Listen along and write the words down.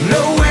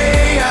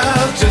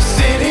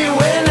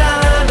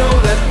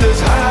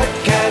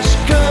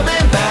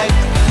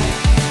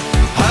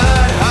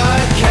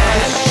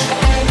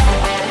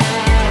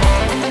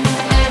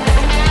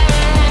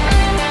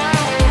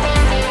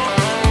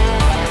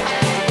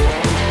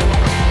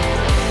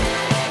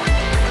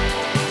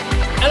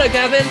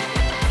Gavin.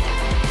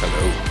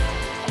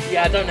 Hello.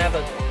 Yeah, I don't have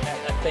a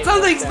thing.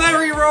 Something's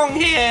very wrong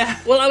here.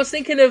 Well, I was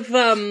thinking of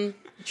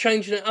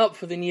changing it up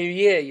for the new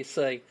year, you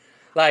see.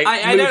 Like,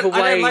 I move don't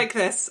away. like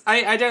this.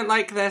 I don't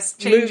like this.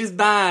 Change is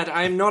bad.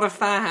 I'm not a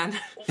fan.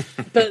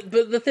 But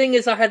the thing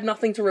is, I had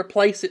nothing to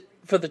replace it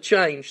for the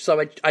change,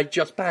 so I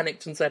just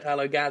panicked and said,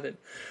 hello, Gavin.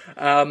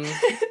 I'm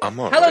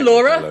all Hello, right.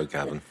 Laura. Hello,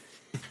 Gavin.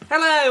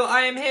 Hello,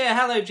 I am here.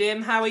 Hello,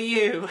 Jim. How are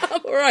you?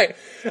 I'm all right.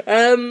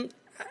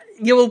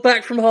 You're all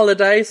back from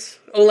holidays,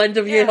 all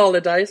end-of-year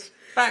holidays.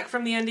 Back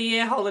from the end of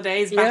year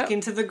holidays, back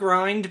into the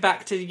grind,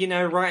 back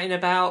to, writing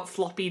about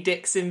floppy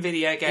dicks in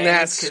video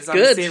games, because I'm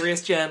a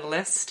serious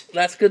journalist.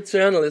 That's good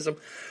journalism.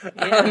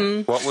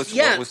 Yeah. What was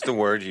the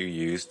word you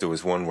used? There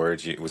was one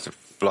word. Was it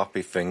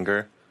floppy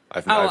finger?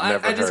 I've never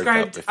heard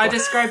that before. I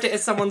described it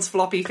as someone's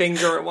floppy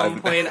finger at one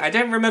point. I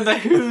don't remember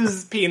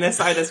whose penis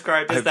I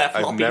described as their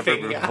floppy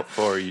finger. I've never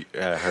before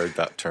heard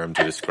that term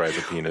to describe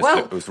a penis. Well,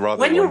 it was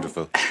rather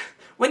wonderful.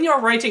 When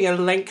you're writing a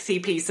lengthy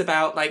piece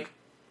about,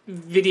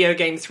 video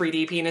game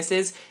 3D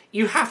penises,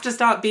 you have to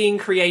start being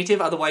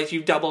creative, otherwise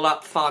you double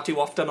up far too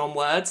often on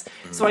words.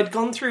 So I'd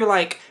gone through,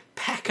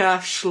 pecker,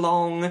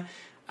 schlong,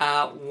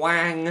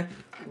 wang,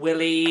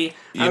 willy.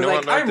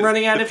 I'm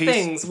running out of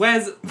things.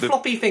 Where's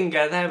floppy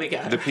finger? There we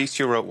go. The piece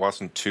you wrote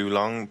wasn't too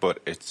long,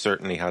 but it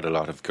certainly had a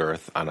lot of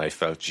girth, and I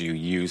felt you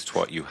used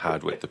what you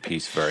had with the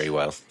piece very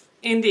well.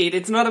 Indeed,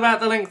 it's not about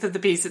the length of the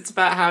piece, it's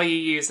about how you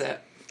use it.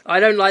 I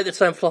don't like the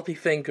term floppy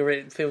finger,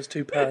 it feels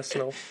too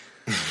personal.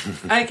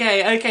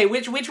 Okay,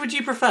 which would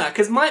you prefer?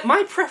 Because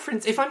my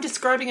preference, if I'm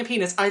describing a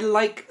penis, I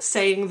like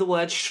saying the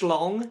word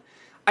schlong.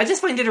 I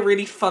just find it a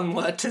really fun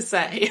word to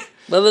say.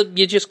 Well,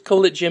 you just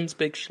call it Jim's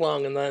big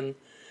schlong, and then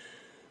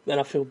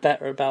I feel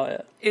better about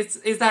it.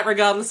 Is that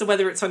regardless of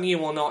whether it's on you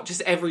or not? Just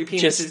every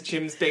penis is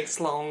Jim's big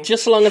schlong?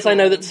 Just so long as I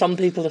know that some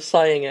people are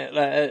saying it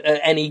at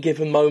any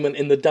given moment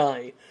in the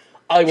day,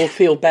 I will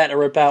feel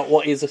better about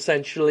what is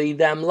essentially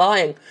them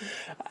lying.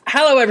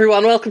 Hello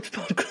everyone, welcome to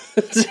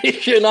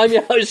Podquisition. I'm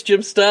your host,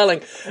 Jim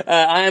Sterling.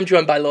 I am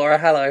joined by Laura.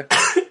 Hello.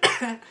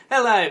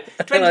 Hello.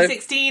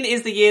 2016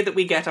 is the year that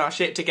we get our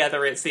shit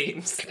together, it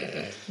seems.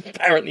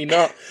 Apparently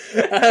not.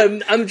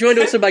 I'm joined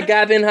also by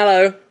Gavin.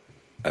 Hello.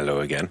 Hello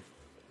again.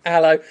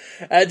 Hello.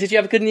 Did you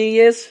have a good New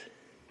Year's?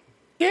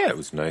 Yeah, it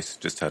was nice.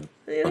 Just had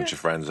a bunch of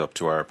friends up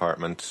to our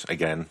apartment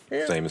again,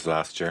 same as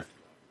last year.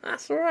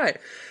 That's all right.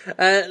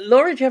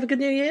 Laura, did you have a good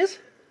New Year's?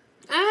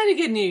 I had a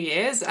good New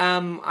Year's.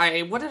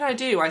 What did I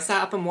do? I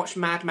sat up and watched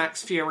Mad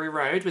Max Fury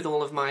Road with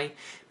all of my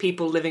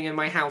people living in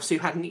my house who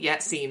hadn't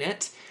yet seen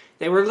it.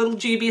 They were a little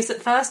dubious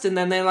at first, and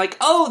then they're like,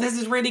 oh, this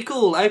is really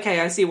cool.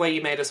 Okay, I see why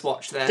you made us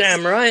watch this.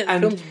 Damn right.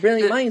 And the film's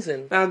really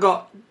amazing. I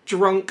got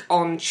drunk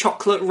on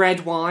chocolate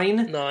red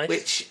wine, nice.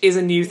 Which is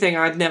a new thing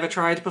I'd never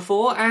tried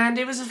before, and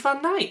it was a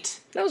fun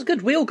night. That was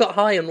good. We all got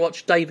high and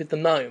watched David the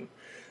Gnome.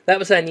 That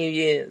was our New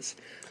Year's.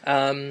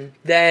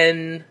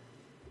 Then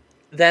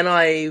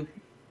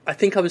I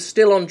think I was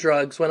still on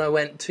drugs when I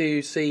went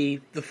to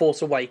see The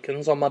Force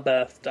Awakens on my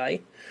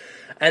birthday.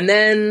 And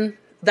then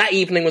that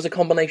evening was a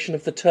combination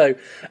of the two.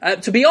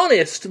 To be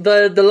honest,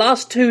 the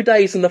last 2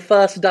 days and the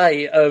first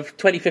day of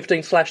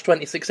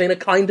 2015/2016 are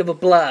kind of a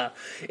blur,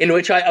 in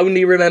which I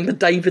only remember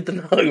David the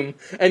Gnome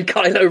and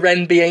Kylo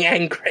Ren being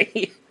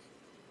angry.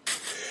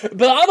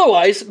 But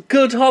otherwise,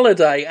 good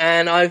holiday,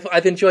 and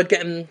I've enjoyed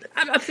getting...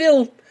 I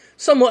feel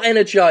somewhat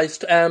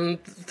energised.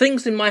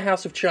 Things in my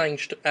house have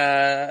changed.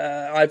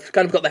 I've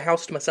kind of got the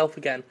house to myself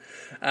again,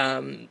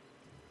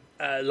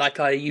 like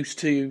I used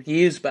to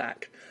years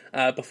back,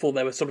 before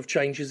there were sort of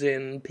changes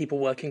in people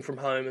working from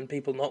home and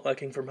people not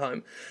working from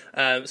home.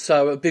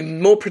 So I've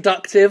been more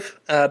productive,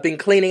 been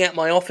cleaning out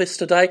my office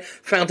today,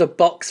 found a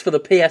box for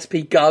the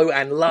PSP Go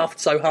and laughed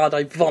so hard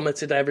I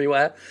vomited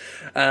everywhere.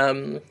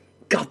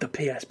 God, the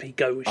PSP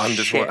Go was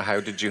shit. How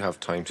did you have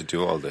time to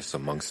do all this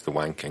amongst the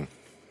wanking?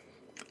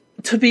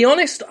 To be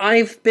honest,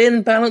 I've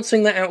been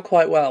balancing that out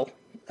quite well.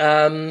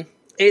 I've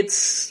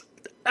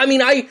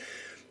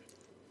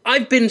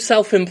been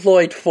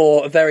self-employed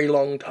for a very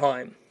long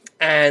time,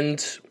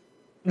 and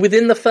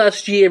within the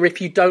first year, if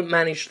you don't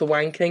manage the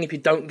wanking, if you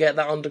don't get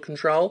that under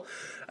control,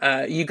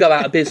 you go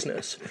out of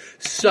business.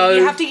 So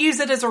you have to use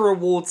it as a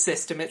reward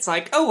system. It's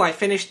like, oh, I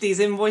finished these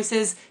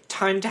invoices,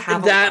 time to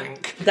have a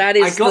wank. That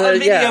is I got a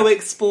video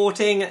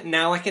exporting,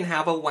 now I can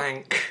have a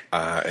wank.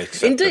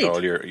 Except Indeed. that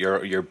all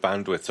your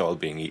bandwidth's all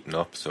being eaten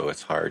up, so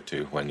it's hard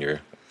to when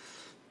you're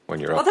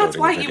well, that's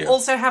why you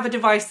also have a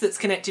device that's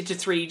connected to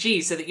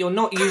 3G, so that you're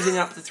not using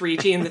up the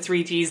 3G and the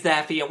 3G's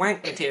there for your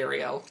wank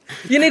material.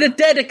 You need a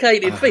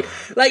dedicated feed.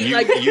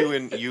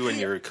 You and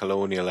your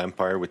colonial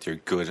empire with your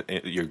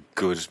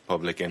good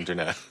public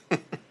internet.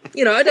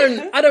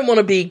 I don't want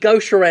to be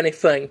gauche or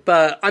anything,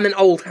 but I'm an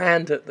old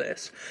hand at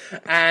this,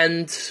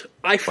 and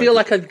I feel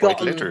like I've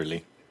gotten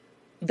literally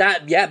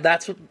that. Yeah,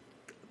 that's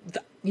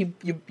you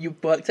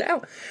worked it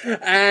out,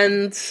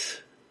 and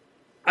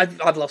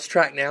I've lost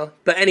track now.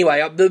 But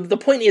anyway, the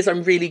point is,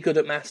 I'm really good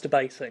at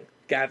masturbating,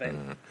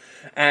 Gavin,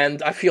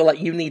 and I feel like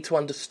you need to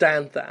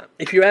understand that.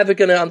 If you're ever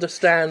going to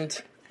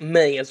understand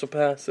me as a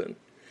person,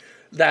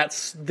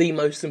 That's the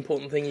most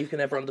important thing you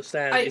can ever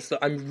understand, is that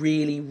I'm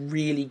really,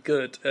 really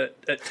good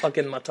at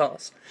tugging my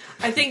toss.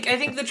 I think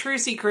the true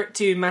secret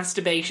to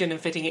masturbation and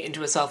fitting it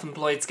into a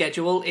self-employed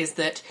schedule is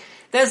that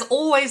there's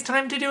always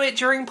time to do it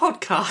during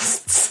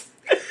podcasts.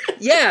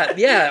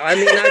 Yeah. I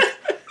mean,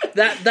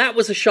 that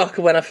was a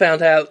shocker when I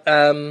found out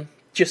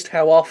just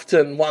how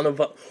often one of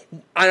us,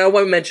 I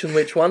won't mention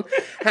which one,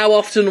 how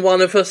often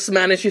one of us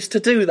manages to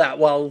do that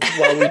while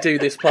we do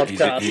this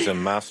podcast. He's a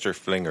master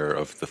flinger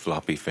of the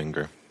floppy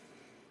finger.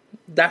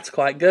 That's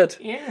quite good.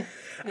 Yeah.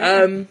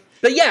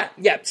 But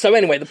yeah. So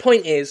anyway, the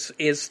point is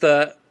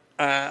that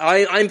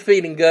I'm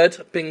feeling good.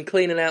 I've been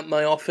cleaning out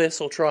my office,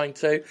 or trying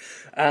to.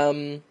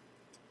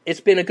 It's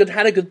been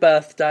had a good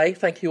birthday.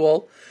 Thank you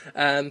all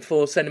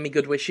for sending me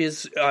good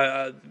wishes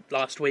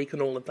last week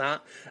and all of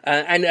that.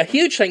 And a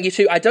huge thank you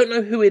to, I don't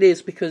know who it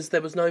is because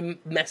there was no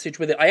message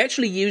with it. I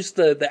actually used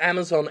the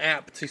Amazon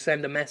app to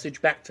send a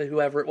message back to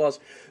whoever it was.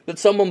 But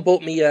someone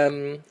bought me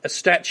a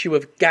statue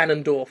of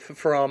Ganondorf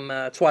from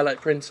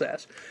Twilight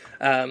Princess.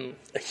 A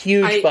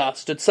huge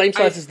bastard, same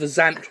size as the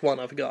Zant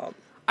one I've got.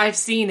 I've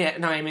seen it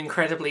and I'm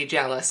incredibly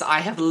jealous.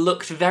 I have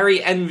looked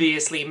very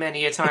enviously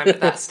many a time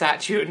at that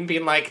statue and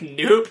been like,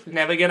 nope,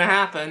 never gonna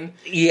happen.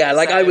 Yeah,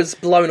 I was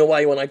blown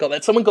away when I got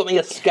that. Someone got me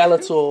a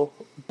Skeletor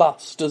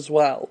bust as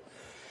well.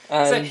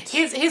 So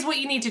here's what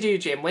you need to do,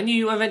 Jim. When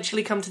you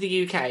eventually come to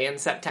the UK in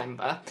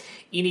September,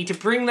 you need to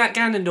bring that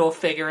Ganondorf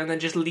figure and then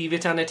just leave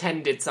it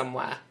unattended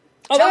somewhere.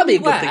 Oh, that'd be a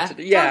good thing to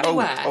do.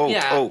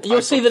 Yeah.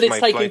 You'll see that it's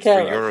taken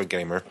care of.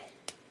 Eurogamer.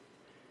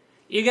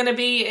 You're going to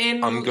be in...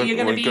 We're going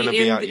to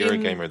be at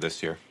Eurogamer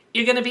this year.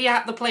 You're going to be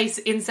at the place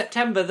in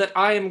September that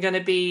I am going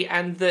to be,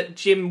 and that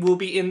Jim will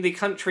be in the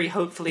country,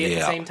 hopefully, at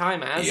the same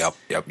time as. Yep.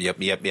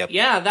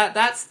 Yeah,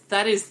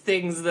 that is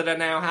things that are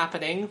now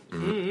happening.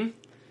 Mm.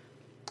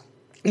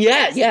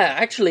 Yeah,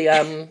 actually,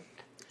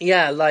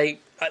 I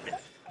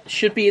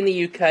should be in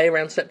the UK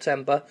around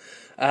September.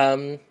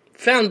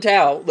 Found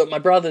out that my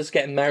brother's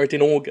getting married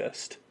in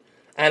August,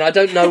 and I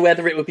don't know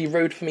whether it would be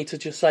rude for me to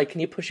just say,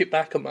 can you push it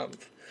back a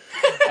month?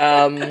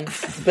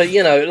 But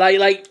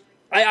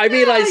I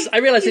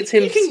realise it's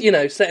him,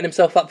 setting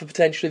himself up for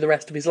potentially the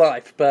rest of his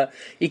life. But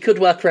he could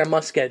work around my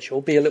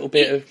schedule, be a little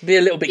bit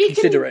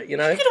considerate. You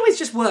can always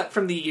just work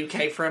from the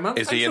UK for a month.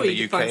 Is he in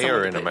the UK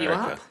or in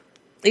America?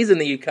 He's in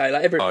the UK.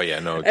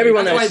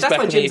 Everyone else is that's back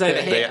why in Jim's the UK.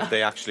 over here.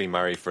 They actually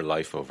marry for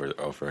life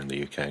over in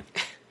the UK.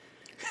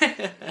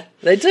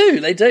 They do.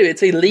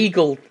 It's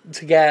illegal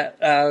to get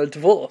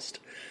divorced.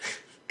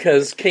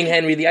 Because King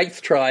Henry VIII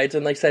tried,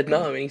 and they said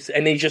no,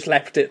 and he just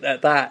left it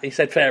at that. He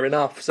said, fair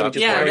enough, so he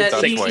just married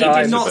he 6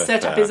 times. did not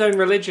set up his own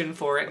religion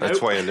for it. That's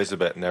why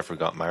Elizabeth never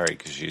got married,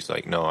 because she's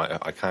like, no,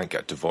 I can't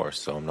get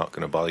divorced, so I'm not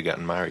going to bother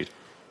getting married.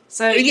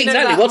 So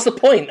exactly, what's the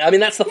point? I mean,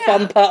 that's the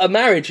fun part of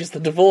marriage, is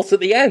the divorce at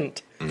the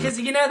end. Because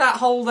that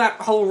whole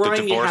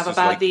rhyme you have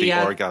about the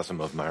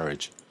orgasm of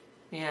marriage.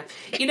 Yeah.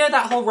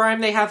 That whole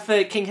rhyme they have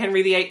for King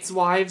Henry VIII's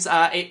wives?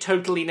 It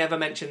totally never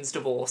mentions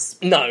divorce.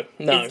 No.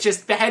 It's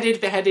just beheaded,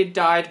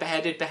 died,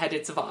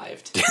 beheaded,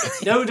 survived.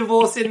 No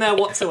divorce in there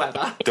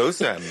whatsoever. Those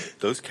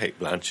Cate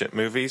Blanchett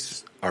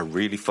movies are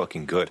really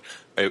fucking good.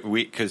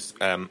 Because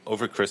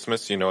over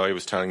Christmas, I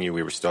was telling you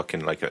we were stuck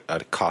in at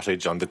a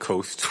cottage on the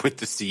coast with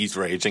the seas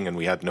raging, and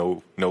we had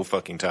no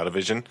fucking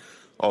television.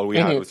 All we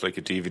had was a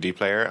DVD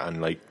player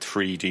and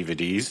 3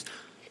 DVDs.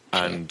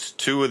 And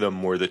 2 of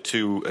them were the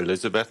 2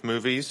 Elizabeth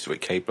movies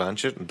with Cate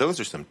Blanchett. And those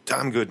are some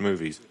damn good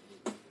movies.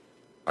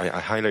 I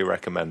highly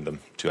recommend them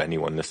to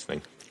anyone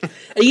listening.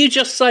 Are you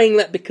just saying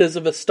that because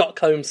of a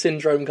Stockholm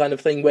Syndrome kind of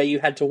thing where you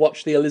had to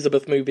watch the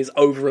Elizabeth movies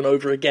over and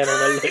over again on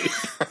a loop?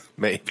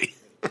 Maybe.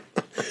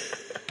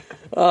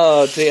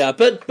 Oh dear.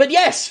 But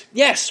yes,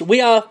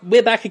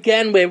 we're back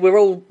again. We're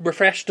all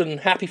refreshed and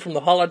happy from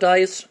the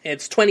holidays.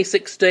 It's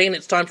 2016.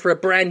 It's time for a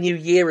brand new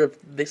year of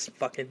this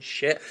fucking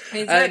shit.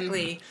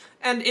 Exactly.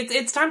 And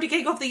it's time to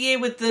kick off the year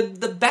with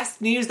the best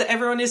news that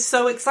everyone is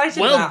so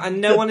excited about and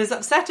no one is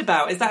upset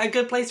about. Is that a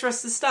good place for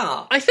us to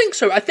start? I think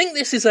so. I think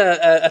this is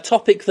a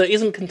topic that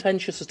isn't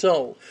contentious at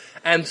all,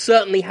 and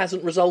certainly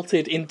hasn't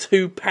resulted in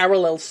 2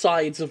 parallel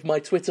sides of my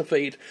Twitter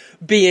feed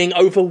being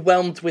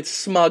overwhelmed with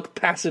smug,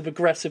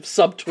 passive-aggressive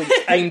subtweets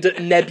aimed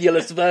at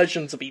nebulous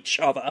versions of each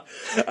other.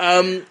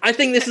 I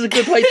think this is a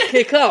good way to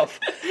kick off.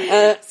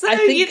 Yes. Are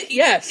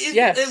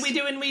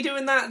we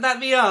doing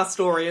that VR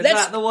story? Is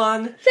that the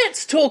one?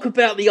 Let's talk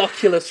about the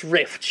Oculus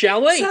Rift,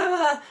 shall we?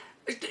 So,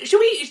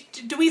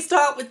 do we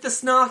start with the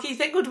snarky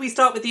thing, or do we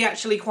start with the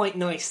actually quite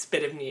nice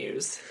bit of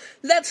news?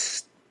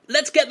 Let's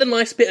get the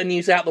nice bit of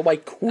news out of the way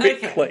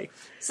quickly. Okay.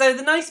 So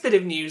the nice bit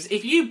of news,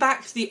 if you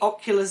backed the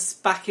Oculus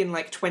back in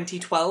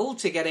 2012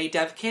 to get a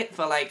dev kit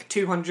for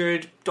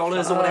 $200 or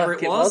whatever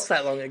it was. It was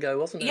that long ago,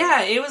 wasn't it?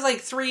 Yeah, it was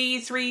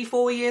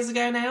 4 years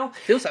ago now.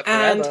 Feels like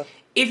forever. And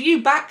if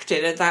you backed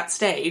it at that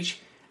stage,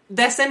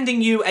 they're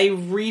sending you a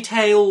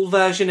retail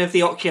version of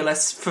the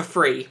Oculus for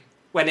free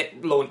when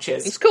it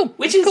launches. It's cool.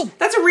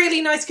 That's a really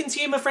nice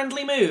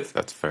consumer-friendly move.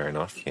 That's fair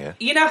enough, yeah.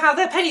 You know how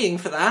they're paying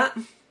for that?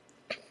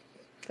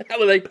 How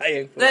are they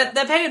paying for that?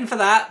 They're paying for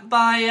that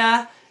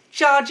by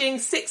charging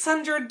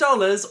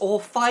 $600 or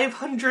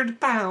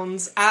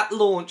 £500 at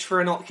launch for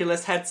an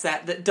Oculus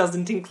headset that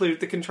doesn't include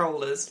the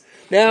controllers.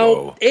 Now,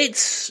 Whoa.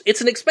 it's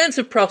an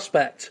expensive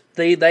prospect.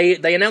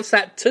 They announced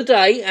that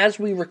today as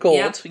we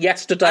record,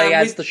 yesterday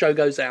as the show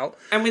goes out.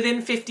 And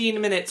within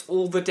 15 minutes,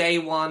 all the day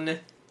one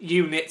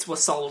units were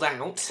sold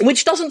out.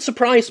 Which doesn't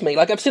surprise me.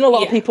 Like, I've seen a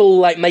lot of people,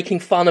 like, making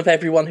fun of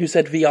everyone who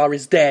said VR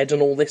is dead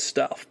and all this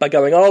stuff by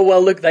going, oh,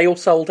 well, look, they all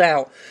sold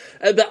out.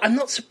 But I'm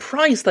not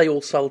surprised they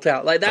all sold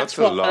out. Like, that's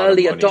what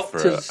early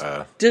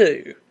adopters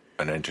do.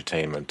 An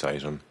entertainment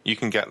item. You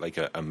can get, like,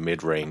 a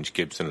mid-range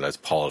Gibson Les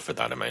Paul for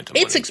that amount of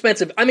money. It's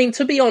expensive. I mean,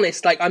 to be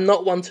honest, like, I'm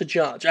not one to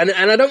judge. And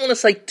I don't want to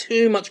say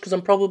too much, because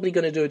I'm probably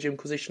going to do a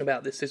Jimquisition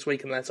about this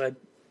week, unless I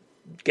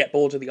get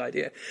bored of the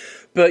idea.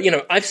 But, you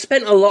know, I've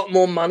spent a lot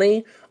more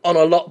money on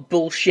a lot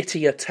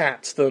bullshittier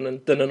tats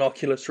than an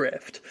Oculus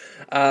Rift.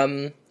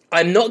 I'm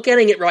not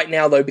getting it right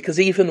now, though, because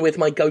even with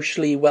my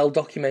ghostly,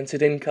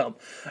 well-documented income,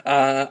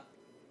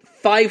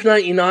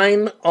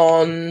 $5.99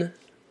 on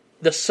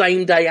the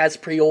same day as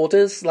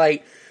pre-orders,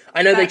 like,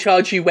 I know they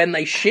charge you when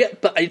they ship,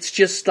 but it's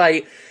just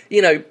like,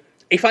 you know,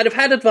 if I'd have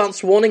had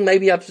advance warning,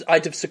 maybe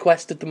I'd have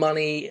sequestered the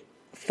money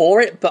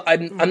for it, but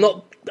I'm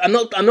not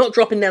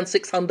dropping down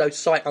 $600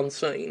 sight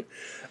unseen.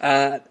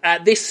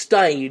 At this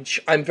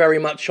stage, I'm very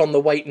much on the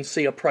wait and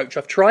see approach.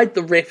 I've tried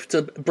the Rift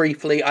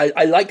briefly.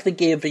 I like the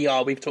Gear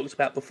VR we've talked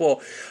about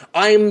before.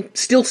 I'm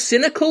still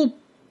cynical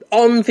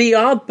on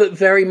VR, but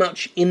very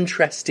much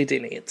interested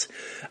in it.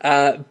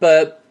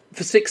 But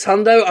for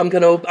 $600, I'm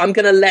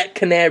gonna let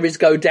canaries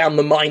go down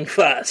the mine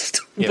first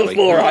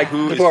before I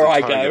go.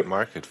 Target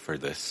market for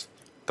this?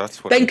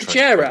 That's what Ben I'm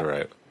trying to figure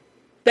out.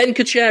 Ben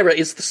Kuchera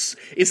is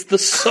the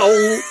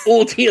sole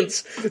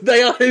audience.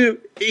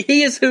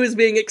 He is who is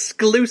being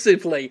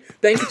exclusively.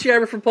 Ben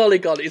Kuchera from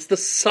Polygon is the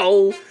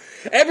sole.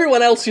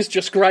 Everyone else is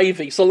just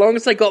gravy, so long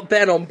as they got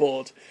Ben on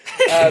board.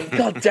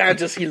 God damn,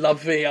 does he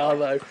love VR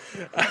though?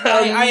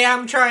 I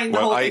am trying the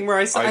whole thing where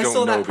I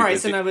saw that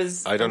price and I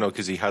was... I don't know,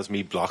 because he has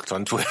me blocked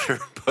on Twitter,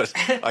 but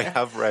I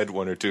have read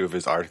one or two of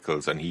his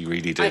articles and he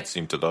really did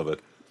seem to love it.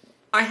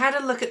 I had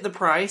a look at the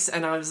price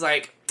and I was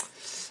like,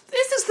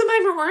 this is the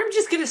moment where I'm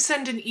just going to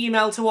send an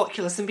email to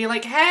Oculus and be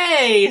like,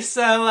 hey,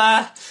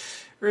 so,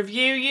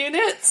 review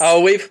units?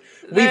 Oh, we've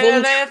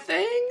all... Their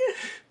thing?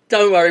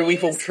 Don't worry,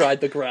 we've all tried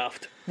the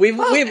graft.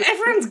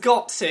 Everyone's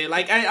got to.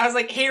 Like, I was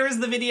like, here is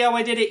the video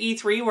I did at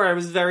E3 where I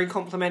was very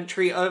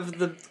complimentary of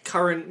the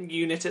current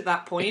unit at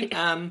that point.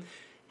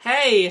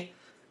 Hey,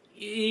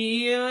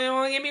 you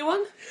want to give me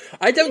one?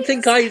 I don't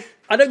think I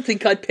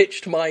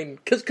pitched mine,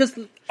 because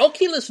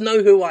Oculus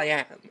know who I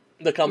am,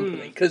 the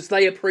company, because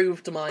they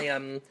approved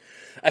my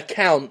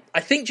account, I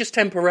think just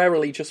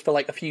temporarily, just for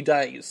like a few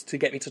days to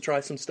get me to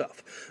try some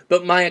stuff.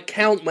 But my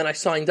account, when I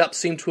signed up,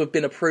 seemed to have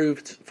been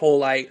approved for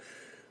like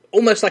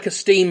almost like a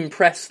Steam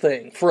press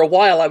thing. For a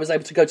while, I was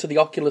able to go to the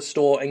Oculus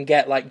store and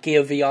get like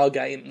Gear VR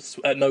games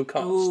at no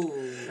cost.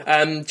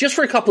 Just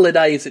for a couple of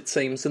days, it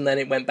seems, and then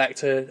it went back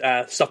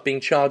to stuff being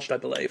charged, I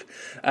believe.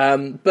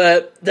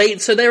 But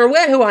they're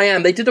aware who I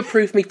am. They did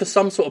approve me for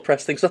some sort of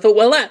press thing. So I thought,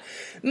 well,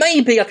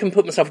 maybe I can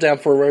put myself down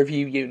for a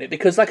review unit,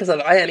 because, like I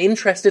said, I am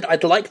interested.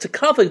 I'd like to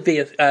cover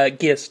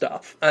Gear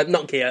stuff,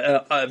 not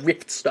Gear,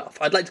 Rift stuff.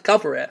 I'd like to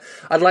cover it.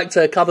 I'd like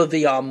to cover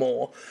VR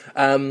more.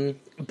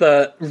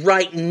 But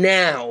right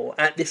now,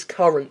 at this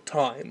current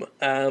time,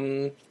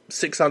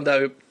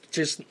 600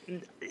 just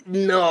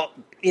not,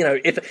 you know,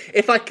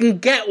 if I can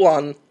get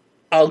one,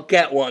 I'll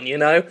get one, you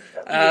know?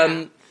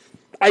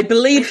 I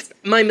believe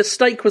my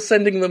mistake was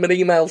sending them an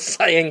email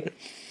saying,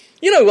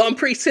 you know what, I'm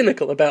pretty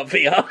cynical about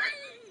VR.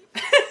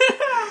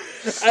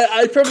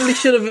 I probably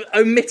should have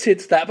omitted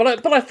that,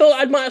 but I thought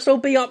I might as well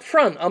be up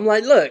front. I'm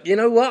like, look, you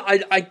know what,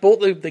 I bought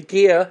the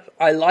gear,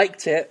 I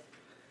liked it,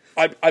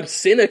 I'm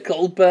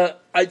cynical, but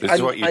I'd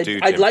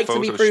like to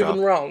be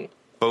proven wrong.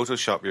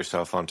 Photoshop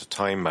yourself onto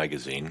Time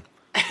magazine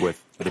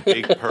with the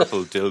big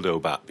purple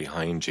dildo bat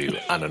behind you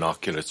and an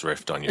Oculus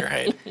Rift on your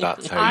head.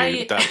 That's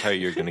how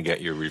you're going to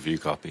get your review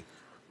copy.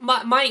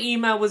 My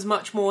email was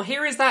much more,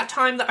 here is that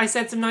time that I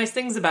said some nice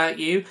things about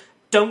you.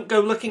 Don't go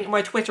looking at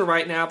my Twitter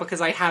right now,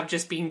 because I have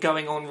just been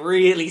going on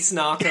really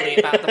snarkily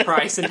about the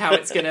price and how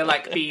it's going to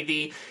like be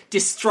the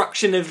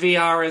destruction of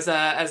VR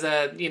as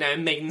a you know,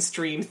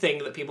 mainstream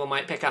thing that people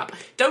might pick up.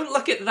 Don't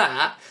look at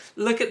that.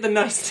 Look at the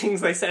nice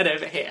things I said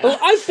over here. Well,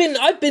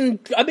 I've been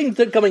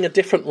going a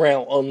different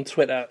route on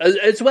Twitter,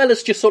 as well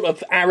as just sort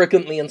of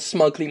arrogantly and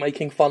smugly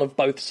making fun of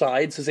both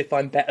sides, as if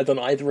I'm better than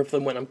either of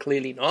them when I'm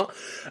clearly not.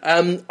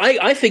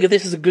 I figure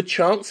this is a good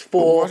chance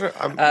for...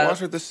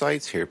 What are the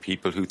sides here?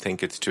 People who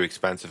think it's too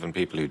expensive and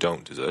people who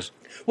don't, is it?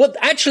 Well,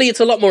 actually, it's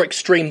a lot more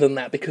extreme than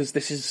that, because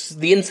this is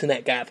the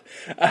internet, Gav.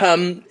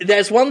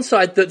 There's one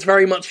side that's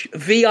very much,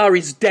 VR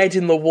is dead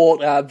in the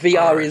water,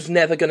 VR is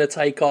never going to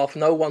take off,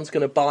 no one's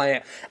going to buy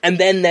it. And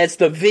then there's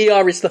the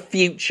VR is the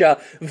future,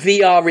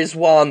 VR is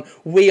one,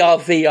 we are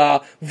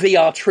VR,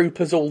 VR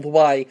troopers all the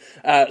way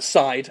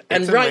side.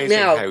 And it's right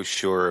now, how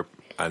sure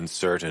and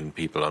certain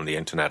people on the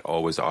internet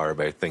always are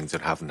about things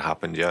that haven't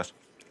happened yet.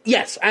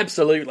 Yes,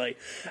 absolutely.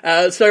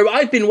 So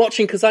I've been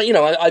watching because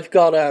I've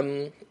got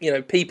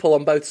people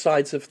on both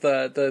sides of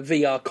the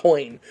VR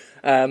coin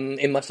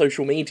in my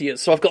social media.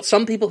 So I've got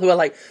some people who are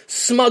like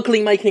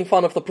smugly making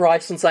fun of the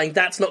price and saying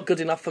that's not good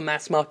enough for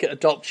mass market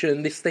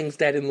adoption. This thing's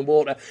dead in the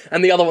water.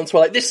 And the other ones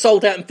were like, this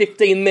sold out in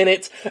 15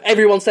 minutes.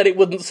 Everyone said it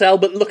wouldn't sell,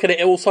 but look at it,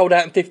 it all sold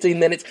out in 15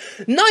 minutes.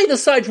 Neither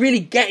side's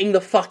really getting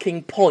the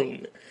fucking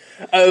point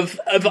of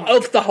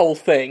the whole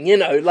thing.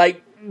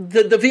 Like.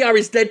 The VR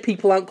is dead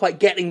people aren't quite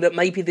getting that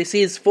maybe this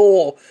is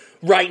for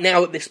right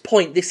now at this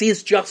point. This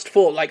is just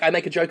for, like, I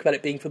make a joke about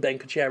it being for Ben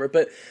Kuchera,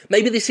 but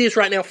maybe this is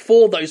right now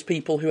for those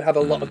people who have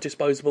a lot of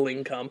disposable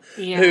income,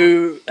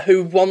 who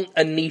want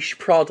a niche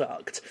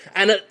product.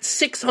 And at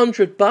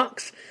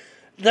 $600,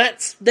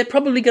 they're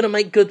probably going to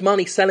make good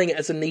money selling it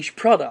as a niche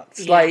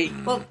product. Yeah.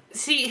 Well,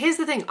 see, here's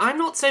the thing. I'm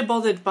not so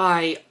bothered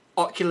by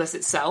Oculus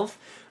itself.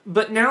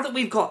 But now that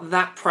we've got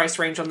that price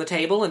range on the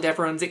table and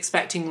everyone's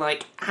expecting,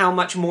 like, how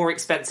much more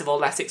expensive or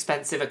less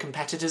expensive a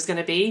competitor's going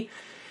to be,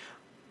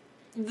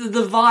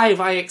 the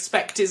Vive, I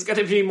expect, is going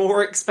to be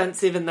more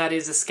expensive, and that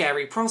is a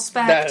scary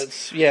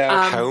prospect.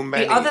 How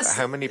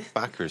many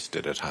backers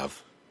did it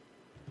have?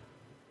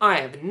 I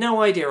have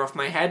no idea off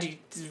my head.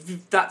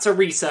 That's a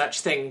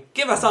research thing.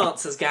 Give us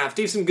answers, Gav.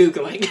 Do some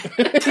Googling.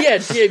 Yeah,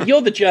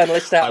 you're the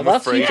journalist out of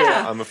us.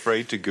 I'm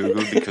afraid to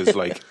Google because,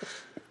 like...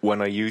 When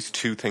I use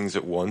two things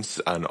at once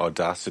and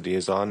Audacity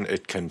is on,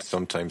 it can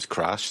sometimes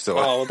crash.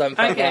 So don't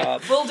fuck that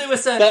up. We'll do a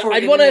search for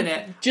it in a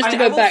minute. Just to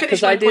go back,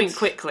 because I did... point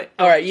quickly.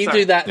 All right, you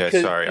do that. Yeah,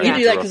 sorry. You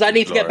do that, because I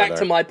need to get back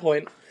to my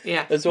point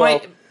as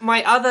well.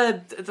 My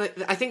other...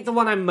 I think the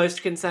one I'm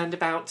most concerned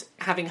about,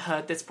 having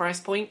heard this price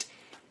point,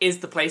 is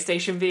the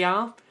PlayStation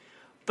VR.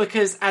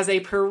 Because as a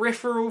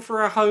peripheral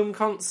for a home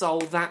console,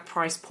 that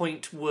price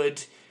point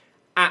would...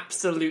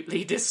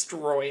 absolutely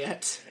destroy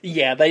it.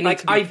 Yeah, they need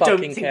to be fucking careful. I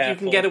don't think you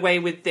can get away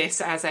with this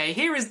as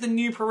here is the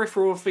new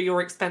peripheral for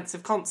your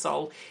expensive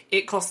console.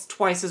 It costs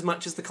twice as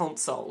much as the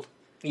console.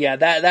 Yeah,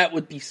 that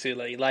would be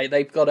silly. Like,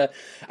 they've got to...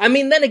 I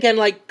mean, then again,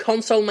 like,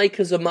 console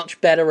makers are much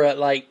better at,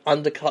 like,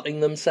 undercutting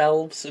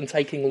themselves and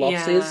taking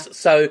losses.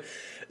 Yeah.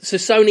 So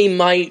Sony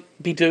might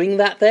be doing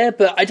that there,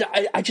 but I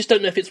just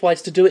don't know if it's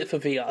wise to do it for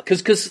VR.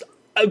 Because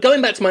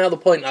going back to my other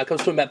point, like I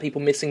was talking about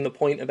people missing the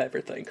point of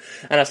everything,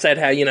 and I said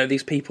how,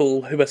 these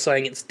people who are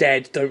saying it's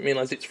dead don't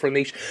realise it's for a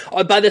niche.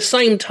 By the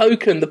same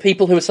token, the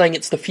people who are saying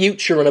it's the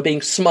future and are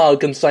being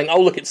smug and saying,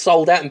 oh look, it's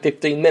sold out in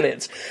 15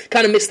 minutes,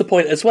 kind of miss the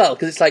point as well,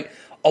 because it's like,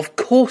 of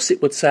course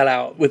it would sell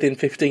out within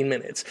 15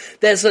 minutes.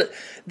 There's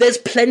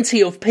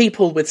plenty of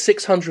people with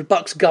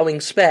 $600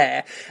 going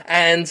spare,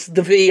 and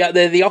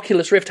the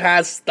Oculus Rift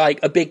has like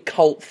a big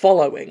cult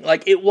following.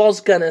 Like, it was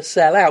gonna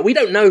sell out. We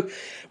don't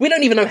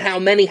even know how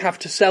many have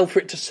to sell for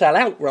it to sell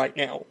out right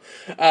now.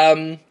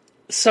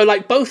 So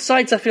like both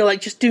sides, I feel like,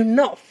 just do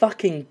not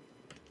fucking...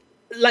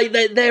 Like,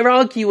 they're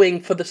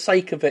arguing for the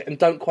sake of it and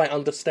don't quite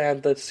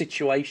understand the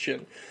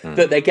situation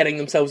that they're getting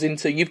themselves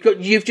into.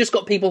 You've just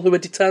got people who are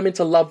determined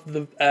to love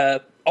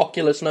the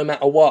Oculus no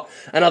matter what,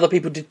 and other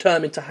people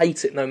determined to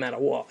hate it no matter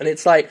what. And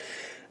it's like,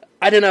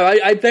 I don't know,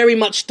 I very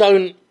much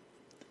don't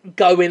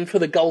go in for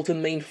the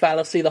golden mean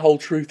fallacy, the whole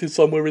truth is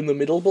somewhere in the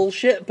middle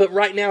bullshit, but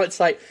right now it's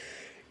like,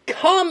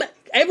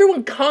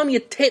 everyone calm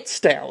your tits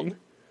down.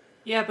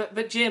 Yeah,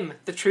 but Jim,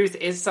 the truth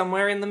is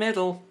somewhere in the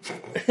middle.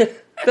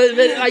 But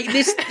like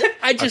this,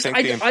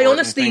 I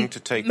honestly,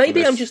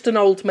 maybe I'm just an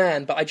old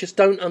man, but I just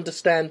don't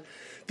understand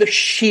the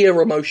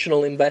sheer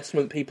emotional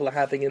investment people are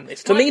having in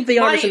this. To me,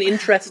 VR is an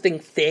interesting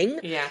thing.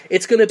 Yeah,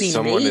 it's going to be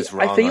someone neat. Is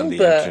wrong I feel on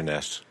the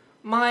internet.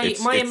 My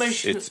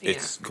emotions.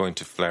 It's going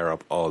to flare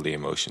up all the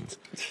emotions.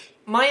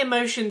 My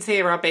emotions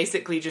here are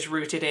basically just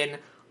rooted in,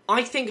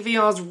 I think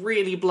VR's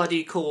really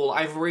bloody cool.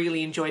 I've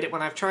really enjoyed it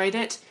when I've tried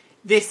it.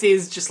 This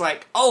is just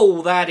like,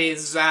 oh, that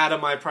is out of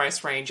my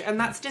price range, and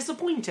that's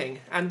disappointing.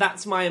 And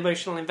that's my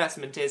emotional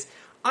investment is,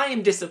 I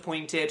am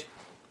disappointed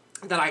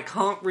that I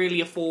can't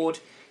really afford,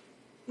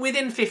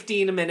 within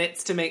 15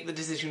 minutes, to make the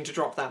decision to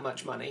drop that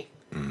much money.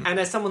 And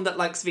as someone that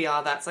likes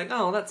VR, that's like,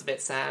 oh, that's a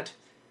bit sad.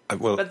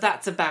 But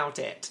that's about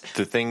it.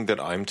 The thing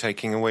that I'm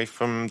taking away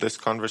from this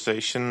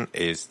conversation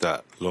is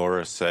that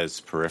Laura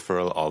says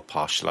peripheral all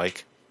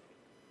posh-like.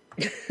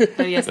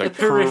 Oh yes, like the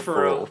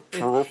peripheral.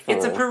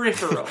 It's a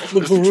peripheral.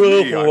 The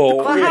peripheral.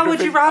 Well, how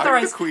would you rather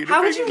I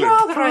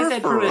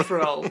said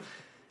peripheral?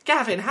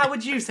 Gavin, how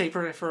would you say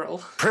peripheral?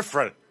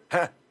 Peripheral.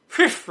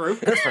 Peripheral.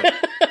 You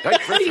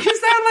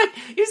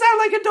sound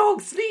like a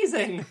dog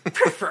sneezing.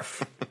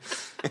 Peripheral.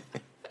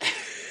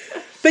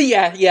 But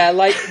yeah,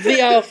 like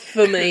VR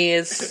for me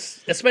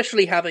is,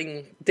 especially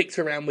having dicked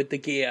around with the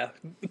gear,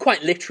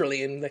 quite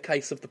literally in the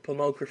case of the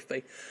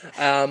pornography.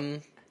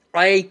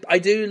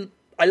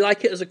 I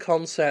like it as a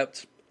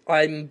concept.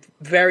 I'm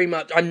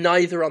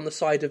neither on the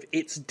side of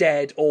it's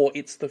dead or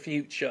it's the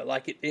future.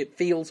 Like it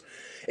feels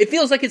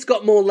like it's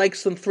got more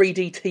legs than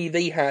 3D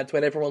TV had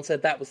when everyone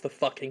said that was the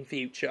fucking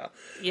future.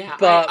 Yeah,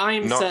 but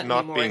I'm certainly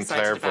not more being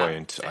excited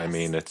clairvoyant. About I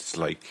mean, it's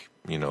like,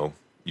 you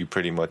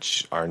pretty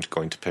much aren't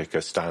going to pick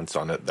a stance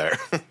on it there.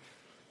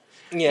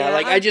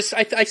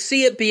 I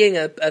see it being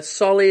a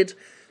solid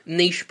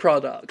niche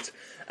product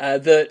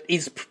that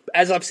is,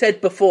 as I've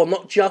said before,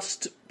 not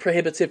just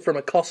prohibitive from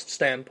a cost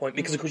standpoint,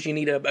 because of course you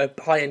need a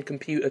high-end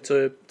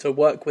computer to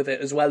work with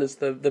it as well as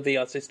the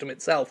VR system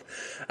itself,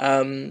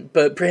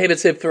 but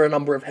prohibitive for a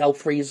number of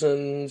health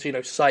reasons,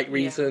 site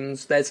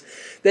reasons.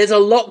 There's a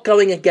lot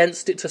going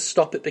against it to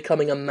stop it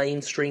becoming a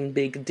mainstream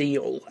big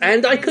deal,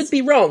 and I could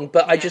be wrong,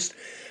 but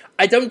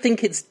I don't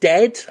think it's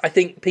dead. I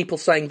think people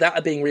saying that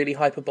are being really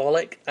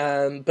hyperbolic,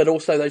 but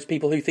also those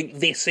people who think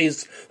this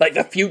is, like,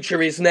 the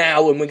future is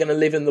now and we're going to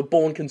live in the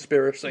Bourne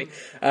conspiracy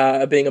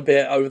are being a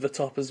bit over the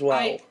top as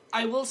well.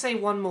 I will say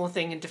one more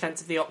thing in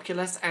defense of the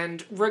Oculus,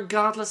 and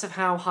regardless of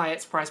how high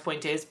its price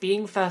point is,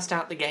 being first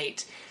out the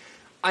gate,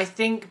 I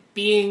think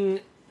being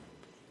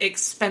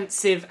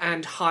expensive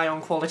and high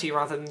on quality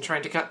rather than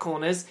trying to cut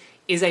corners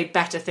is a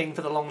better thing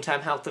for the long-term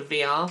health of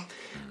VR.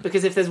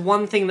 Because if there's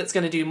one thing that's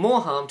going to do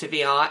more harm to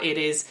VR, it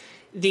is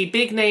the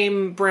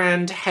big-name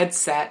brand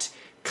headset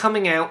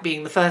coming out,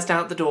 being the first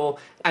out the door,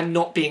 and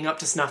not being up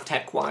to snuff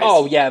tech-wise.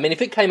 Oh, yeah, I mean,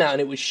 if it came out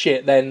and it was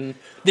shit, then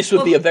this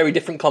would be a very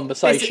different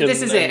conversation.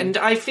 This is it, and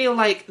I feel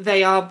like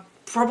they are...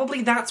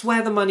 Probably that's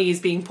where the money is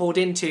being poured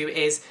into,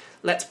 is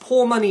let's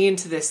pour money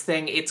into this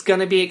thing, it's going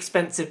to be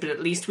expensive, but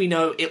at least we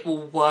know it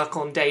will work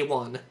on day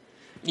one.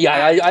 Yeah,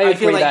 I agree.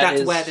 Feel like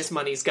that's where this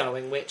money's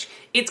going, which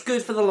it's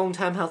good for the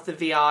long-term health of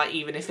VR,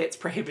 even if it's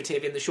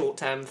prohibitive in the short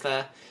term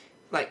for,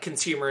 like,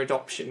 consumer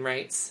adoption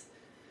rates.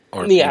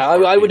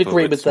 I would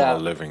agree with small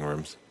that. Living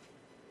rooms.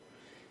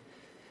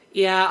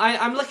 Yeah,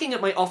 I'm looking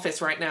at my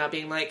office right now,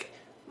 being like,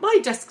 my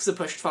desks are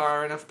pushed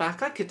far enough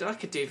back. I could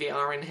do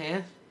VR in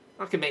here.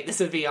 I could make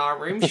this a VR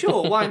room.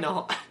 Sure, why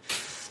not?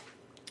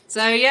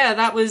 So yeah,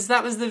 that was the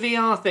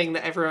VR thing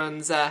that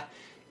everyone's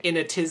in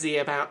a tizzy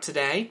about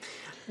today.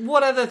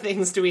 What other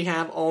things do we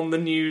have on the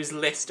news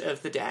list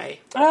of the day?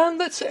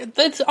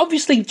 That's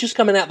obviously just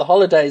coming out the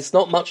holidays.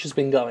 Not much has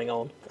been going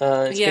on.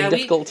 It's been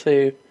difficult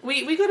to...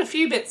 We got a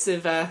few bits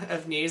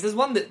of news. There's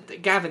one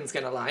that Gavin's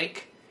going to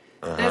like.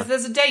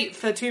 There's a date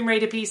for Tomb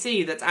Raider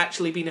PC that's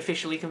actually been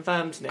officially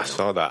confirmed now. I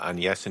saw that, and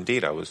yes,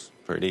 indeed, I was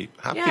pretty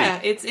happy. Yeah,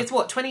 it's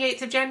what,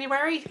 28th of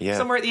January? Yeah.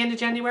 Somewhere at the end of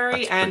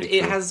January, That's and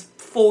it has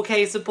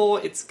 4K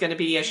support. It's going to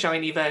be a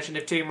shiny version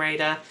of Tomb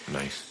Raider.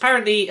 Nice.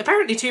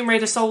 Apparently Tomb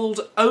Raider sold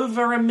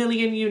over 1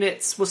 million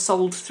units was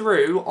sold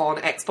through on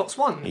Xbox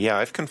One. Yeah,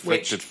 I've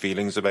conflicted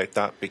feelings about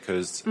that,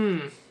 because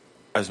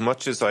as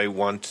much as I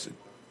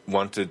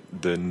wanted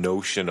the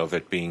notion of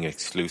it being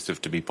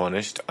exclusive to be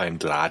punished, I'm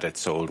glad it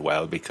sold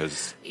well,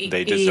 because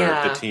they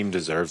deserve the team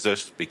deserves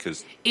it,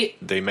 because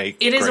they make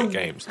great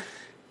games.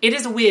 It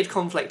is a weird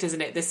conflict,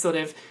 isn't it? This sort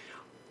of,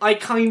 I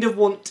kind of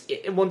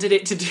wanted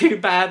it to do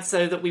bad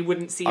so that we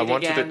wouldn't see it again. I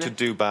wanted it to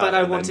do bad, but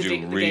I wanted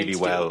and then do really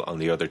well on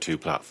the other two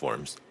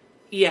platforms.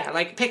 Yeah,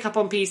 like pick up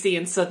on PC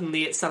and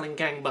suddenly it's selling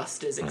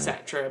gangbusters,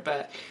 etc.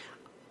 But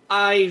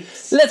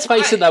let's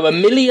face it though,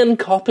 1 million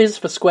copies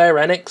for Square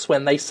Enix,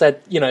 when they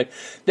said,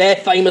 they're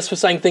famous for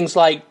saying things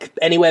like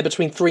anywhere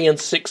between 3 and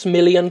 6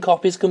 million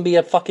copies can be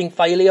a fucking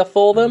failure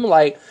for them.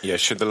 Yeah,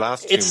 sure, the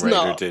last Tomb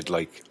Raider did,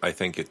 I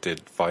think it did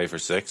 5 or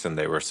 6, and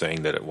they were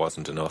saying that it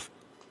wasn't enough.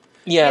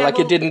 Yeah,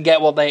 it didn't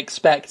get what they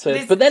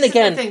expected. But then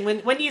again... The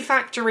thing, when you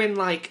factor in,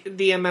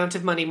 the amount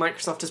of money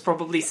Microsoft has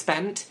probably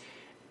spent,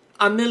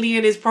 1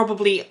 million is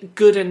probably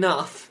good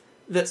enough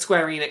that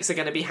Square Enix are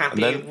going to be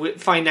happy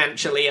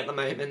financially at the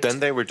moment. Then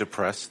they were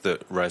depressed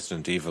that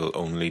Resident Evil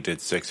only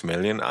did 6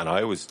 million, and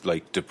I was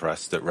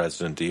depressed that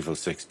Resident Evil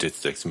 6 did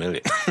 6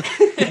 million.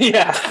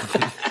 Yeah.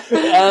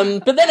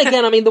 But then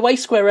again, the way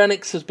Square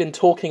Enix has been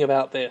talking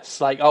about this,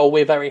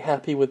 we're very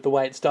happy with the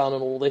way it's done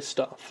and all this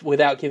stuff,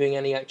 without giving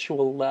any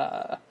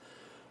actual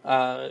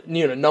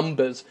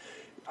numbers.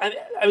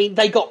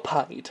 They got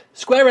paid.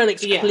 Square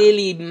Enix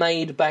clearly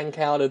made bank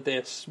out of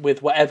this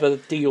with whatever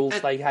deals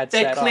they had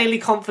set up. They're clearly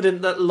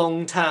confident that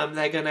long term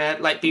they're going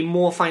to be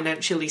more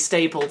financially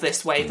stable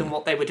this way than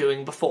what they were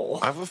doing before.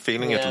 I have a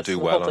feeling it'll do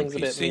well on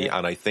PC,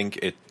 and I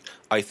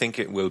think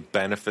it will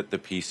benefit the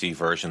PC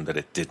version that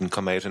it didn't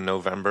come out in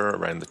November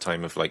around the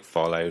time of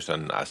Fallout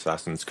and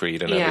Assassin's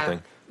Creed and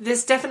everything.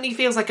 This definitely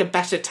feels like a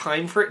better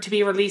time for it to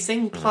be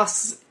releasing.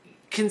 Plus,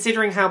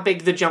 considering how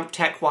big the jump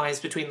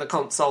tech-wise between the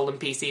console and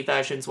PC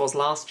versions was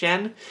last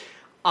gen,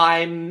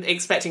 I'm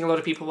expecting a lot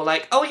of people were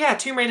like, oh yeah,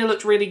 Tomb Raider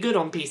looked really good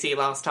on PC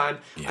last time.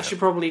 Yeah. I should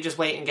probably just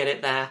wait and get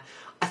it there.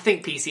 I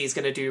think PC is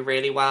going to do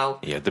really well.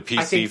 Yeah, the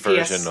PC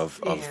version of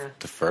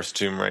the first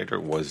Tomb Raider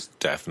was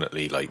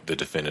definitely the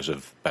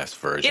definitive best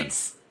version.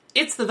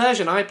 It's the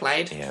version I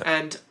played,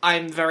 and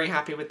I'm very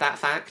happy with that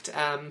fact.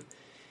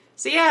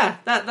 So yeah,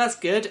 that's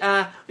good.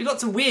 We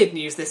got some weird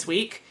news this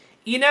week.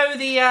 You know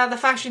the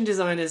fashion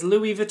designers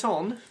Louis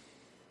Vuitton?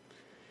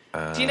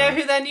 Do you know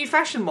who their new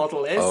fashion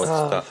model is? Oh,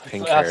 it's that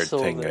pink-haired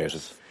thing out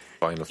of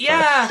Final Fantasy.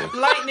 Yeah,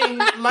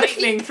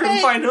 Lightning from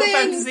Final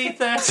Fantasy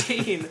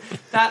 13.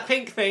 That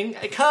pink thing.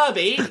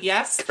 Kirby,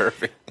 yes.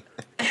 Kirby.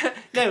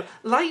 No,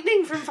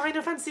 Lightning from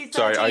Final Fantasy 13.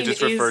 Sorry, I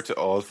just refer to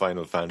all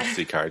Final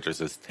Fantasy characters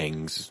as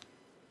things.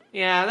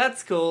 Yeah,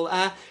 that's cool.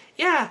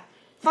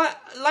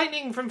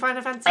 Lightning from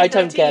Final Fantasy I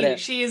don't get it.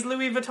 She is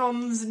Louis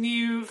Vuitton's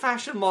new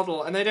fashion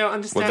model, and I don't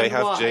understand Well, they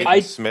have why.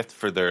 Jaden Smith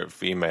for their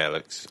female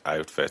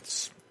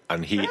outfits,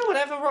 and he. Yeah,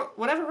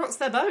 whatever rocks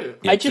their boat.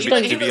 I just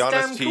don't- To be looks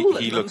honest, damn cool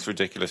he in looks them.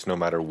 ridiculous no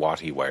matter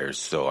what he wears.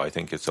 So I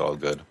think it's all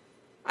good.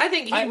 I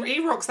think he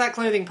rocks that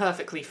clothing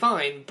perfectly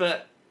fine,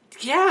 but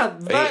yeah,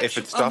 If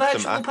it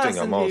stops him acting,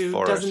 I'm all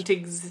for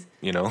it.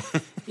 You know.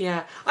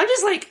 Yeah, I'm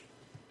just like,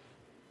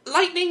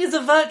 Lightning is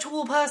a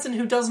virtual person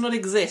who does not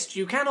exist.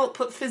 You cannot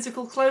put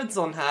physical clothes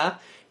on her.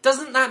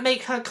 Doesn't that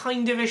make her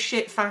kind of a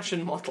shit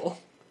fashion model?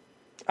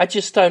 I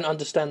just don't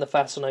understand the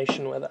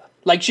fascination with her.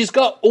 Like, she's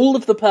got all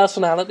of the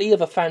personality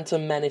of a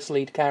Phantom Menace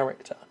lead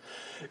character.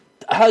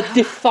 Her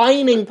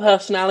defining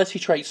personality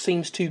trait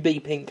seems to be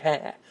pink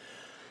hair.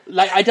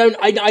 Like, I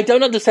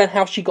don't understand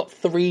how she got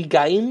 3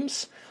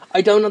 games. I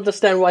don't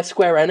understand why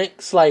Square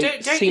Enix, like,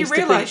 Don't seems you to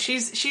realise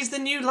think... she's the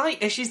new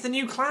Light? She's the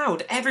new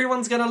Cloud.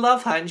 Everyone's gonna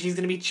love her, and she's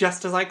gonna be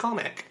just as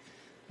iconic.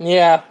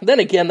 Yeah,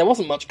 then again, there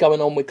wasn't much going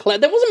on with Claire.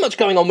 There wasn't much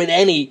going on with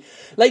any...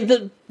 Like,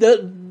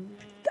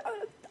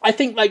 I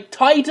think, like,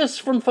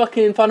 Tidus from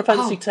fucking Final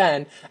Fantasy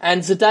X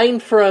and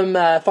Zidane from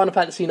Final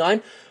Fantasy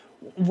IX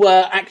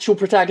were actual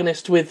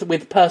protagonists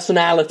with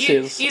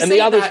personalities, You and say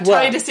the others that, were.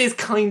 Tidus is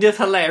kind of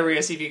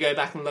hilarious if you go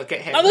back and look at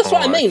him. Oh, that's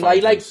what I mean.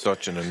 find Like, him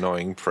such an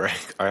annoying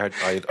prick. I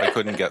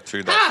couldn't get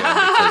through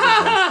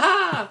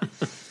that game because of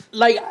him.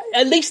 like,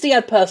 at least he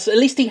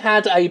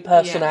had a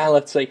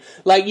personality.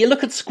 Like, you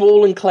look at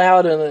Squall and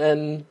Cloud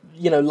and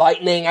you know,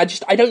 Lightning. I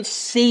don't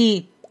see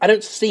it.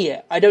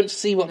 I don't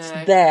see what's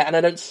there, and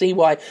I don't see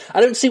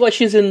why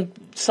she's in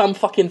some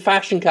fucking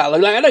fashion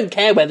catalogue. Like, I don't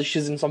care whether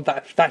she's in some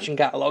fashion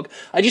catalogue.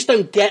 I just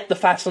don't get the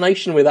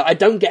fascination with her. I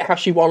don't get how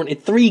she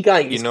warranted 3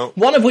 games, You know,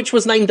 one of which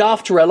was named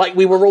after her, like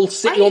we were all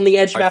sitting on the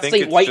edge of I our think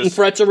seat it's waiting just-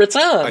 for her to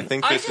return. I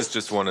think this is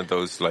just one of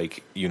those,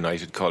 like,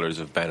 United Colours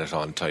of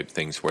Benetton type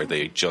things where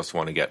they just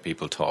want to get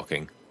people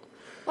talking.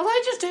 Well,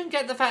 I just don't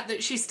get the fact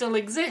that she still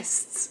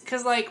exists.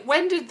 Because, like,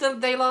 when did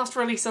they last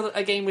release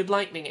a game with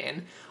Lightning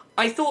in?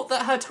 I thought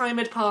that her time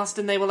had passed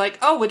and they were like,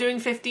 oh, we're doing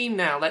 15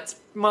 now, let's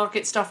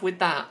market stuff with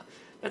that.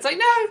 It's like,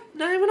 no,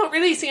 we're not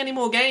releasing any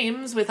more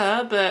games with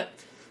her, but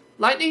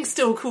Lightning's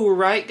still cool,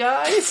 right,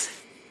 guys?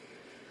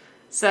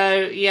 So,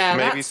 yeah,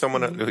 Maybe that's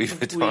someone at Louis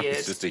Vuitton weird.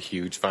 is just a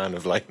huge fan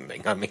of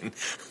Lightning. I mean...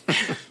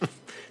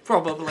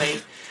 Probably.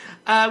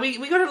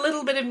 We got a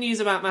little bit of news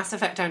about Mass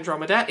Effect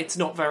Andromeda. It's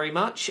not very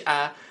much.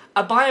 A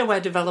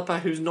BioWare developer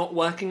who's not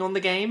working on the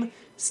game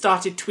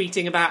started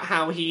tweeting about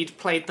how he'd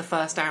played the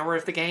first hour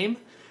of the game.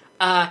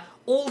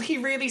 All he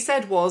really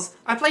said was,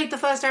 I played the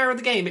first hour of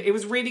the game, it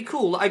was really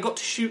cool, I got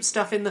to shoot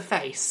stuff in the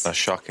face. A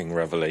shocking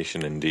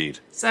revelation indeed.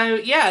 So,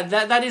 yeah,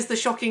 that is the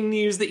shocking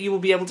news that you will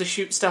be able to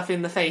shoot stuff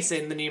in the face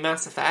in the new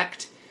Mass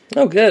Effect.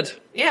 Oh, good.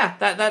 Yeah,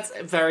 that's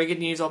very good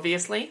news,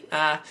 obviously.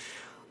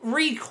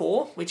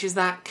 Recore, which is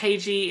that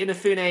Keiji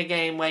Inafune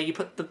game where you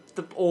put the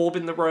orb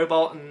in the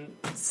robot and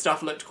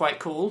stuff looked quite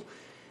cool.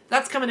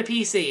 That's coming to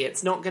PC.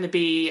 It's not going to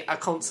be a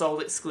console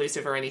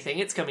exclusive or anything.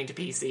 It's coming to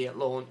PC at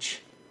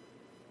launch.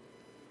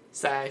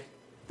 So,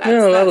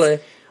 lovely.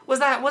 Was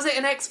it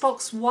an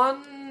Xbox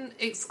One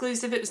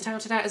exclusive? It was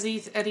touted out as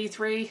at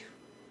E3.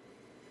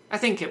 I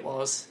think it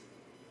was.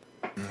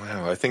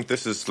 Wow, I think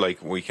this is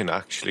like we can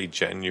actually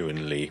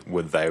genuinely,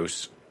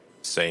 without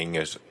saying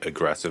it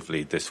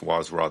aggressively, this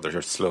was rather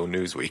a slow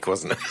news week,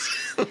 wasn't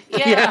it?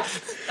 Yeah,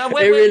 it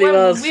really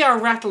was. We are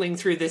rattling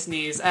through this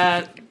news.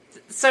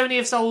 Sony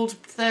have sold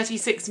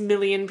 36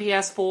 million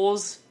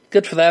PS4s.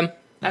 Good for them.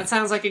 That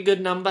sounds like a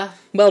good number.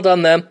 Well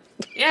done, them.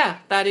 Yeah,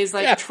 that is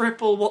like Yeah.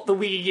 triple what the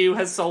Wii U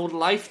has sold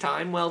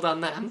lifetime. Well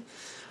done, them.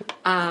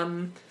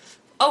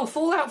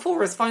 Fallout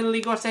 4 has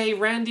finally got a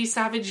Randy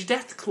Savage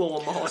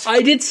Deathclaw mod.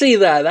 I did see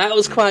that. That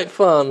was quite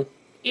fun.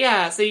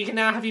 Yeah, so you can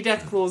now have your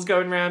Deathclaws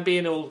going around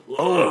being all...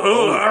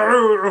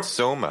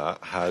 Soma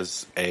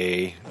has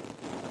a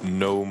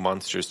no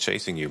monsters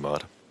chasing you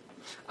mod.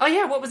 Oh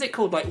yeah, what was it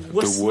called? Like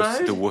Wuss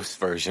mode? The Wuss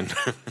version.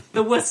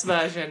 The Wuss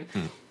version.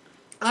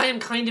 I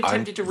am kind of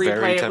tempted to replay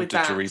very it with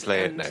that. tempted to replay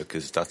it and- now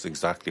because that's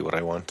exactly what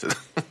I wanted.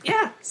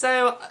 Yeah,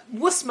 so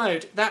Wuss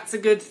mode, that's a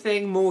good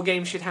thing. More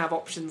games should have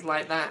options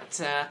like that.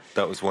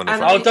 That was one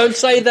And of I- our don't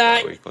say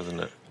that. week,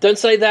 wasn't it? Don't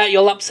say that.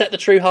 You'll upset the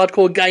true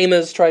hardcore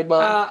gamers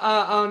trademark.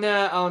 oh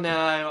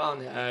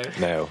no.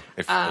 Now,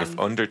 if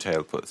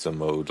Undertale puts a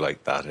mode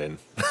like that in,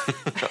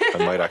 I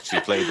might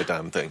actually play the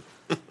damn thing.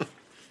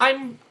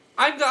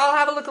 I'll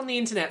have a look on the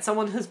internet.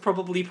 Someone has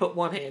probably put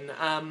one in.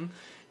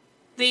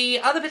 The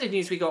other bit of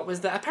news we got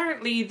was that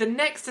apparently the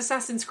next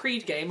Assassin's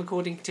Creed game,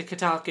 according to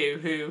Kotaku,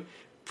 who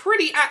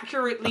pretty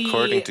accurately...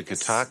 According to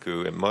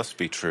Kotaku, it must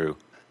be true.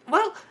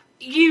 Well,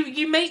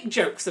 you make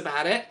jokes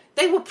about it.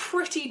 They were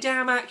pretty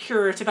damn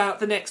accurate about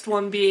the next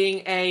one being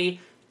a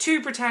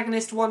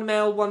 2-protagonist, 1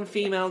 male, 1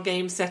 female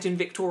game set in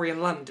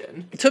Victorian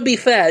London. To be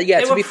fair, They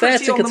were to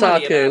pretty on the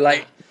money Kotaku, about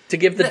like, to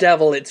give the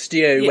devil its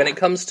due, when Yeah. it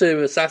comes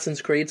to Assassin's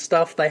Creed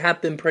stuff, they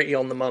have been pretty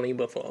on the money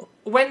before.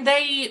 When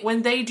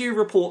they do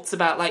reports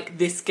about, like,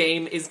 this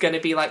game is going to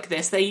be like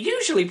this, they're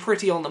usually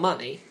pretty on the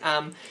money.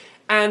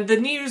 And the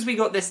news we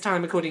got this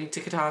time, according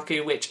to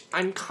Kotaku, which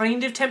I'm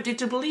kind of tempted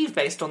to believe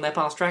based on their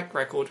past track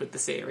record with the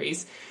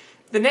series,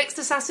 the next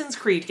Assassin's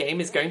Creed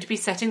game is going to be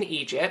set in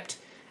Egypt,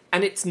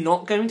 and it's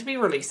not going to be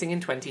releasing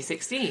in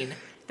 2016.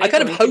 I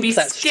kind of hope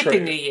that's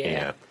skipping true. a year.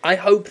 Yeah. I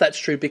hope that's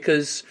true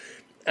because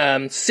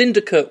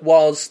Syndicate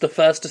was the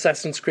first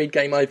Assassin's Creed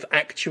game I've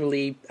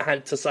actually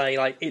had to say,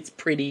 like, it's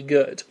pretty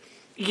good.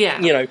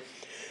 Yeah. You know,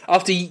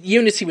 after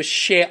Unity was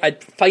shit, I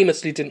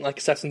famously didn't like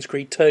Assassin's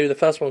Creed 2. The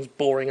first one was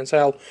boring as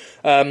hell.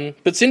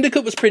 But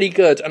Syndicate was pretty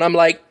good, and I'm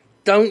like,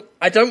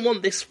 I don't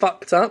want this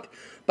fucked up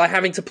by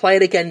having to play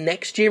it again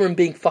next year and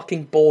being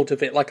fucking bored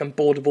of it, like I'm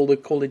bored of all the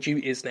Call of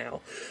Duties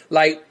now.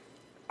 Like,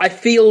 I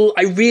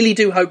really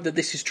do hope that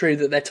this is true,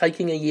 that they're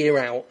taking a year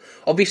out.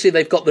 Obviously,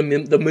 they've got the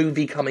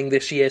movie coming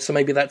this year, so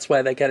maybe that's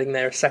where they're getting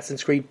their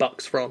Assassin's Creed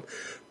bucks from.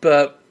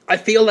 But I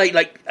feel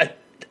like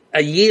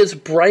a year's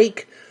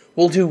break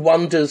will do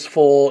wonders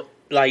for,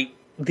 like,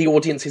 the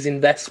audience's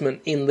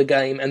investment in the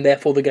game, and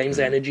therefore the game's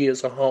energy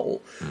as a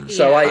whole.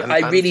 So Yeah.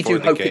 I really do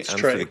hope it's and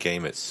true. for the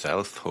game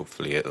itself,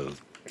 hopefully it'll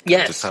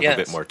Yes, just have a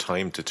bit more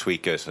time to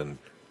tweak it.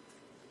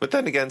 But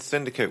then again,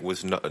 Syndicate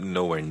was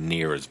nowhere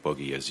near as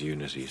buggy as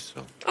Unity,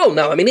 so... Oh,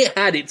 no, I mean, it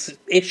had its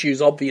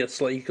issues,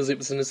 obviously, because it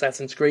was an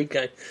Assassin's Creed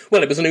game.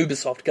 Well, it was an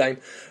Ubisoft game.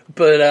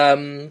 But,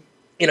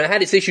 it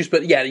had its issues,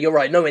 but yeah, you're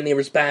right, nowhere near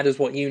as bad as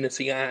what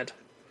Unity had.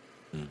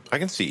 I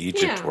can see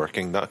Egypt Yeah.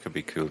 working. That could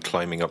be cool.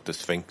 Climbing up the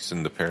Sphinx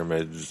and the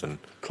pyramids and...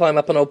 Climb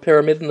up an old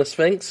pyramid in the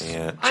Sphinx,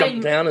 Yeah.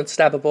 jump down and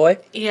stab a boy.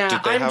 Yeah,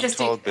 Did they I'm have just...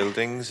 tall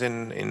buildings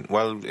in...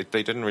 Well,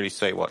 they didn't really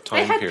say what They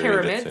time had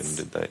period it's pyramids.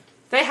 in, did they?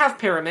 They have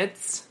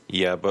pyramids.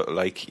 Yeah, but,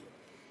 like...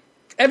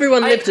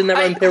 Everyone lived in their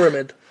own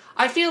pyramid.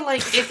 I feel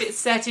like if it's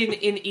set in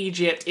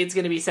Egypt, it's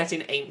going to be set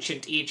in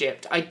ancient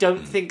Egypt. I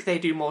don't think they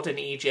do modern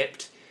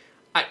Egypt.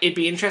 It'd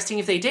be interesting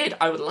if they did.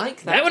 I would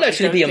like that. That would but I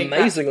actually don't be think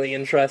amazingly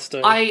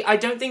interesting. I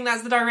don't think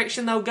that's the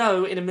direction they'll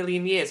go in a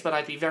million years, but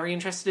I'd be very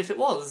interested if it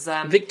was.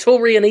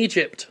 Victorian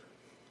Egypt.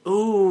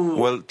 Ooh.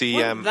 Well,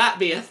 Wouldn't that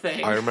be a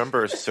thing? I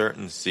remember a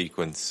certain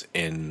sequence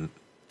in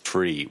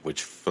 3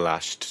 which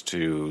flashed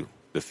to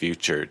the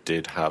future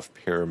did have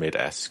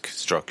pyramid-esque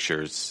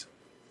structures,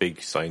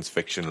 big science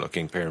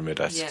fiction-looking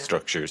pyramid-esque Yeah.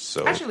 structures.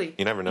 So Actually,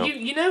 you never know.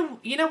 You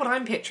know what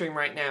I'm picturing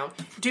right now.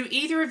 Do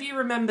either of you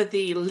remember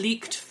the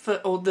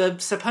the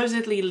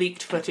supposedly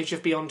leaked footage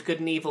of Beyond Good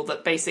and Evil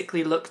that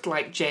basically looked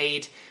like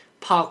Jade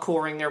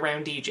parkouring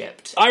around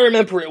Egypt? I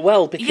remember it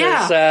well because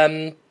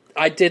Yeah.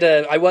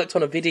 I worked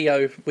on a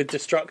video with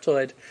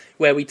Destructoid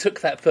where we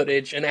took that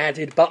footage and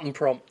added button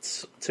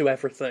prompts to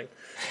everything,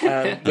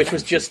 which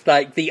was just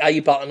like the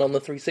A button on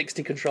the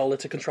 360 controller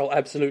to control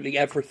absolutely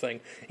everything,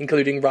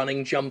 including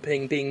running,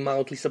 jumping, being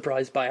mildly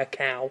surprised by a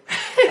cow,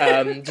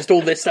 just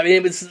all this stuff. I mean,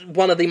 it was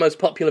one of the most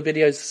popular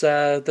videos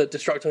that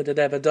Destructoid had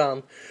ever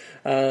done.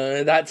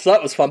 That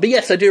was fun. But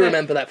yes, I do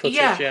remember that footage,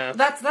 yeah.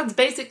 That's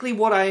basically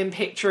what I am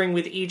picturing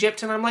with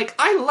Egypt, and I'm like,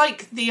 I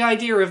like the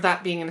idea of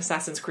that being an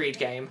Assassin's Creed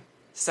game.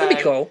 So, That'd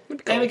be cool.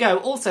 There we go.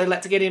 Also,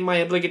 let's get in my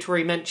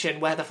obligatory mention,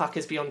 where the fuck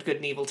is Beyond Good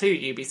and Evil 2,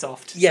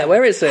 Ubisoft? Yeah,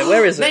 where is it?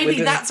 Where is it?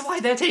 Maybe that's why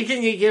they're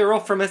taking a year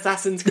off from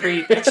Assassin's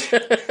Creed.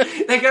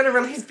 They're going to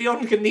release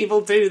Beyond Good and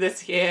Evil 2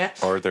 this year.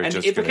 Or they're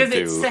just going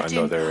to do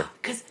another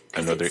Because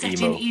another it's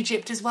set emo. in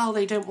Egypt as well.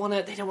 They don't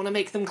want to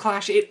make them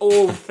clash. It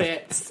all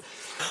fits.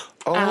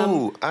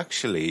 Oh,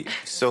 actually,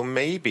 so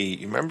maybe,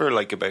 you remember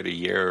like about a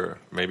year,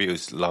 maybe it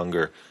was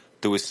longer,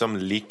 there was some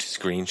leaked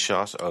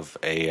screenshot of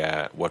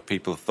a what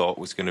people thought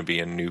was going to be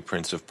a new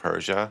Prince of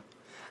Persia.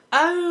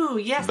 Oh,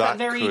 yes, that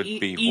very could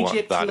be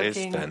Egypt what that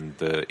looking. is then,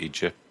 the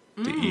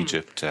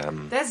Egypt.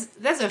 There's a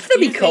That'd few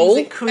be things cool.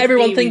 it could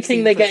Everyone be we've thinking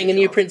seen they're getting a footage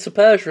new of. Prince of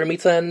Persia, and we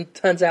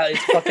turns out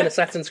it's fucking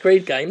Assassin's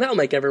Creed game. That'll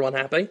make everyone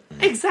happy.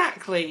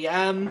 Exactly.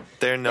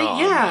 They're not,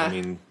 yeah. I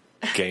mean,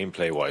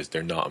 gameplay-wise,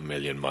 they're not a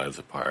million miles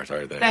apart,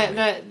 are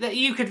they?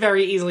 You could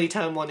very easily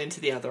turn one into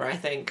the other, I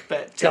think.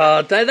 But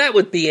God, that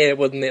would be it,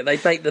 wouldn't it?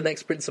 They'd make the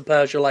next Prince of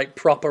Persia like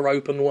proper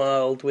open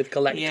world with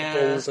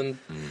collectibles and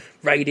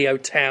radio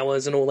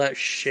towers and all that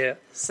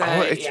shit. so,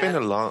 It's yeah. been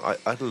a long...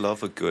 I'd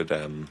love a good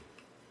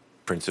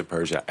Prince of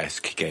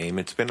Persia-esque game.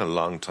 It's been a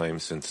long time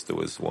since there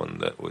was one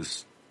that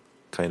was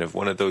kind of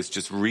one of those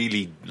just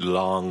really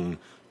long,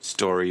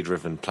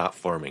 story-driven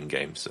platforming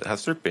games.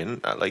 Has there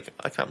been? I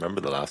can't remember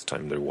the last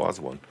time there was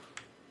one.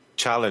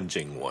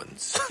 Challenging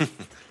ones.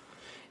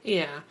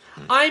 Yeah,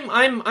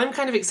 I'm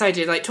kind of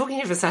excited. Like,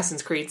 talking of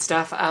Assassin's Creed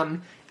stuff,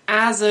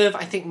 as of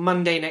I think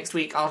Monday next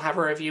week, I'll have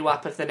a review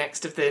up of the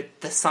next of the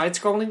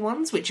side-scrolling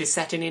ones, which is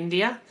set in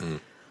India.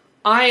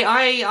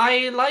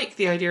 I like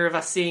the idea of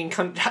us seeing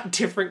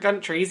different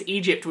countries.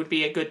 Egypt would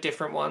be a good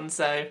different one.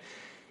 So,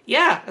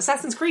 yeah,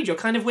 Assassin's Creed, you're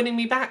kind of winning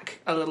me back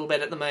a little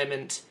bit at the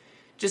moment.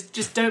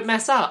 Just don't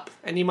mess up,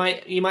 and you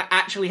might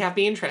actually have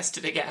me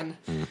interested again.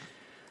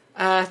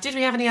 Did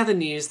we have any other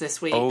news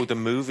this week? Oh, the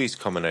movie's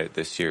coming out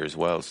this year as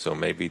well, so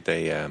maybe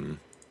they...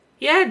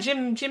 Yeah,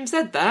 Jim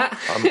said that.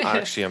 I'm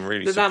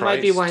really That surprised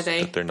might be why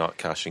that they're not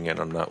cashing in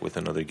on that with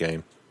another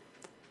game.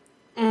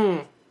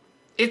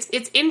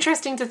 It's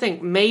interesting to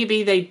think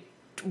maybe they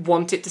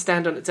want it to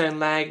stand on its own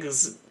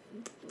legs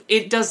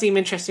it does seem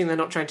interesting they're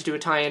not trying to do a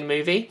tie-in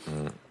movie.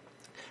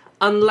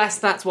 Unless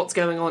that's what's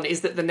going on,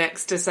 is that the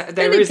next...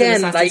 There is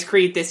an Assassin's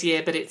Creed this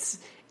year, but it's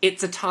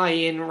a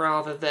tie-in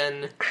rather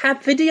than...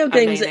 Have video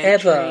games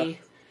ever...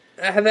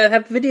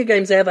 Have video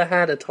games ever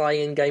had a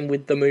tie-in game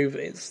with the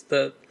movies?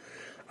 That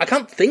I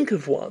can't think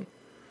of one.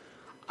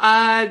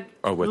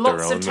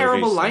 Lots of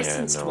terrible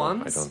licensed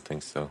ones. I don't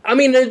think so. I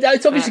mean,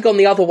 it's obviously gone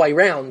the other way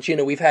round. You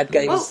know, we've had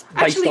games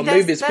based on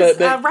movies, but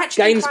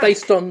games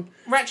based on...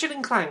 Ratchet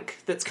and Clank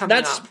that's coming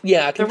up.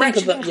 Yeah, I can the think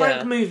Ratchet of and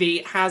Clank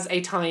movie has a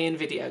tie-in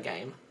video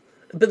game.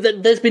 But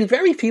there's been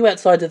very few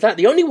outside of that.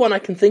 The only one I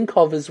can think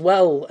of as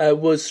well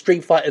was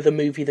Street Fighter the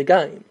movie, the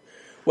game,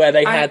 where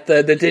they had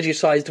the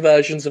digitized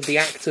versions of the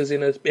actors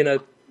in a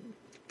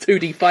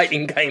 2D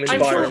fighting game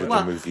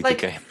environment.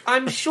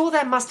 I'm sure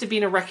there must have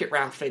been a Wreck-It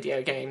Ralph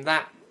video game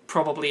that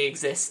probably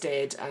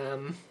existed.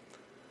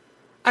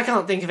 I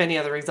can't think of any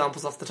other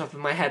examples off the top of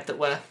my head that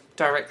were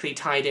directly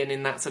tied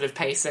in that sort of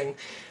pacing.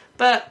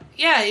 But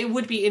yeah, it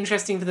would be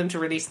interesting for them to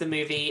release the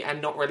movie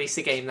and not release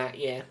a game that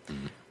year.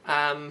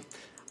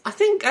 I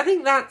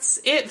think that's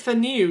it for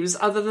news,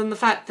 other than the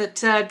fact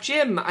that,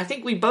 Jim, I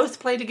think we both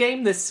played a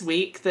game this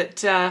week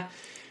that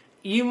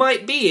you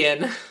might be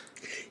in.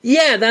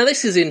 Yeah, now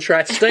this is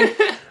interesting.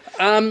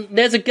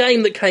 There's a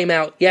game that came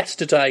out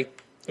yesterday,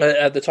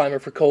 at the time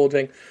of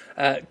recording,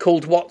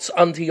 called What's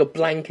Under Your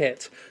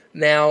Blanket.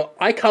 Now,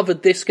 I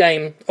covered this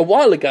game a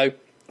while ago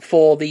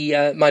for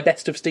the my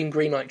Best of Steam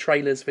Greenlight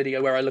trailers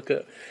video, where I look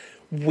at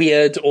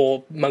weird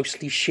or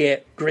mostly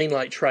shit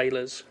Greenlight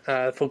trailers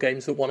for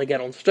games that want to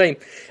get on Steam.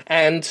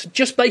 And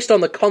just based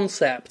on the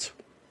concept,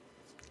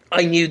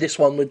 I knew this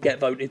one would get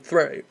voted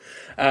through.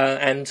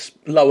 And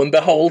lo and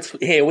behold,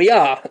 here we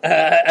are.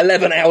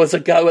 11 hours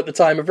ago at the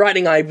time of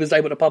writing, I was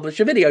able to publish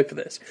a video for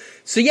this.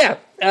 So yeah,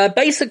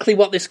 basically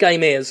what this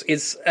game is,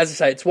 as I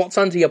say, it's What's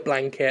Under Your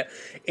Blanket.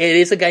 It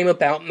is a game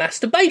about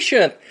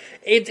masturbation.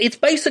 It's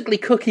basically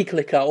Cookie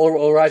Clicker,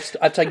 or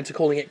I've taken to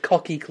calling it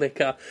Cocky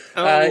Clicker.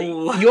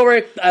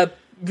 You're a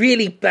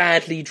really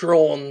badly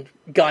drawn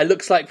guy,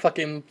 looks like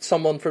fucking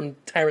someone from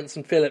Terrence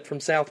and Phillip from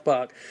South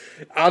Park.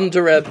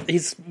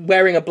 He's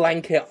wearing a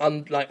blanket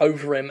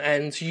over him,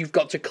 and you've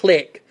got to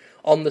click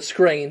on the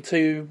screen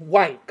to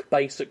wank,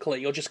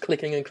 basically. You're just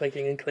clicking and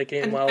clicking and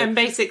clicking and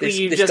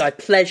basically this guy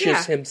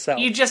pleasures himself.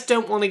 You just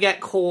don't want to get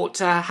caught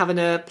having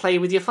to play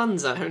with your fun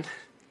zone.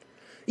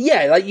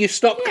 Yeah, like you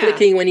stop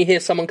clicking when you hear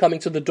someone coming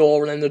to the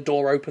door, and then the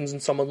door opens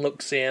and someone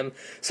looks in.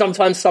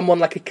 Sometimes someone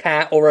like a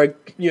cat or a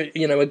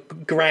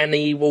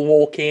granny will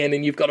walk in,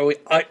 and you've got to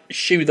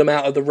shoo them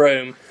out of the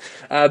room.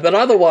 But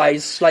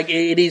otherwise,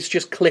 it is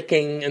just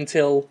clicking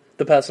until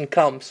the person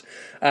comes,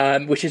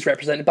 which is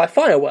represented by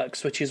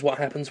fireworks, which is what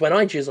happens when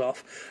I jizz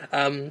off.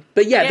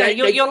 But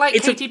you're like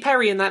Katy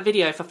Perry in that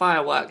video for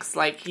fireworks.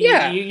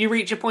 You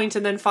reach a point,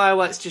 and then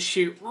fireworks just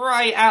shoot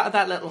right out of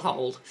that little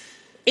hole.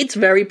 It's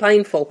very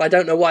painful. I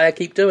don't know why I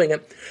keep doing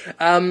it.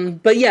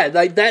 But yeah,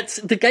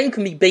 the game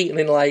can be beaten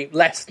in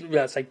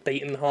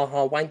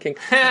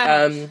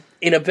wanking,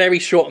 in a very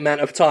short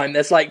amount of time.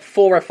 There's 4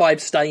 or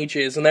 5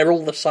 stages, and they're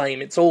all the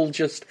same. It's all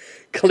just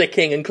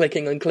clicking and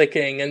clicking and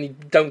clicking, and you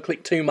don't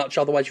click too much,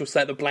 otherwise you'll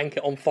set the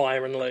blanket on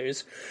fire and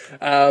lose.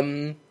 But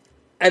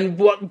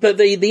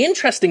the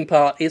interesting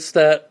part is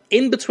that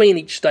in between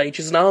each stage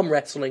is an arm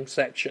wrestling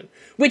section,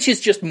 which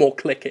is just more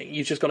clicking.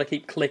 You've just got to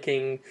keep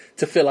clicking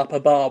to fill up a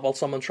bar while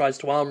someone tries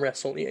to arm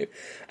wrestle you.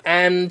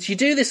 And you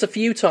do this a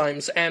few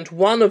times, and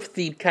one of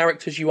the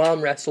characters you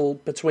arm wrestle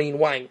between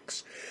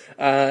wanks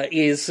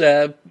is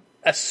a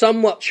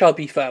somewhat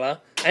chubby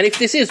fella. And if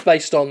this is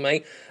based on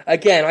me,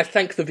 again, I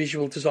thank the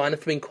visual designer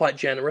for being quite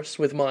generous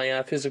with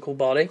my physical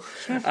body.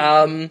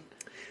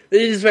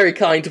 It is very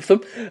kind of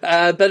them.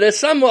 But a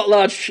somewhat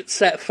large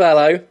set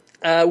fellow,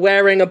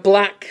 wearing a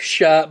black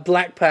shirt,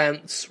 black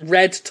pants,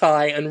 red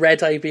tie, and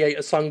red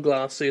aviator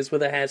sunglasses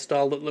with a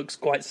hairstyle that looks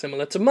quite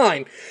similar to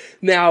mine.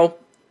 Now,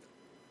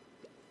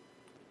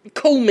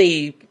 call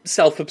me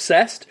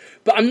self-obsessed,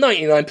 but I'm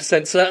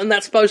 99% certain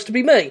that's supposed to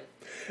be me.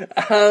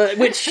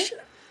 Which...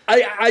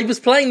 I was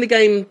playing the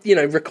game,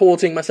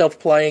 recording myself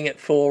playing it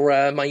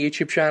for my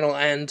YouTube channel,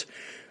 and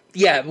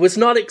was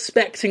not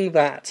expecting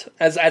that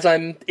as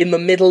I'm in the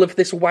middle of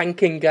this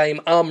wanking game,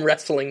 arm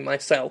wrestling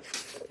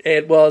myself.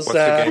 It was... What's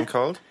the game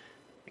called?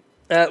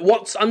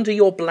 What's Under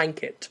Your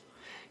Blanket.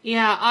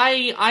 Yeah,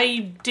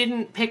 I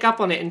didn't pick up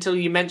on it until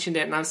you mentioned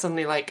it, and I was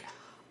suddenly like,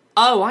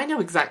 oh, I know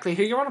exactly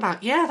who you're on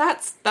about. Yeah,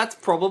 that's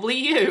probably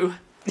you.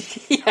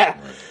 Yeah,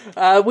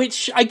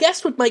 which I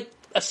guess would make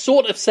a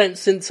sort of sense,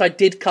 since I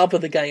did cover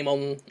the game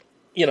on,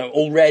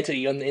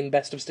 already in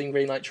Best of Steam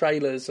Greenlight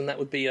trailers, and that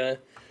would be a...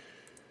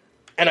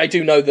 And I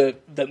do know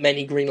that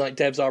many Greenlight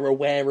devs are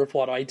aware of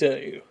what I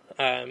do,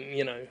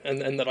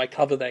 and that I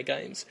cover their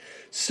games.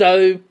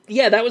 So,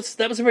 yeah, that was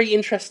a very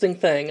interesting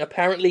thing.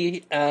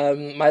 Apparently,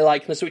 my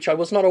likeness, which I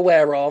was not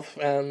aware of,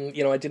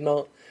 I did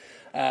not...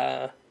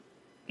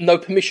 no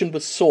permission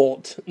was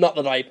sought. Not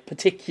that I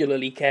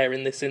particularly care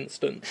in this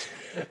instance.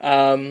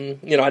 I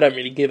don't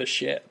really give a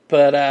shit.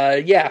 But,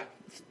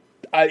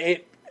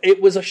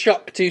 it was a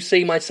shock to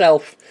see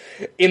myself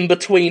in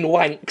between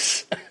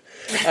wanks.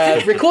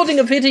 Recording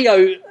a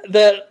video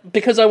that,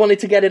 because I wanted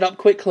to get it up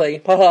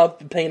quickly, haha,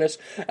 penis,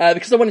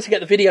 because I wanted to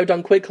get the video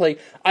done quickly,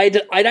 I'd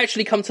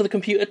actually come to the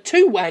computer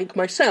to wank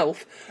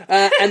myself,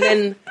 and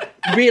then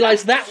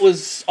realised that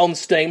was on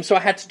Steam, so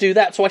I had to do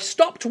that. So I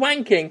stopped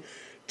wanking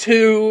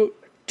to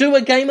do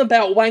a game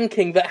about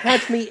wanking that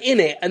had me in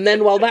it, and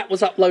then while that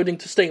was uploading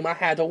to Steam, I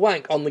had a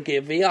wank on the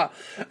Gear VR.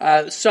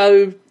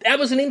 So that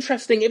was an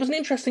interesting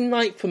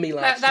night for me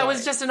last night. That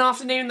was just an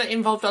afternoon that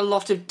involved a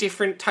lot of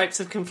different types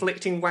of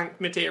conflicting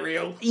wank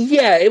material.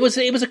 Yeah, it was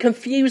a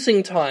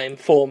confusing time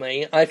for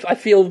me. I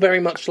feel very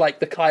much like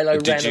the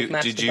Kylo Ren of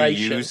masturbation. Did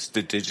you use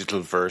the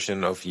digital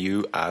version of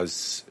you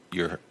as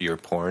your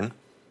porn?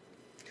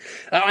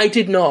 I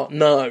did not.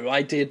 No,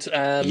 I did.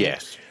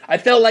 Yes. I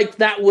felt like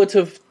that would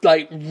have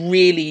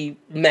really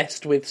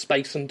messed with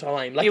space and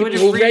time. Like, it would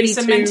have really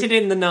cemented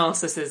in the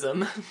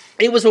narcissism.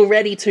 It was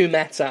already too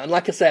meta, and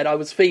like I said, I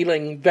was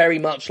feeling very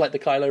much like the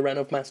Kylo Ren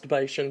of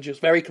masturbation, just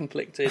very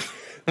conflicted,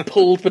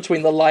 pulled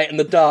between the light and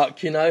the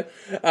dark, you know.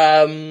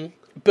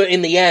 But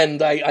in the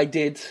end, I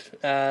did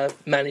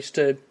manage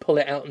to pull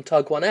it out and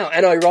tug one out.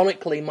 And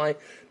ironically, my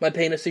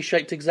penis is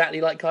shaped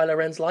exactly like Kylo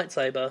Ren's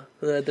lightsaber.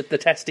 The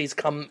testes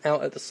come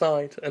out at the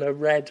side and are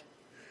red.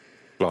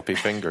 Floppy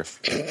finger.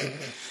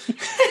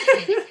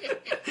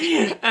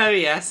 Oh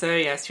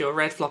yes, your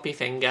red floppy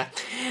finger.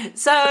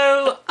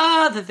 So,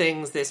 other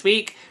things this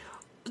week.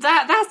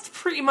 That's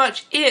pretty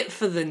much it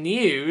for the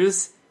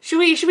news. Should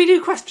we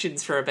do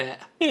questions for a bit?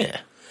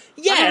 Yeah.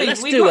 Yeah,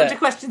 let's we do got it. into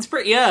questions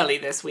pretty early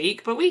this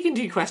week, but we can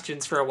do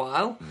questions for a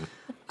while.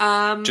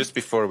 Just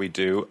before we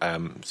do,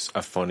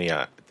 a funny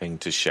thing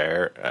to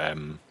share.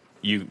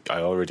 I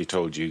already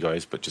told you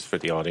guys, but just for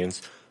the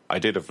audience, I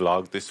did a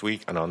vlog this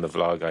week, and on the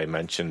vlog I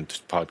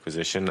mentioned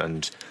Podquisition,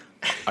 and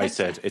I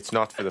said it's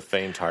not for the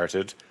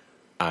faint-hearted.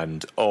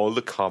 And all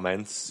the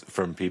comments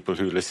from people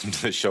who listened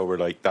to the show were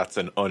like, "That's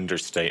an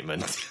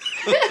understatement."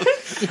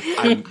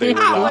 And they were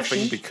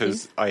laughing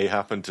because I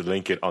happened to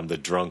link it on the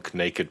Drunk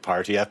Naked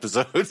Party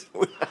episode.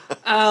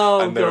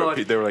 Oh, and God.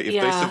 They were like, if they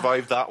Yeah.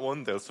 survive that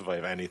one, they'll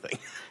survive anything.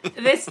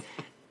 This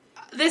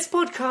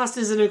podcast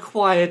is an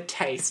acquired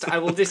taste. I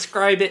will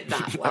describe it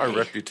that way. Our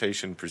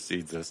reputation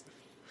precedes us.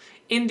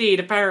 Indeed,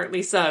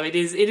 apparently so. It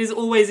is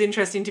always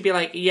interesting to be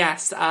like,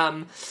 yes,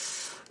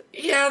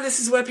 yeah, this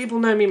is where people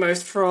know me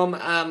most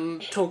from,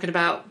 talking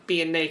about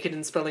being naked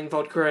and spilling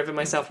vodka over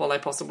myself while I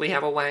possibly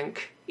have a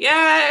wank.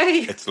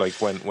 Yay! It's like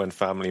when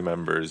family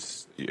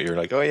members, you're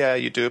like, oh yeah,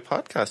 you do a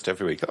podcast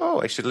every week. Oh,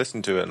 I should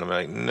listen to it. And I'm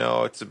like,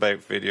 no, it's about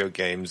video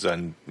games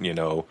and,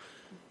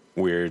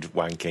 weird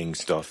wanking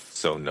stuff.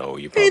 So no,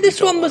 you probably Hey, this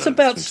don't one was wanna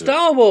about listen to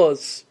Star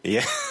Wars. it.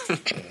 Yeah.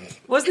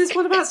 Was this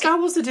one about Star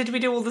Wars, or did we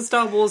do all the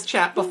Star Wars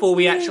chat before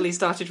we actually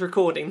started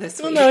recording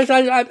this week? No,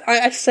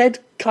 I said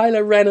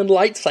Kylo Ren and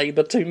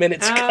lightsaber 2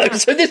 minutes ago,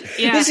 so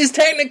this is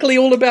technically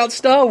all about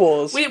Star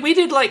Wars. We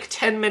did like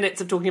 10 minutes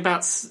of talking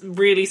about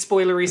really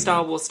spoilery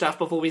Star Wars stuff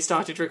before we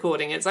started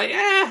recording. It's like,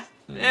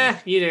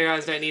 you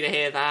guys don't need to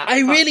hear that.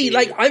 I Fuck really,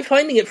 you. I'm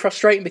finding it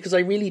frustrating because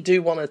I really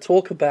do want to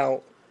talk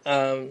about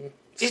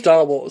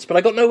Star Wars, but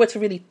I got nowhere to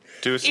really...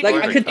 Do a Like,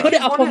 spoiler I could put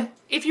it up on...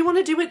 If you want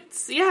to do it,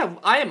 yeah,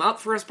 I am up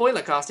for a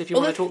spoiler cast if you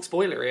want to talk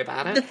spoilery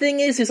about The it. thing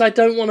is I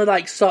don't want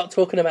to, start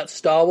talking about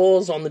Star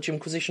Wars on the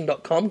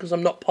Jimquisition.com because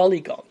I'm not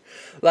Polygon.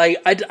 I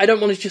don't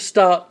want to just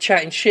start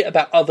chatting shit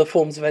about other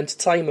forms of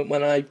entertainment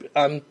when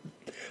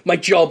my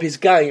job is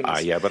games.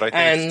 yeah, but I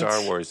think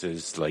Star Wars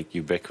is,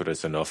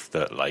 ubiquitous enough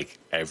that,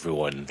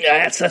 everyone...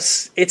 Yeah,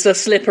 it's a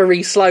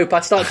slippery slope. I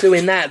start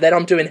doing that, then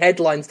I'm doing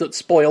headlines that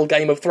spoil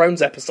Game of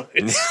Thrones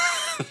episodes.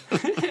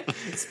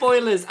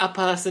 Spoilers, a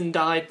person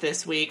died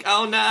this week.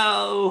 Oh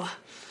no!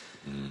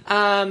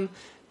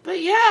 But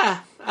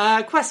yeah,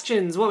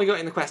 questions. What have we got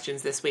in the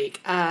questions this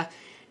week?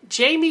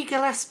 Jamie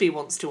Gillespie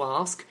wants to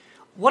ask,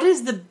 what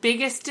is the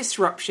biggest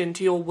disruption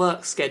to your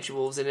work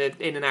schedules in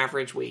an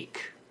average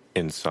week?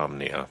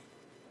 Insomnia.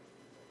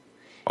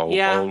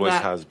 Yeah, always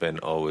has been,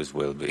 always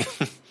will be.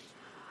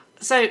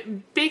 So,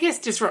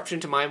 biggest disruption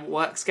to my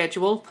work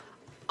schedule,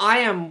 I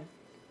am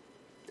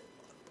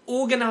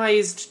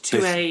organised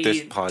to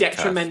this podcast.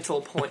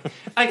 detrimental point.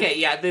 Okay,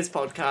 yeah, this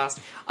podcast.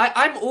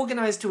 I'm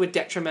organised to a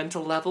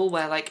detrimental level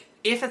where,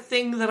 if a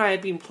thing that I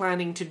had been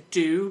planning to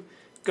do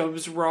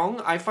goes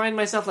wrong, I find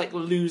myself,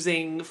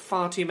 losing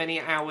far too many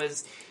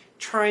hours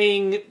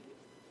trying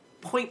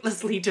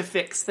pointlessly to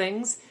fix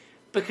things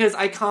because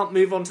I can't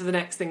move on to the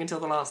next thing until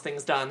the last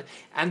thing's done.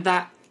 And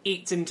that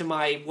eats into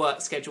my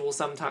work schedule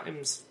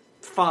sometimes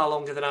far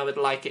longer than I would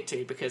like it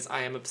to because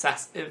I am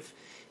obsessive.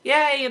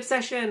 Yay,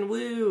 obsession,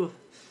 woo!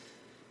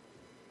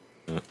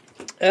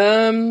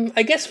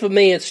 I guess for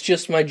me it's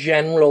just my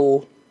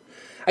general...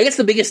 I guess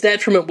the biggest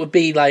detriment would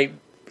be,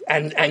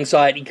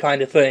 anxiety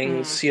kind of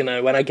things,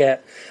 when I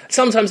get...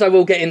 Sometimes I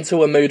will get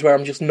into a mood where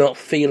I'm just not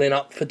feeling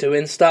up for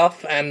doing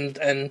stuff,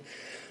 and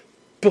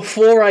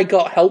before I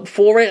got help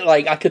for it,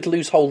 I could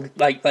lose whole,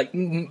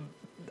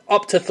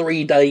 up to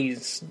 3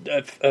 days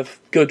of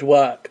good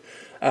work,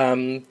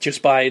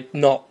 just by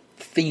not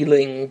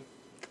feeling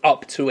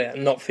up to it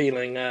and not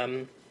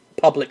feeling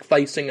public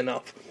facing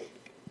enough.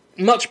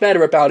 Much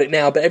better about it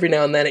now, but every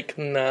now and then it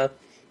can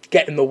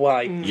get in the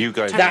way. You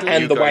guys, That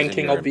and you the guys wanking,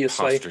 and your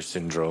obviously. imposter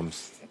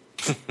syndromes.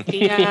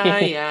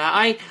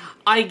 Yeah.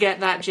 I get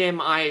that, Jim.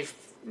 I've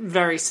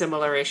very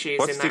similar issues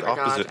What's in that the regard.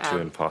 opposite to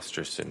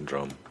imposter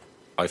syndrome?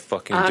 I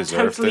fucking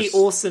deserve totally this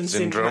awesome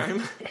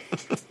syndrome.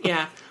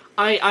 Yeah.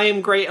 I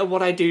am great at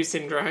what I do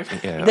syndrome.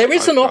 Yeah, There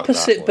is I've an got that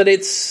opposite, one. but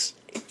it's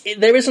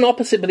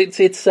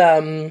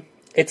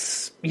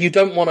you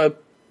don't want to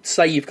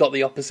say you've got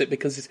the opposite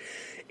because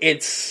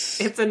it's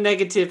It's a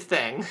negative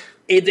thing.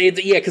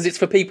 because it's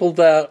for people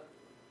that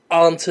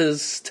aren't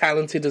as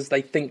talented as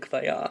they think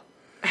they are.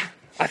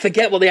 I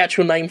forget what the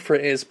actual name for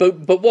it is,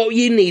 but what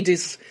you need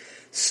is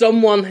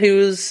someone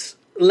whose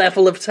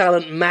level of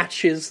talent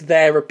matches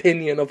their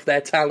opinion of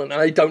their talent.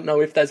 And I don't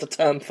know if there's a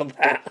term for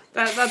that.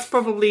 That's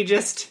probably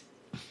just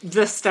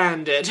the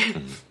standard.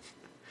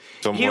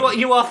 Someone-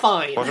 You are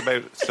fine. What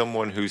about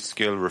someone whose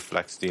skill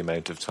reflects the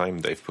amount of time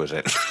they've put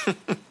in?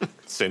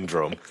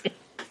 Syndrome.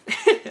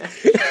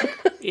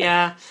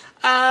 Yeah.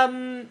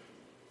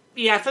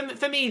 Yeah,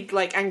 for me,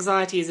 like,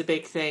 anxiety is a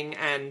big thing,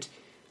 and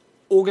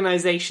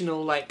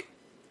organizational, like,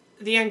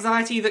 the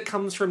anxiety that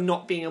comes from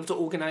not being able to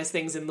organize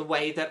things in the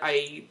way that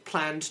I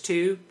planned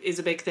to is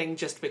a big thing,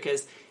 just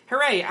because,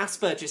 hooray,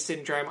 Asperger's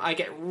syndrome, I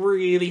get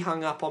really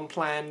hung up on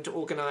planned,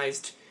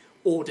 organized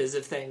orders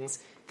of things,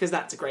 because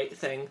that's a great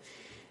thing.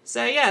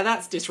 So yeah,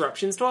 that's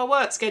disruptions to our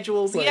work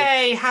schedules. Right.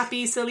 Yay,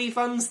 happy, silly,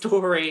 fun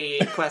story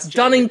question.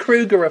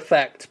 Dunning-Kruger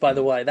effect, by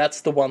the way.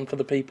 That's the one for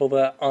the people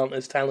that aren't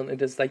as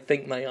talented as they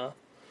think they are.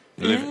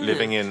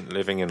 Living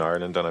in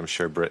Ireland, and I'm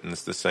sure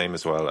Britain's the same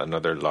as well.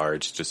 Another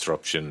large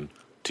disruption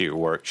to your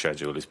work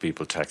schedule is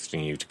people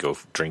texting you to go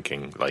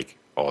drinking like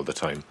all the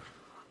time.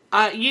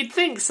 You'd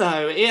think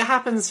so. It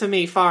happens for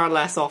me far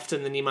less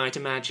often than you might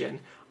imagine.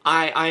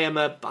 I am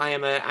a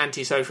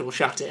antisocial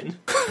shut-in.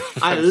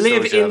 I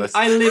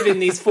live in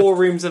these 4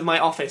 rooms of my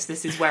office.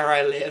 This is where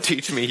I live.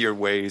 Teach me your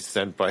ways,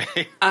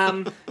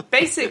 senpai.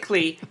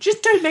 Basically,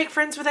 just don't make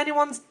friends with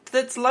anyone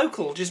that's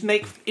local. Just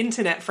make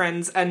internet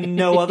friends and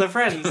no other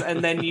friends,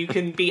 and then you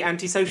can be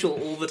antisocial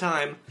all the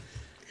time.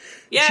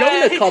 Yeah.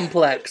 Jonah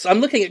complex. I'm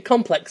looking at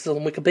complexes on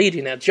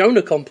Wikipedia now.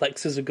 Jonah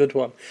complex is a good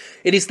one.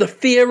 It is the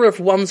fear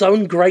of one's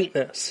own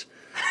greatness,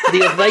 the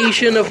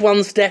evasion of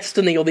one's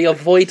destiny, or the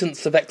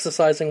avoidance of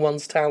exercising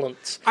one's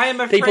talents. I am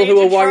afraid People who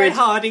to are try worried.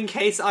 hard in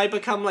case I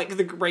become like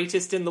the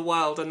greatest in the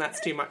world, and that's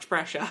too much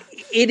pressure.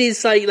 It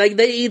is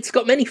it's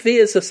got many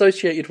fears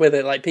associated with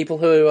it, like people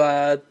who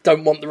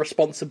don't want the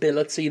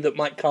responsibility that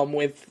might come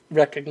with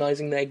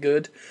recognizing they're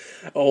good,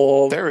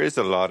 or There is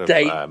a lot of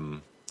They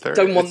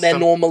don't want their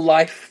normal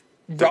life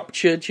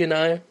ruptured, you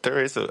know.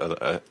 There is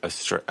a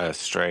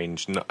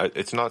strange.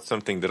 It's not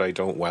something that I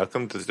don't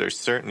welcome. There's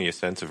certainly a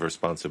sense of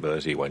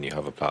responsibility when you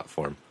have a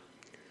platform.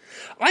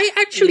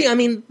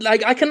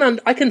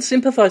 I can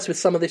sympathise with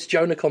some of this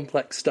Jonah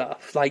complex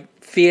stuff, like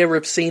fear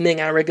of seeming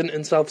arrogant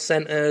and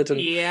self-centered, and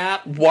Yeah.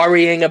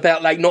 worrying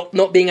about like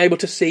not being able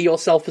to see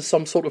yourself as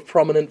some sort of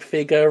prominent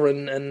figure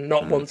and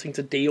not wanting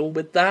to deal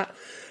with that.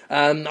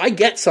 I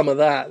get some of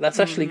that. That's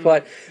actually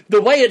quite... The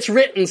way it's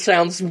written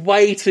sounds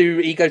way too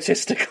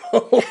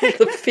egotistical.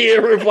 The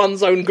fear of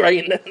one's own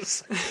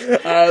greatness.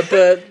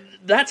 But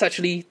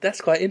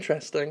that's quite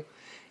interesting.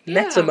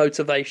 Meta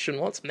motivation.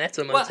 What's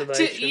meta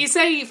motivation? You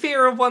say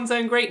fear of one's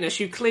own greatness.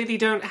 You clearly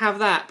don't have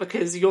that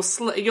because your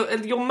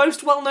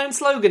most well-known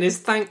slogan is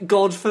 "Thank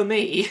God for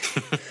me."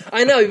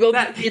 I know.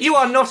 Well, You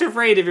are not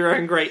afraid of your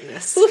own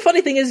greatness. well, the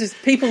funny thing is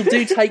people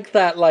do take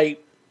that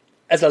like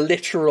as a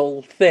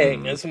literal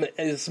thing, as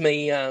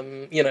me.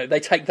 They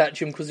take that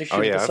Jimquisition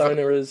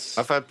persona as.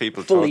 I've had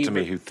people fully talk to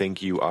me who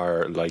think you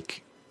are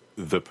like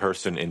the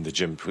person in the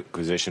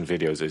Jimquisition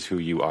videos is who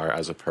you are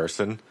as a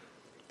person.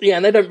 Yeah,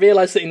 and they don't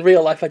realise that in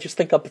real life I just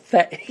think I'm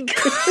pathetic.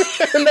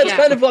 And that's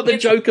kind of what the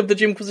joke of the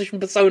Jimquisition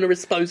persona is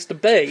supposed to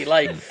be.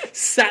 Like,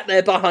 sat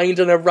there behind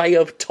an array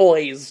of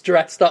toys,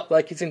 dressed up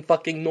like he's in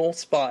fucking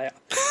Northspire.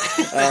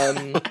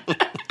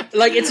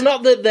 Like, it's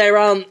not that there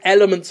aren't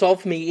elements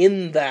of me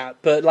in that,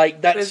 but,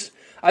 like, that's...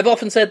 I've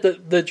often said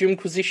that the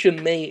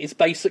Jimquisition me is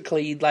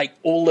basically, like,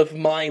 all of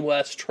my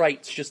worst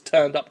traits just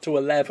turned up to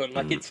 11.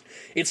 Like,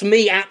 it's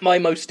me at my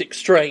most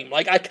extreme.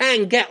 Like, I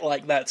can get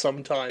like that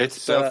sometimes.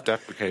 It's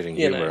self-deprecating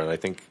you humor, know. and I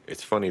think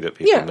it's funny that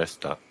people Yeah. miss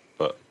that.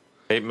 But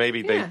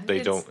maybe they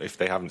it's- don't. If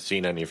they haven't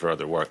seen any of her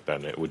other work,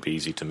 then it would be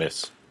easy to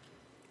miss.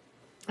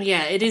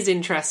 Yeah, it is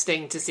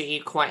interesting to see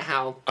quite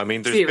how I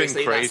mean, there's been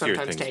seriously that's crazier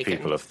sometimes things taken.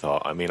 people have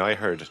thought. I mean, I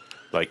heard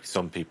like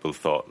some people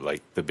thought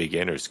like The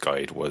Beginner's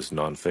Guide was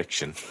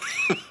non-fiction.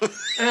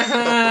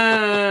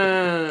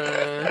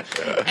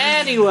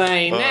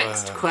 Anyway,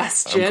 next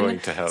question. I'm going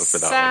to hell for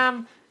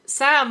that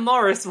Sam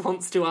Morris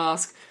wants to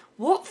ask,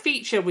 what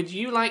feature would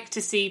you like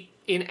to see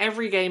in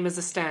every game as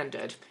a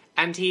standard?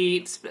 And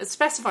he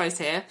specifies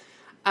here,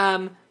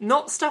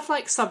 not stuff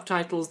like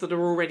subtitles that are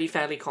already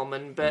fairly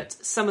common, but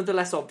some of the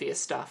less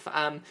obvious stuff.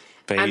 And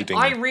Fading.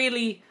 I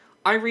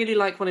I really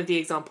like one of the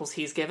examples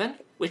he's given,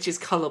 which is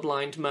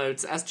colorblind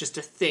modes as just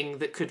a thing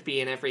that could be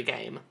in every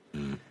game.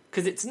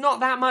 Because it's not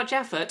that much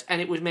effort,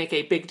 and it would make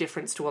a big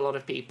difference to a lot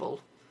of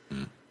people.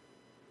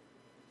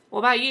 What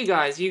about you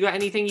guys? You got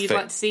anything you'd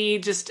like to see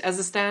just as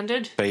a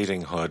standard?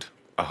 Fading HUD.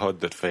 A HUD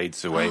that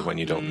fades away when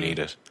you don't need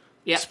it.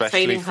 Yeah, especially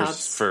fading for,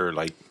 HUDs. for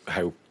like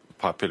how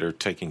popular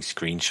taking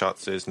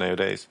screenshots is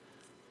nowadays.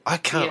 I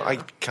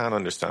can't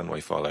understand why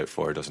Fallout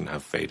 4 doesn't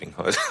have fading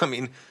HUD. I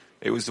mean,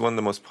 it was one of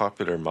the most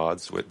popular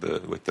mods with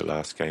the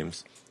last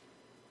games.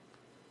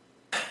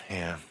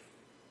 Yeah.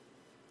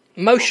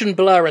 Motion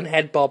blur and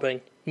head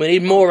bobbing. We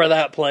need more of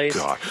that, please.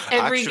 God.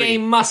 Every Actually,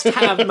 game must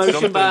have motion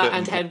something blur that-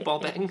 and head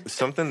bobbing.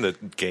 Something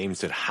that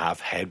games that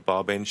have head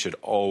bobbing should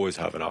always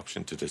have an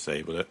option to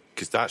disable it,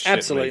 because that shit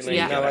Absolutely. makes me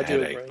Yeah. get No, a I do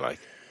headache. agree. Like,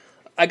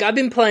 I've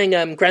been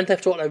playing Grand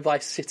Theft Auto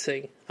Vice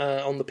City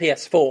on the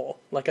PS4.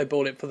 Like, I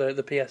bought it for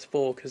the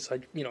PS4 because I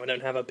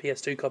don't have a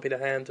PS2 copy to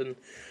hand,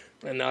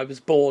 and I was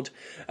bored.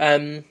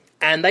 And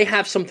they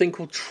have something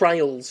called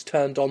Trails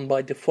turned on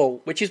by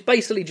default, which is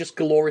basically just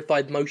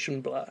glorified motion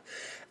blur.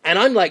 And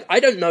I'm like,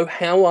 I don't know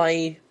how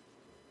I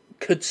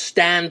could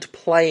stand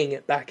playing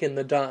it back in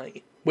the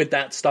day with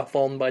that stuff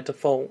on by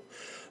default.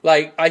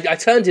 Like, I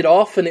turned it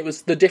off, and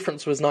the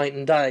difference was night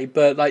and day,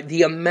 but, like,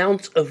 the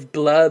amount of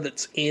blur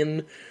that's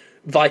in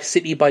Vice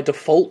City by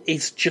default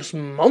is just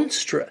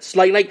monstrous.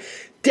 Like,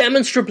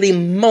 demonstrably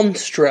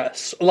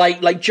monstrous.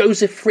 Like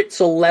Joseph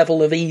Fritzl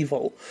level of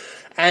evil.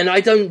 And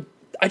I don't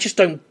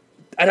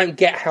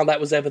get how that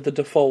was ever the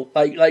default.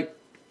 Like,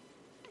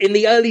 in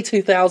the early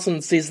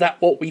 2000s, is that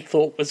what we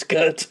thought was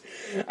good?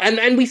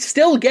 And we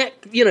still get,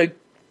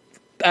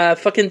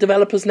 fucking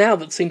developers now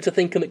that seem to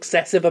think an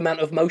excessive amount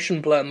of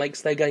motion blur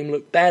makes their game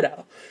look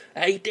better.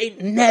 It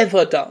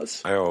never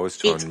does. I always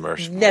turn It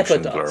motion never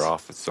blur does.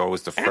 off. It's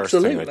always the first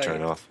thing I Absolutely.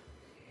 turn off.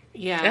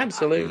 Yeah,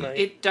 Absolutely.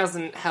 It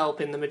doesn't help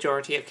in the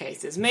majority of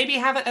cases. Maybe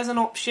have it as an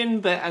option,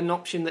 but an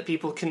option that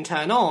people can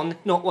turn on,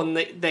 not one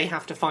that they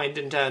have to find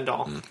and turned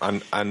off.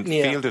 And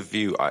Yeah. field of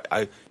view,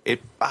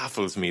 it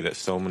baffles me that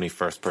so many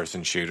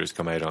first-person shooters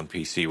come out on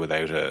PC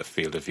without a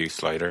field of view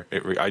slider.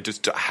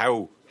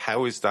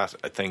 How is that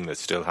a thing that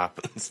still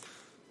happens?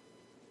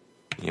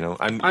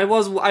 And I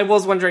was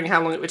wondering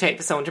how long it would take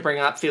for someone to bring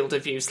up field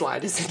of view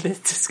sliders in this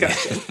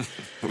discussion.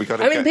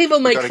 People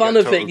make fun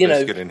of it,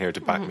 Biscuit in here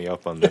to back me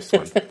up on this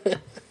one.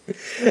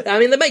 I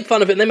mean, they make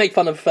fun of it, and they make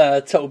fun of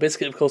Total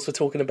Biscuit, of course, for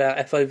talking about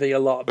FOV a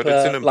lot. But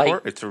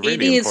it's a it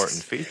really is-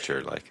 important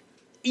feature. Like,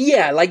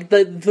 Yeah, like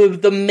the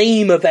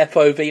meme of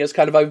FOV has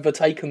kind of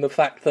overtaken the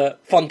fact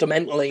that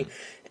fundamentally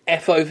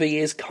FOV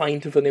is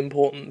kind of an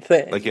important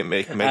thing. like it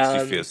makes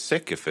you feel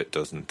sick if it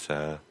doesn't.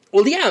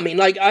 Well, yeah, I mean,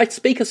 like, I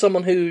speak as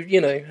someone who,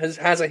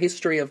 has a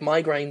history of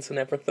migraines and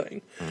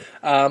everything.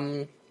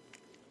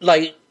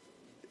 Like,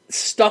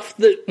 stuff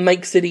that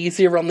makes it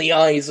easier on the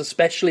eyes,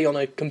 especially on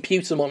a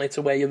computer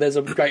monitor where there's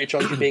a greater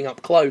chance of being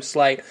up close,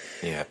 like,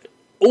 Yeah.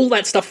 all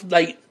that stuff,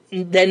 like,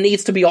 there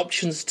needs to be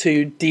options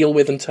to deal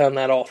with and turn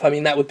that off. I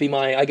mean, that would be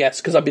my, I guess,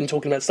 because I've been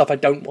talking about stuff I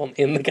don't want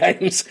in the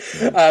games,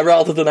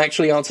 rather than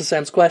actually answer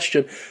Sam's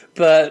question.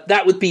 But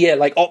that would be it,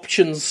 like,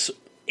 options.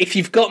 If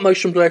you've got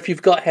motion blur, if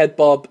you've got head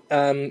bob,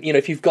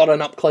 if you've got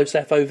an up-close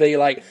FOV,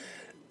 like,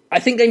 I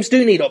think games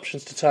do need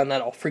options to turn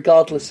that off,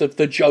 regardless of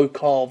the joke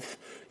of,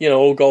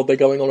 oh god, they're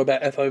going on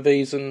about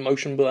FOVs and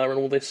motion blur and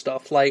all this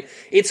stuff. Like,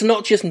 it's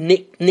not just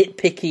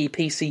nitpicky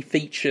PC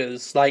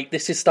features. Like,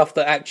 this is stuff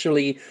that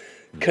actually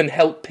can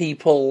help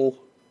people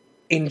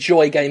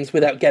enjoy games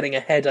without getting a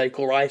headache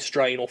or eye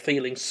strain or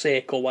feeling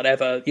sick or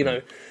whatever,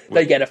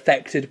 they get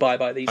affected by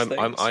these things.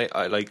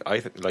 I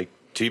think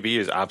TB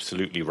is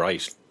absolutely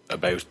right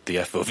about the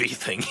FOV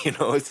thing.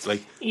 It's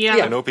like, Yeah.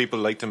 I know people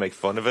like to make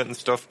fun of it and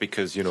stuff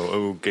because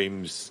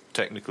games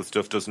technical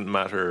stuff doesn't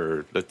matter.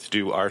 Or let's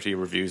do arty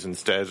reviews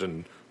instead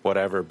and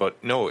whatever.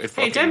 But no, it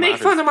fucking Hey, don't make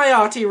matters. fun of my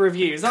RT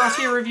reviews.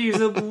 RT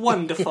reviews are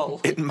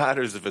wonderful. It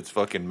matters if it's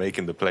fucking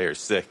making the player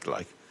sick.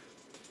 Like,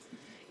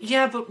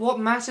 Yeah, but what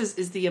matters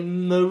is the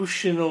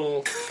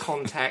emotional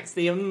context,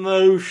 the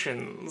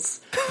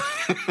emotions.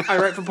 I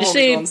wrote for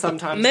Polygon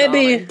sometimes.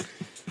 darling.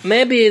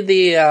 maybe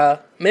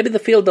the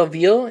field of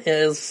view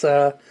is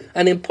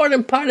an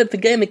important part of the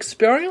game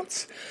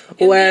experience,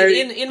 where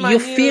in my you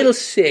view- feel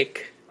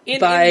sick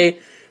by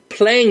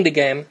playing the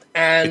game,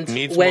 and It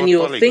needs when more you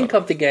polygons. think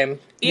of the game,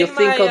 you In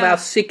think my, of how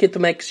sick it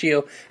makes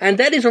you, and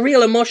that is a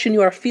real emotion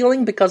you are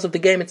feeling because of the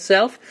game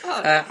itself.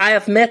 I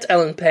have met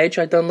Ellen Page.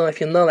 I don't know if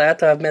you know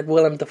that. I've met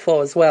Willem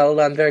Dafoe as well.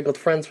 I'm very good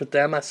friends with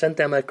them. I sent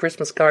them a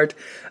Christmas card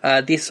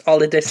this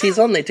holiday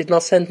season. They did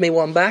not send me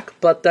one back,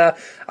 but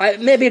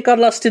maybe it got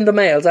lost in the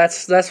mail.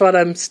 That's what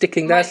I'm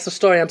sticking. That's the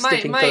story I'm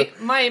sticking to.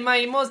 My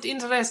most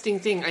interesting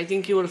thing I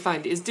think you will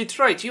find is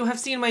Detroit. You have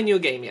seen my new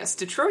game, yes?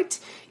 Detroit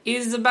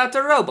is about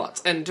a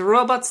robot, and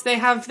robots they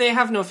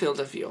have no field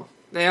of view.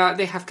 They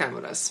have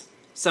cameras.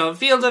 So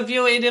field of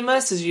view, it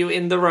immerses you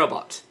in the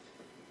robot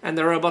and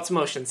the robot's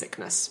motion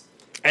sickness.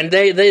 And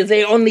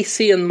they only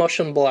see in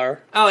motion blur.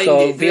 Oh, so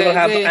indeed. we'll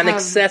have They an have-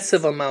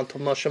 excessive amount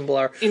of motion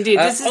blur. Indeed,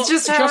 this is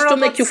just how to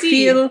make robots you see.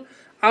 feel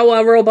how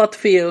a robot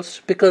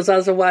feels, because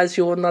otherwise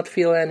you will not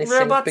feel anything.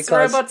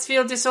 Robots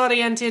feel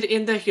disoriented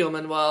in the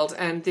human world,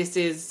 and this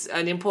is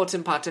an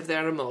important part of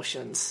their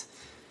emotions.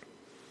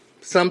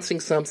 Something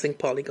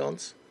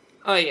polygons.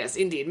 Oh yes,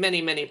 indeed,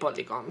 many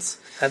polygons.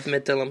 Have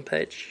met Ellen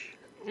Page.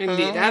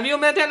 Indeed. Have you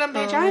met Ellen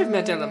Page? I have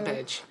met Ellen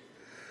Page.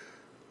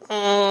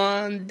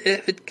 Oh,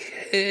 David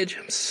Cage,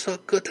 I'm so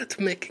good at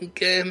making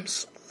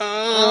games.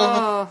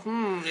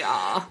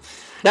 Yeah.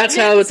 That's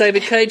how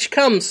David Cage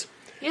comes.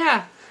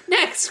 Yeah.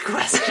 Next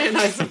question,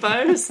 I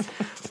suppose.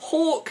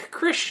 Hawk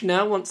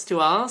Krishna wants to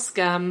ask,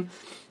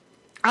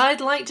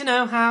 I'd like to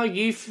know how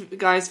you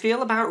guys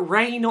feel about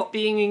Rey not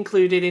being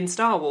included in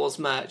Star Wars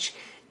merch.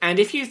 And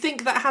if you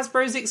think that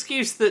Hasbro's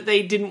excuse that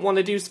they didn't want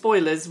to do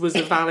spoilers was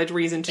a valid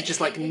reason to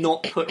just,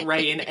 not put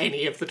Rey in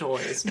any of the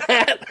toys.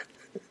 I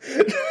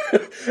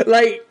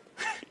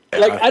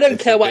don't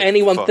care what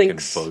anyone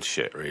thinks.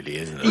 Bullshit, really,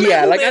 isn't it?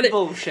 Yeah,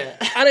 bullshit.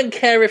 I don't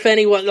care if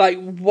anyone,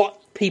 what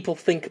people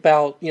think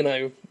about,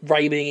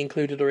 Rey being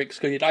included or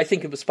excluded. I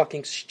think it was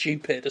fucking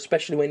stupid,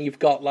 especially when you've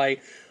got,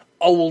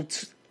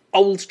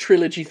 old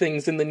trilogy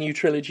things in the new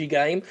trilogy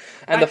game,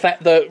 and the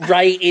fact that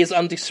Rey is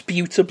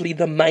undisputably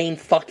the main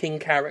fucking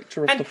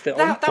character of the film.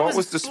 What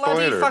was the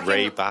spoiler?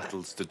 Rey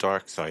battles the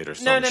dark side or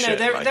something?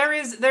 No.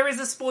 There is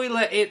a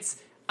spoiler. It's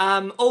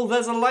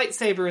there's a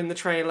lightsaber in the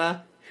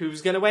trailer.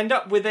 Who's going to end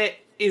up with it?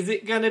 Is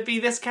it going to be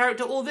this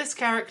character or this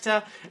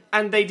character?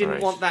 And they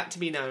didn't want that to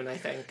be known, I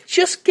think.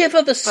 Just give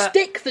her the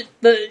stick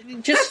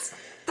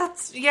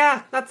That's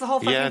the whole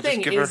fucking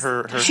thing. Just give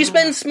her She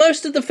spends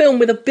most of the film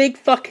with a big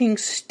fucking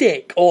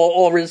stick,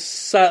 or as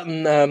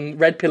certain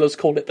red pillars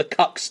call it, the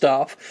cuck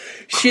staff.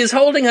 She's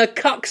holding her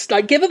cuck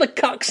staff. Give her the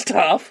cuck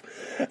staff,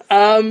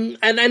 and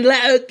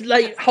let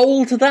her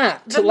hold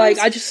that.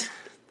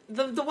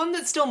 The one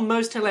that's still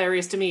most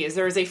hilarious to me is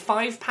there is a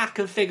 5-pack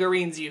of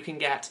figurines you can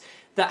get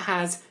that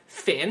has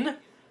Finn,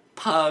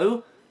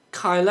 Poe,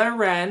 Kylo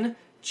Ren,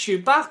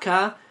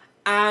 Chewbacca,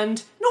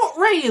 and not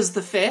Rey as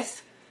the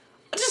 5th.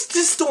 Just a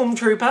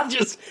stormtrooper.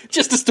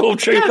 Just a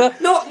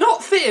stormtrooper. No,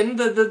 not Finn,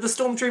 the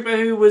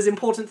stormtrooper who was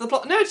important to the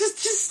plot. No, just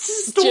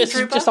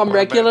stormtrooper. Just some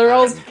regular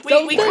old.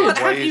 We can't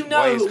have you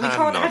know. We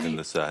can't have in you.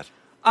 the set.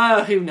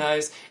 Oh, who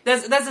knows?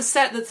 There's a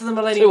set that's the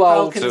Millennium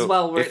Falcon as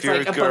well, where if it's you're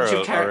like a girl, bunch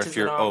of characters or if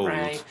you're that aren't old,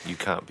 Rey. you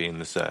can't be in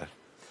the set.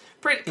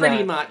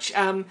 Pretty much.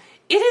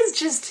 It is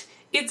just...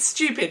 It's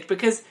stupid,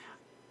 because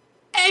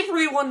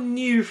everyone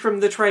knew from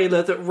the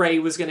trailer that Rey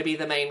was going to be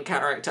the main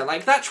character.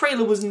 That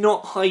trailer was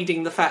not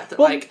hiding the fact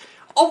that,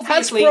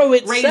 obviously,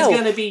 Rey's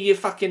going to be your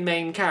fucking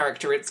main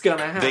character. It's going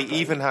to happen. They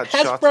even had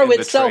Hasbro shots in the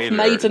itself trailer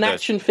made an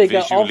action figure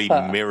of visually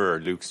her. mirror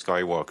Luke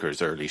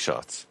Skywalker's early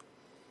shots.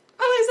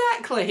 Oh,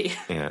 exactly.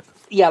 Yeah.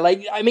 Yeah,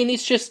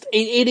 it's just...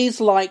 It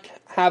is like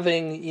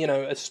having,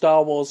 a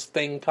Star Wars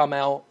thing come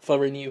out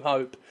for A New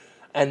Hope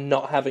and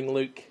not having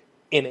Luke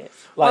in it.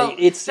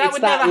 It's that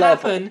would that never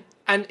level. happen.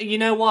 And you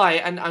know why?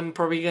 And I'm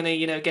probably going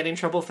to, get in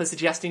trouble for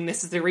suggesting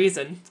this is the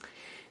reason.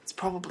 It's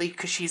probably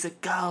because she's a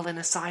girl in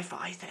a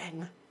sci-fi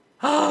thing.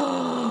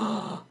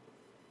 I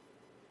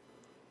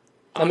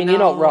mean, you're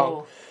not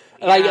wrong.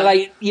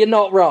 You're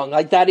not wrong.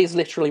 That is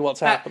literally what's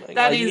happening.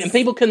 And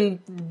people can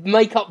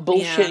make up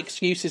bullshit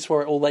excuses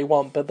for it all they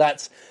want, but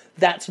that's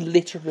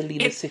literally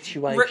the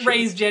situation.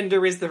 Rey's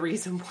gender is the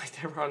reason why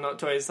there are not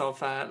toys of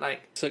her.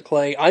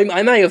 Basically,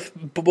 I may have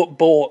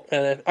bought.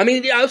 I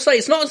would say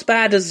it's not as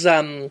bad as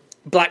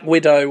Black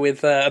Widow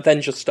with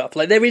Avengers stuff.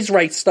 There is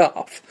Rey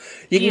stuff.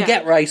 You can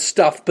get Rey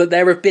stuff, but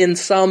there have been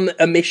some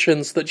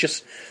omissions that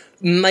just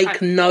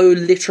make no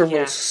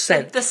literal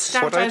sense. The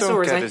stat I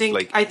saw is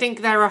I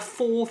think there are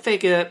 4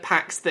 figure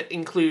packs that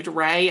include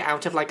Rey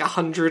out of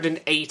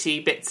 180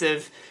 bits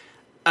of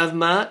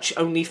merch.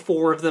 Only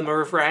 4 of them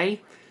are of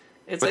Rey.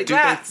 It's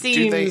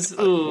seems...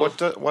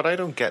 what I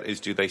don't get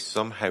is, do they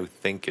somehow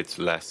think it's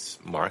less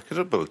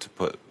marketable to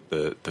put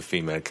the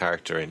female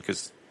character in?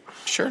 Because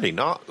surely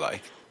not,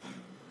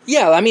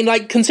 Yeah,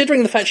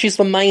 considering the fact she's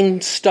the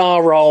main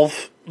star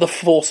of The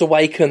Force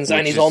Awakens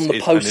and is on the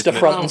poster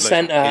front and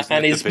centre,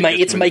 and it's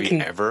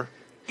making... ever?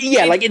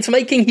 Yeah, it's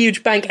making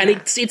huge bank, and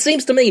it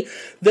seems to me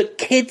that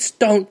kids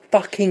don't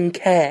fucking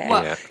care.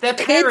 Well,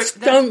 kids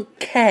don't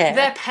care.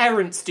 Their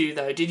parents do,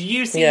 though. Did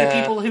you see the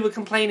people who were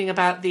complaining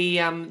about the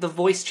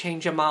voice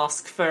changer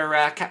mask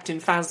for Captain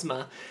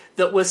Phasma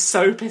that was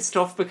so pissed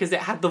off because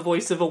it had the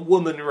voice of a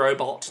woman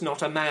robot,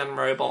 not a man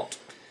robot?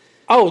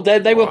 Oh,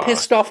 they were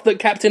pissed off that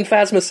Captain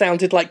Phasma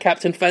sounded like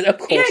Captain Phasma. Of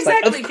course,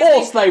 exactly, of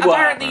course they were.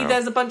 Apparently,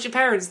 there's a bunch of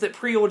parents that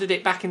pre-ordered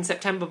it back in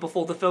September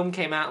before the film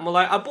came out, and were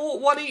like, "I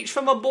bought one each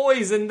for my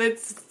boys, and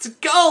it's a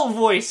girl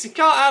voice. You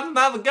can't have them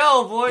have a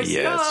girl voice."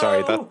 Yeah, no!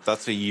 sorry,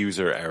 that's a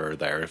user error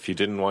there. If you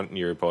didn't want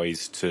your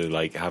boys to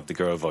have the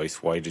girl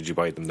voice, why did you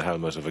buy them the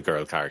helmet of a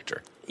girl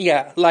character?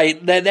 Yeah,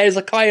 there's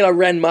a Kylo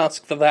Ren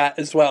mask for that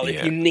as well.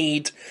 If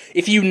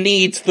you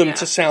need them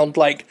to sound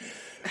like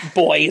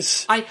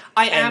boys. I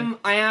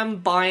am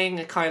buying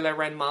a Kylo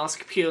Ren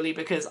mask purely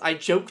because I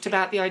joked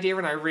about the idea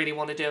and I really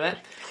want to do it.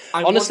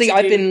 Honestly,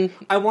 I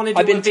want to do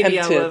I've been a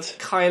video tempted. of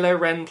Kylo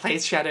Ren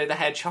plays Shadow the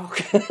Hedgehog.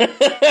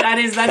 that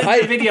is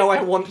the video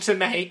I want to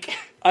make.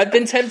 I've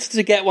been tempted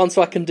to get one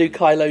so I can do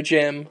Kylo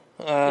Jim.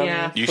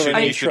 Yeah. You for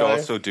an should intro.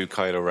 also do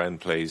Kylo Ren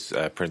plays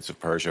Prince of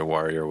Persia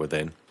Warrior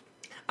Within.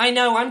 I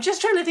know, I'm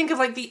just trying to think of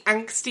like the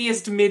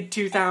angstiest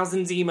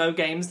mid-2000s emo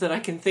games that I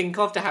can think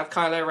of to have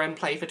Kylo Ren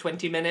play for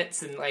 20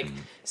 minutes and like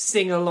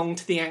sing along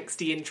to the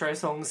angsty intro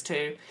songs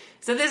too.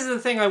 So this is the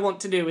thing I want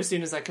to do as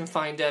soon as I can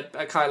find a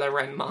Kylo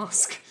Ren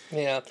mask.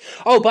 Yeah.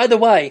 Oh, by the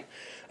way,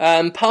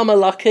 Palmer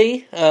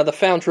Luckey, the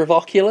founder of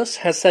Oculus,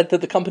 has said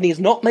that the company is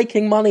not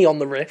making money on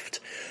the Rift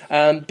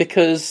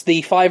because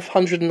the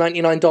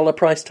 $599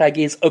 price tag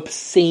is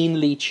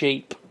obscenely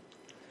cheap.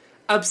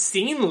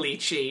 Obscenely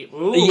cheap.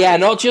 Ooh. Yeah,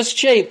 not just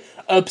cheap,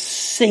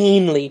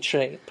 obscenely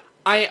cheap.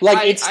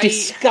 It's I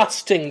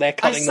disgusting they're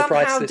cutting the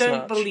price somehow this don't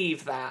much.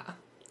 believe that.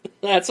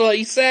 That's what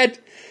he said.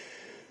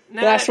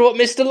 No, That's what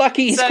Mr.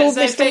 Lucky. He's called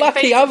Mr. Fa-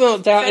 Lucky. Fa- I'm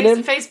not doubting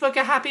him. Facebook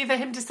are happy for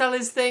him to sell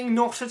his thing,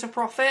 not at a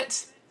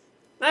profit.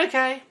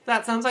 Okay,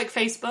 that sounds like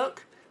Facebook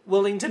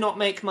willing to not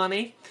make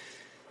money.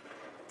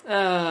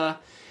 So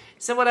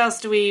what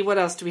else do we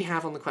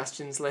have on the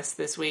questions list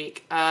this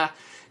week?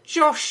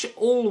 Josh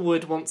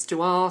Allwood wants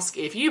to ask,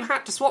 if you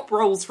had to swap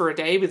roles for a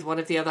day with one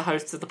of the other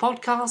hosts of the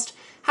podcast,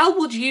 how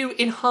would you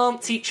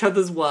enhance each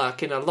other's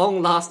work in a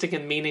long-lasting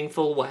and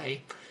meaningful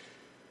way?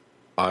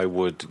 I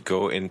would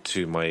go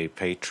into my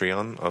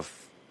Patreon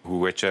of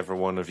whichever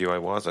one of you I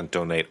was and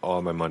donate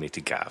all my money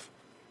to Gav.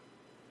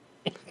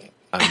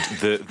 And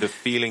the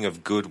feeling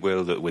of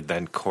goodwill that would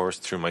then course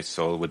through my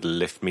soul would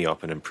lift me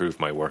up and improve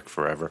my work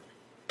forever.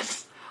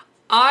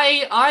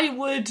 I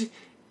would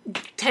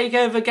take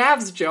over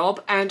Gav's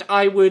job and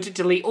I would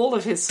delete all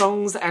of his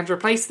songs and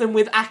replace them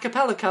with a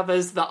cappella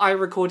covers that I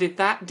recorded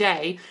that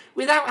day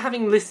without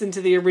having listened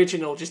to the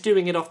original, just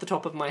doing it off the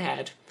top of my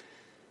head.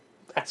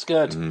 That's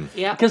good.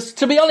 Yeah. Because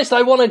to be honest,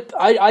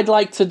 I'd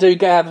like to do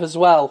Gav as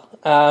well.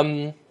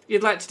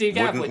 You'd like to do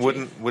Gav, would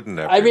you? Wouldn't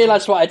ever. I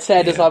realised what I'd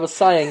said as I was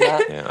saying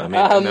that. Yeah, I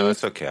mean, no,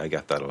 it's okay. I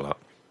get that a lot.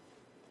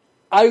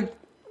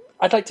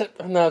 I'd like to...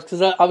 No,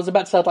 because I was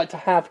about to say I'd like to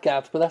have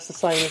Gav, but that's the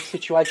same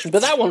situation.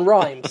 But that one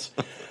rhymes.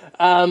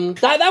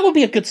 That would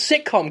be a good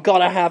sitcom,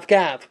 Gotta Have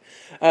Gav,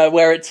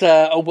 where it's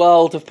a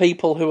world of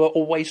people who are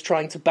always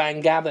trying to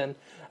bang Gavin.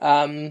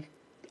 I'm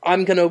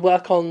going to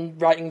work on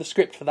writing the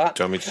script for that.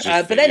 Do you want me to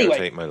just but videotape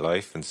anyway, my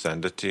life and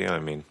send it to you? I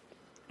mean...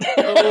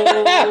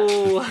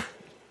 Oh.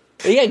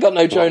 he ain't got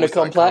no Jonah what was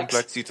complex.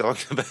 that complex you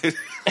talking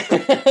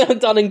about?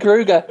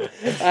 Dunning-Kruger.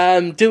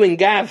 Doing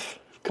Gav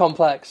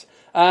complex.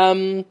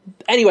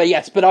 Anyway,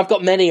 yes, but I've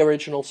got many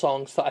original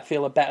songs that I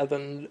feel are better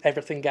than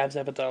everything Gav's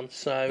ever done,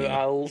 so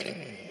I'll...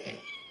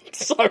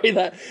 Sorry,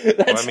 that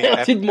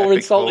sounded more Epic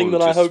insulting Hole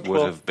than I just hoped would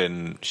for. have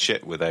been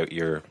shit without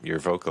your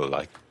vocal,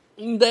 like.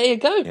 There you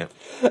go.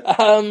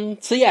 Yeah.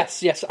 So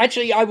yes.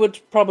 Actually, I would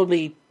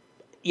probably...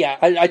 Yeah,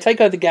 I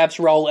take over Gav's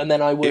role, and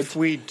then I would... If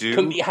we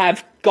do...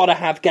 Gotta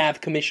have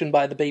Gav commissioned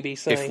by the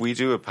BBC. If we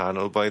do a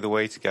panel, by the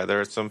way, together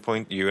at some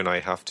point, you and I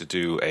have to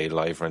do a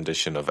live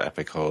rendition of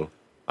Epic Hole.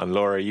 And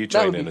Laura, you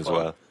join would in be as fun.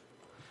 well.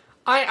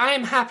 I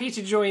am happy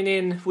to join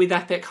in with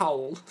Epic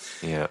Hole.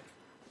 Yeah.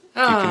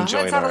 You can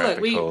join let's have our a look.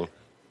 Epic Hole.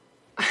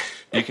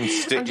 You can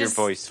stick your just-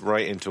 voice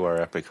right into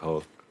our Epic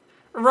Hole.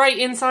 Right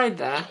inside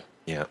there.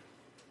 Yeah.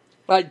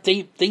 Like,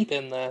 deep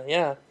in there,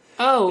 yeah.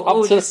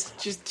 Oh, to-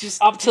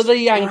 just Up to the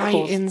right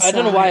ankles. I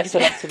don't know why I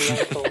inside. said up to the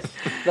ankles.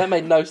 That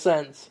made no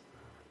sense.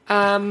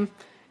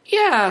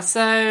 Yeah,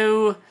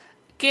 so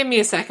give me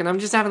a second. I'm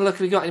just having a look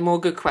if we got any more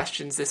good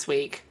questions this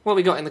week. What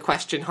we got in the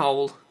question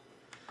hole?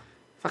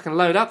 If I can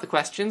load up the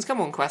questions.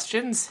 Come on,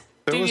 questions.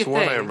 There Do was your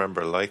one thing. I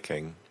remember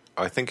liking.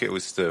 I think it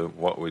was the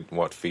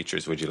what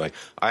features would you like?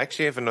 I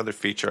actually have another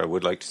feature I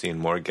would like to see in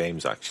more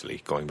games,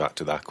 actually, going back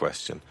to that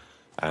question.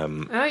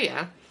 Oh,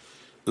 yeah.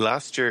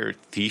 Last year,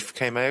 Thief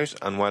came out,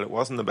 and while it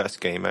wasn't the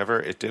best game ever,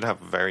 it did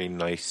have a very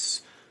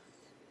nice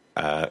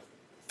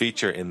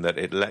feature in that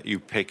it let you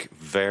pick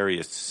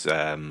various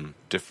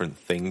different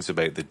things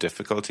about the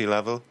difficulty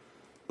level,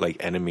 like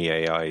enemy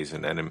AIs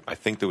and I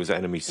think there was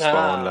enemy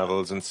spawn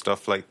levels and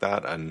stuff like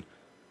that, and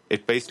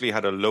it basically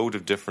had a load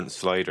of different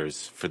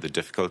sliders for the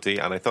difficulty,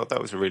 and I thought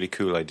that was a really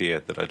cool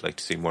idea that I'd like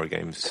to see more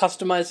games.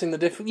 Customizing the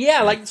different...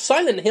 Yeah, like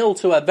Silent Hill,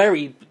 to a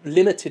very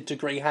limited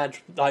degree, had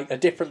like a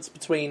difference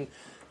between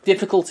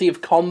difficulty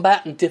of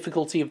combat and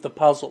difficulty of the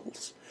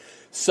puzzles,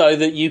 so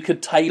that you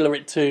could tailor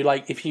it to,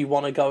 like, if you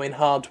want to go in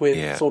hard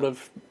with sort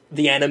of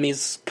the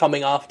enemies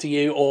coming after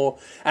you,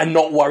 and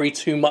not worry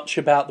too much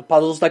about the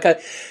puzzles. Like,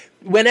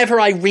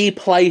 whenever I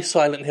replay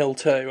Silent Hill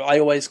 2, I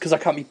always, because I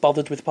can't be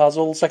bothered with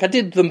puzzles, like I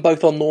did them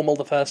both on normal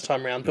the first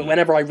time round, but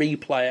whenever I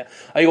replay it,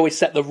 I always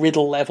set the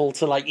riddle level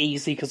to like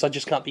easy, because I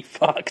just can't be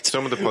fucked.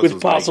 Some of the with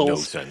puzzles make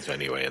no sense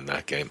anyway in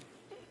that game.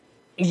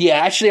 Yeah,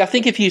 actually, I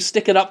think if you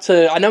stick it up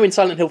to... I know in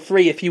Silent Hill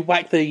 3, if you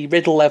whack the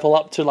riddle level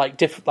up to,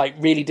 like,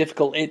 really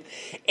difficult, it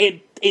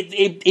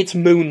it's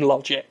moon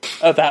logic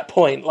at that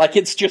point. Like,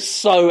 it's just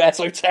so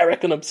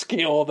esoteric and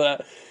obscure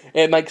that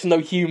it makes no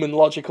human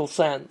logical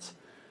sense.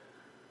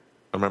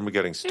 I remember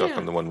getting stuck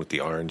on the one with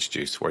the orange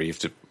juice, where you have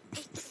to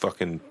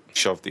fucking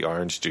shove the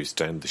orange juice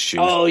down the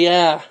chute. Oh,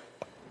 yeah.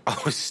 I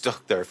was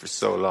stuck there for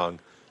so long.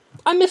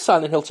 I miss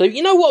Silent Hill 2.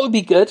 You know what would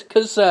be good?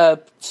 Because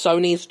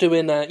Sony's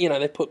doing,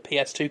 they put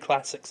PS2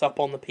 classics up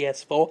on the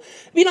PS4.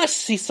 It'd be nice to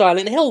see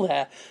Silent Hill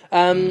there.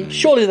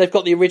 Surely they've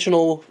got the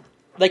original.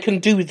 They can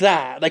do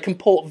that. They can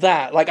port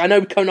that. Like, I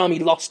know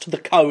Konami lost the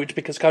code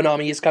because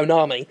Konami is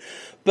Konami.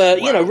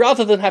 But,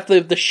 rather than have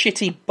the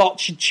shitty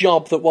botched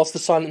job that was the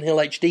Silent Hill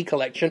HD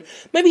collection,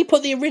 maybe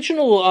put the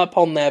original up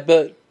on there,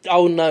 but...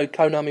 Oh no,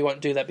 Konami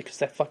won't do that because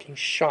they're fucking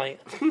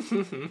shite.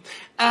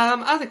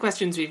 Other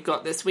questions we've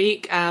got this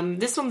week.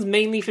 This one's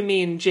mainly for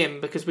me and Jim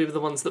because we were the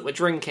ones that were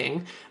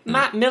drinking.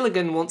 Matt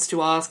Milligan wants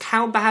to ask,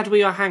 how bad were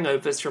your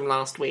hangovers from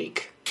last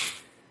week?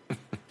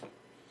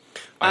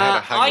 I had a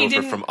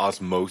hangover from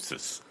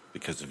osmosis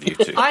because of you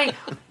two.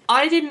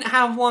 I didn't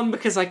have one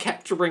because I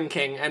kept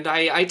drinking and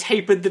I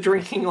tapered the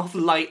drinking off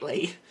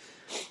lightly.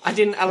 I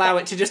didn't allow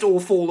it to just all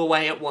fall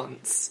away at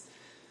once.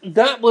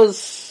 That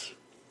was...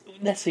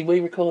 Let's see, we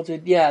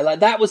recorded... Yeah,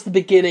 like that was the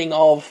beginning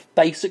of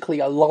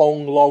basically a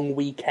long, long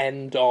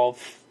weekend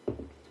of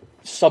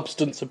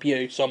substance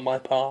abuse on my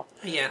part.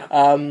 Yeah.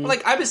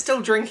 I was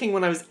still drinking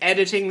when I was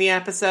editing the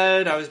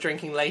episode. I was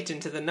drinking late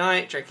into the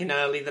night, drinking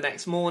early the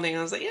next morning.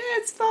 I was like, yeah,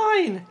 it's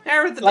fine.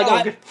 Hair of the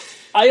dog.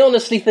 I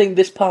honestly think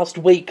this past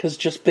week has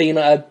just been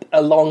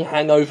a long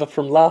hangover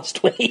from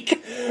last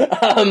week.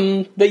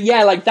 But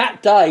yeah, like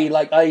that day,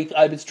 like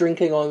I was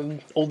drinking on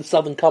all the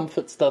Southern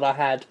Comforts that I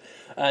had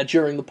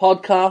during the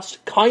podcast,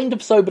 kind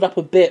of sobered up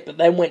a bit, but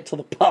then went to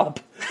the pub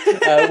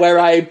where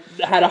I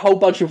had a whole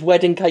bunch of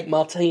wedding cake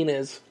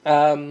martinis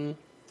and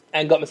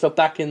got myself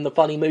back in the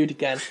funny mood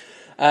again.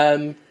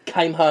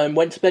 Came home,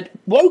 went to bed,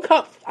 woke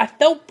up. I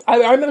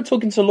remember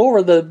talking to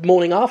Laura the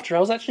morning after. I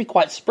was actually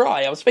quite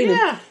spry. I was feeling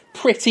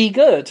pretty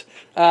good.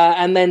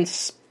 And then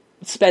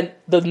spent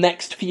the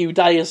next few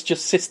days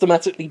just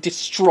systematically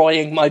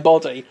destroying my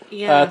body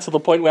to the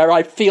point where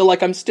I feel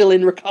like I'm still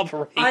in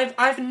recovery.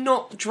 I've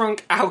not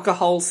drunk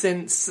alcohol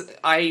since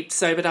I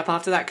sobered up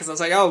after that because I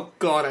was like, oh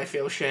god, I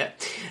feel shit.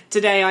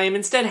 Today I am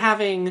instead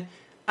having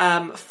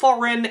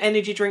foreign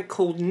energy drink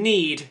called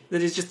Need,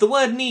 that is just the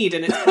word need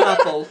and it's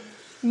purple.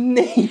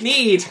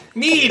 Need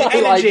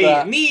energy.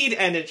 Like need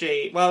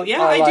energy. Well,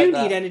 yeah, I do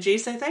need energy,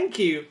 so thank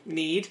you,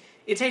 Need.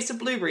 It tastes of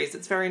blueberries.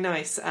 It's very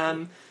nice.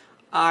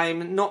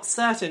 I'm not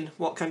certain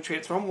what country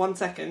it's from. 1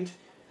 second.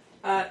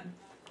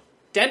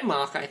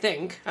 Denmark, I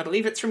think. I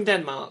believe it's from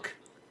Denmark.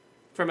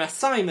 From a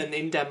Simon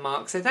in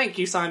Denmark. So thank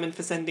you, Simon,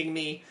 for sending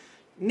me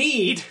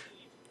Need.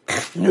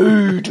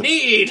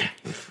 Need!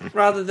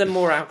 Rather than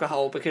more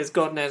alcohol, because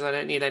God knows I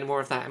don't need any more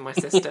of that in my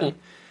system.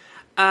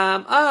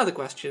 Other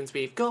questions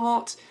we've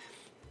got.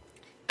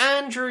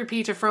 Andrew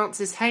Peter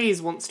Francis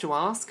Hayes wants to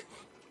ask,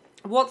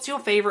 what's your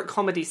favourite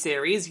comedy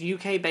series,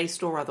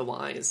 UK-based or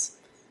otherwise?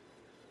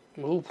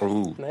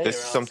 Ooh, this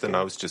is something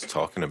I was just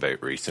talking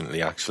about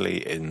recently,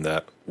 actually, in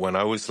that when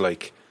I was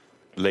like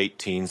late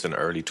teens and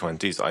early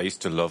 20s, I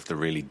used to love the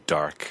really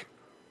dark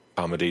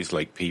comedies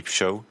like Peep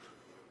Show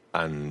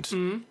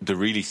and the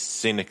really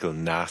cynical,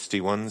 nasty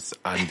ones.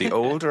 And the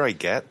older I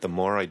get, the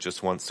more I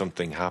just want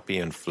something happy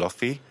and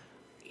fluffy.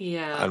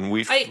 Yeah. And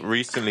we've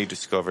recently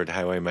discovered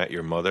How I Met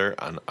Your Mother,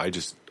 and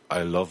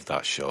I love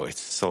that show.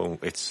 It's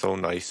so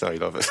nice. I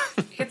love it.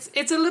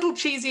 It's a little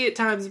cheesy at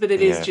times, but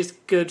it is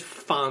just good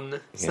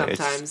fun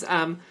sometimes.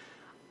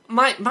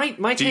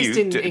 My taste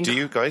in do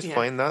you guys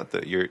find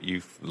that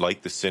you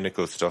like the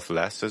cynical stuff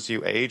less as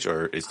you age,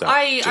 or is that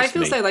I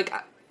feel so like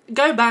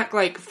go back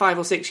like 5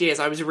 or 6 years,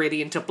 I was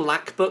really into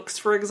Black Books,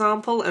 for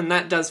example, and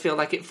that does feel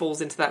like it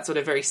falls into that sort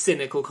of very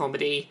cynical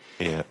comedy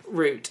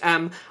route.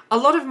 A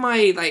lot of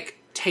my like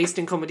taste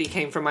in comedy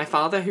came from my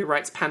father, who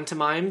writes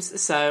pantomimes,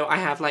 so I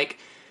have like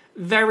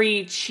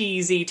very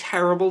cheesy,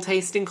 terrible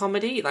taste in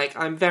comedy. Like,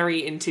 I'm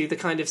very into the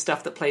kind of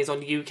stuff that plays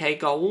on UK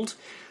Gold.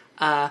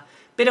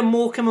 Bit of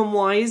Morecambe and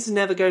Wise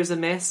never goes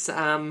amiss.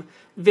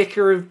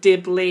 Vicar of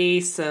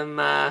Dibley, some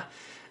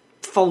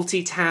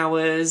Fawlty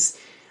Towers.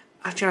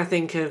 I'm trying to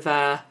think of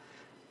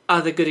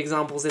other good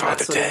examples in that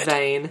sort of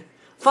vein.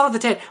 Father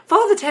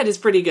Ted is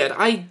pretty good.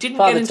 I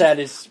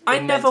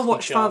never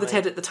watched Father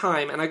Ted at the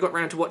time, and I got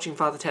round to watching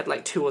Father Ted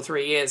like 2 or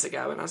 3 years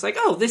ago, and I was like,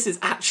 oh, this is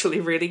actually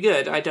really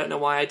good. I don't know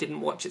why I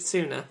didn't watch it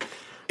sooner.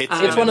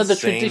 It's one of the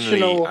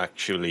traditional...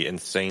 Actually,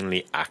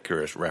 insanely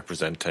accurate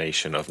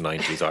representation of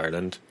 90s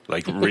Ireland.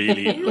 Like,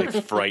 really, like,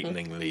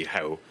 frighteningly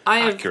how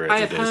accurate it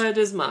is. I have heard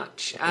as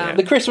much.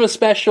 The Christmas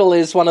special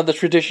is one of the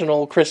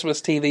traditional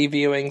Christmas TV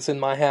viewings in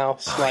my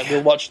house.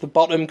 We'll watch the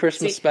bottom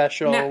Christmas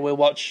special, we'll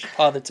watch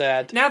Father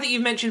Ted. Now that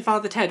you've mentioned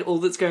Father Ted, all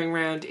that's going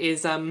around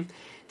is,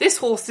 this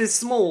horse is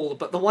small,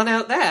 but the one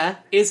out there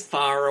is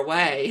far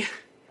away.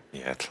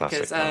 Yeah,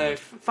 classic. Because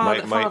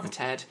Father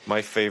Ted.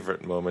 My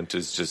favourite moment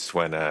is just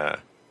when...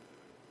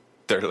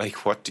 they're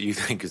like, "What do you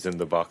think is in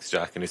the box,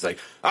 Jack?" And he's like,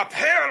 "A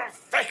pair of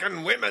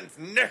fucking women's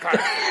knickers,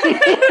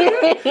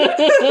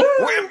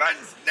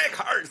 women's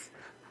knickers."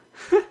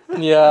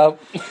 Yeah.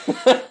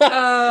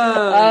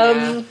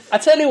 Yeah. I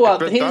tell you what,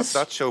 But his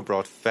that show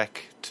brought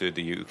feck to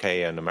the UK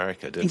and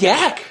America, didn't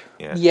yeah.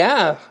 it?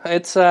 Yeah,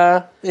 it's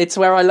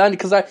where I learned,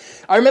 because I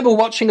remember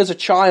watching as a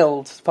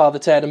child Father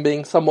Ted and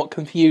being somewhat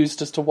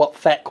confused as to what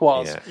feck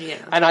was. Yeah.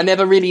 Yeah. And I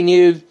never really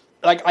knew,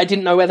 like, I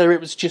didn't know whether it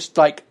was just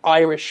like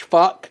Irish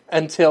fuck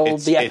until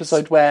the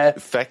episode where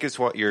feck is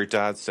what your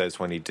dad says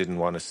when he didn't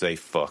want to say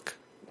fuck,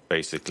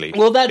 basically.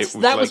 Well, that It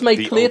was like made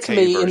the clear to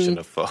okay me version in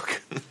of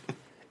fuck.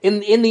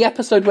 in the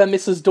episode where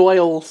Mrs.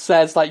 Doyle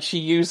says, like, she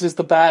uses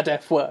the bad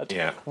F word.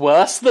 Yeah.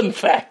 Worse than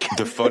feck.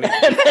 The funny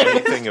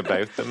thing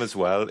about them as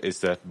well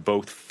is that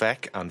both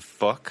feck and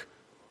fuck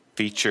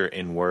feature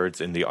in words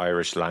in the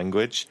Irish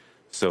language.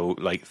 So,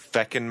 like,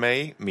 feckin'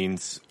 me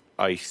means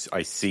I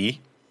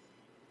see,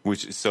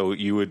 which, so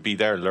you would be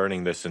there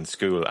learning this in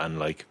school and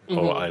like,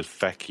 oh, I'll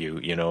feck you,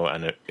 you know,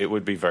 and it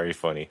would be very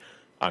funny.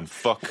 And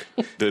fuck,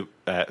 the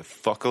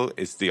fuckle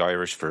is the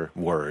Irish for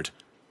word.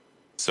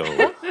 So,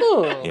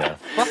 Oh, yeah.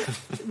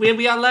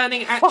 We are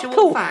learning actual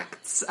cool.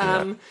 facts.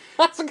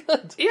 that's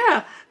good.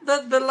 Yeah,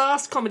 the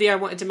last comedy I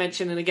wanted to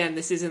mention, and again,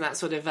 this is in that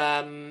sort of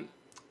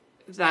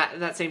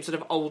that same sort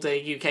of older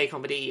UK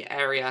comedy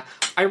area.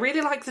 I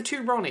really like the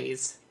Two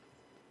Ronnies.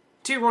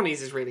 Two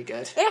Ronnies is really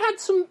good. It had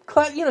some,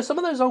 some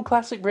of those old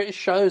classic British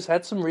shows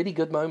had some really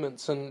good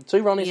moments, and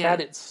Two Ronnies Yeah.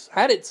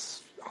 had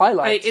its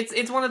highlights.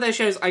 It's one of those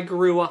shows I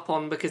grew up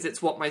on because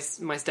it's what my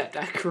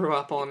stepdad grew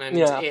up on, and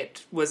Yeah.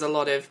 it was a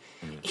lot of.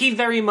 He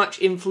very much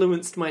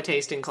influenced my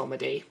taste in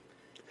comedy.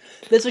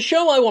 There's a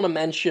show I want to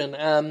mention.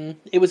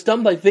 It was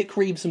done by Vic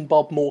Reeves and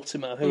Bob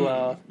Mortimer, who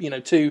are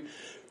two,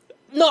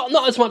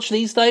 not as much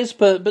these days,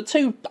 but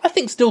two, I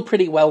think, still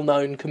pretty well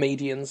known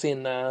comedians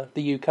in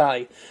the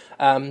UK.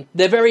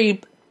 They're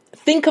very.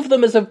 Think of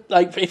them as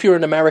if you're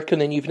an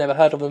American and you've never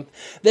heard of them,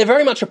 they're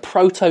very much a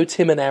proto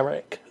Tim and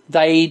Eric.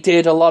 They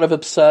did a lot of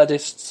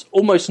absurdists,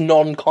 almost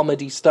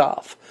non-comedy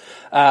stuff.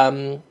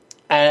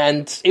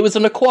 And it was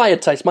an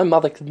acquired taste. My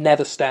mother could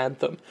never stand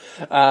them.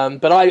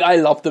 But I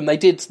loved them.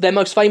 Their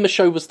most famous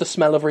show was The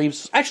Smell of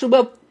Reeves. Actually,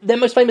 well, their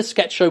most famous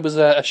sketch show was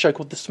a show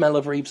called The Smell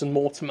of Reeves and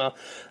Mortimer.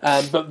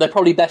 But they're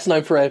probably best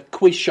known for a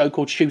quiz show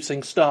called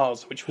Shooting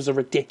Stars, which was a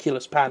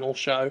ridiculous panel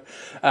show.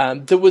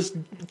 That was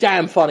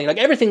damn funny. Like,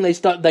 everything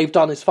they've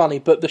done is funny.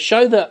 But the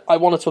show that I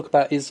want to talk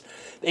about is,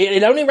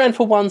 it only ran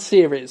for one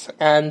series.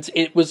 And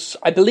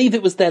I believe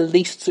it was their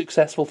least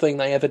successful thing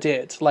they ever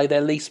did. Like,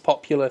 their least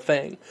popular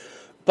thing.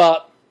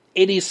 But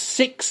it is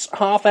 6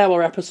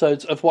 half-hour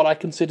episodes of what I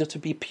consider to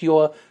be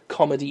pure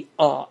comedy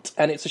art.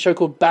 And it's a show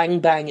called Bang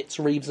Bang, It's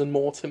Reeves and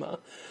Mortimer,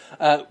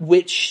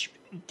 which,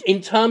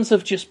 in terms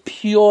of just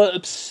pure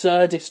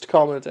absurdist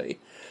comedy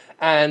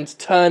and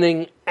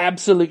turning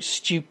absolute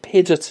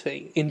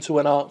stupidity into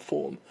an art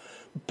form,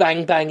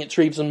 Bang Bang, It's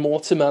Reeves and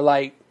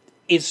Mortimer,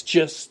 it's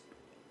just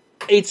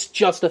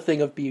a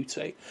thing of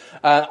beauty.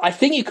 I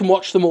think you can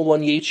watch them all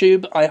on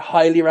YouTube. I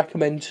highly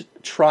recommend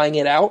trying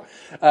it out.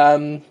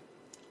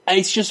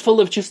 It's just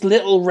full of just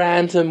little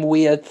random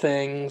weird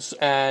things,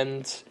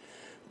 and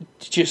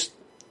just,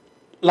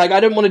 I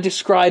don't want to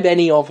describe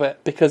any of it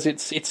because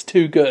it's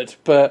too good,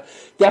 but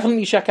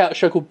definitely check out a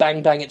show called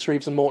Bang Bang, It's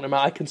Reeves and Mortimer.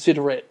 I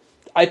consider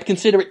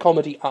it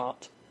comedy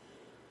art.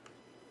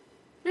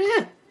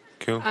 Yeah.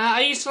 Cool.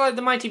 I used to like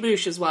the Mighty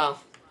Boosh as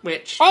well,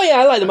 which... Oh yeah,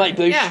 I like the Mighty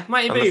Boosh. Yeah,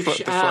 Mighty And Boosh.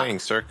 the Flying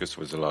Circus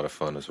was a lot of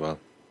fun as well.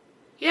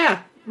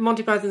 Yeah,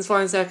 Monty Python's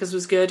Flying Circus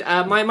was good.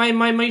 My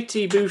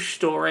Mighty Boosh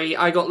story,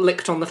 I got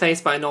licked on the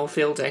face by Noel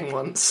Fielding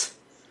once.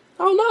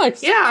 Oh,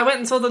 nice. Yeah, I went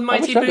and saw the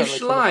Mighty wish I got Boosh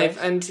licked on the live,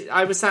 face. and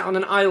I was sat on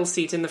an aisle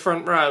seat in the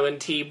front row,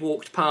 and he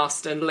walked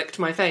past and licked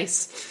my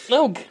face.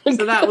 Oh, good.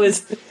 So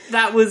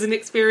that was an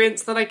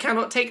experience that I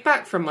cannot take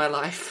back from my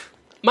life.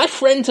 My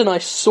friend and I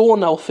saw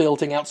Noel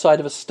Fielding outside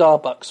of a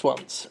Starbucks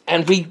once,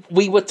 and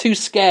we were too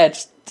scared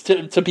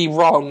to be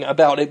wrong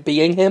about it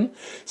being him,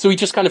 so we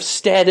just kind of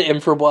stared at him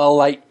for a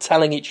while,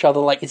 telling each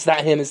other, is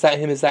that him, is that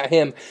him, is that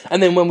him?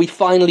 And then when we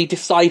finally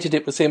decided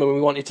it was him and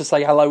we wanted to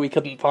say hello, we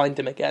couldn't find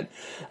him again.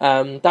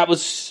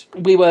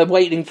 We were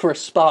waiting for a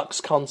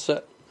Sparks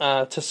concert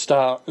to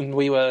start, and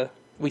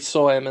we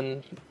saw him,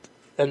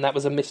 and that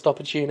was a missed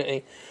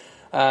opportunity,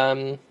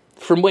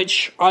 from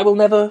which I will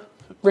never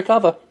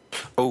recover.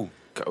 Oh,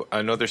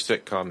 another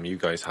sitcom you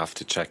guys have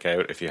to check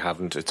out if you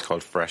haven't. It's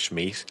called Fresh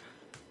Meat.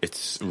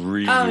 It's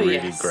really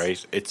yes.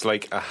 great. It's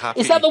like a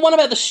happy... Is that the one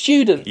about the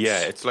students?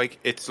 Yeah, it's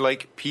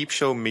like Peep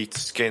Show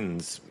meets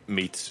Skins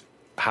meets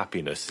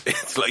Happiness.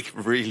 It's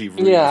really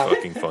Yeah.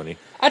 fucking funny.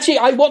 Actually,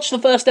 I watched the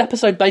first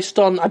episode based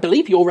on, I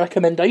believe, your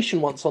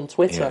recommendation once on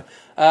Twitter.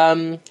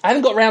 I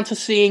haven't got around to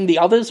seeing the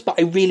others, but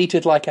I really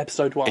did like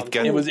episode 1.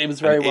 It was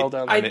very well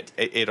done. And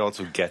it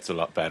also gets a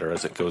lot better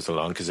as it goes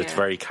along because it's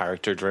very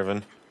character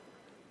driven.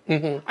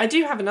 I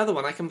do have another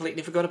one I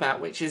completely forgot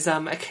about, which is a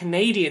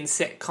Canadian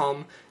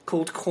sitcom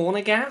called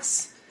Corner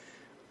Gas,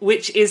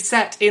 which is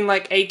set in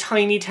a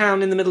tiny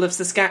town in the middle of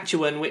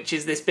Saskatchewan, which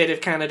is this bit of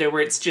Canada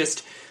where it's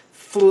just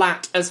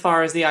flat as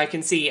far as the eye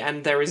can see,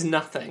 and there is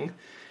nothing.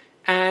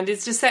 And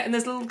it's just set in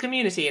this little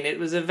community, and it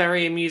was a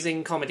very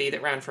amusing comedy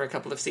that ran for a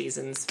couple of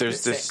seasons.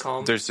 There's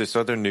this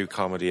other new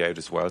comedy out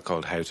as well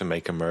called How to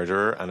Make a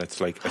Murderer, and it's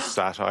like a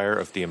satire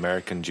of the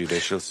American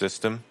judicial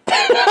system.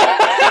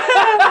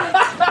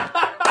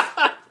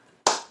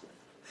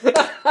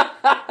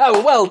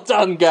 Well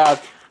done,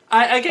 Gav.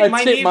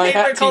 My new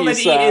favourite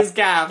comedy you, is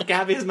Gav.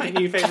 Gav is my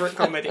new favourite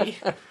comedy.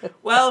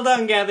 Well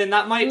done, Gavin.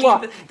 That might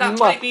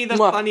be the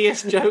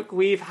funniest joke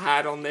we've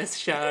had on this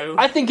show.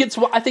 I think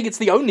it's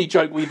the only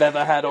joke we've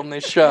ever had on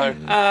this show.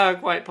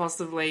 Quite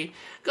possibly.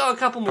 Got a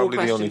couple more Probably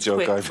questions. the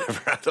only joke I've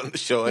ever had on the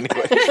show,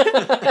 anyway.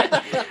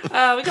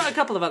 We got a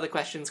couple of other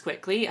questions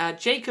quickly.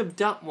 Jacob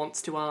Dutt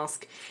wants to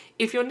ask,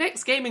 if your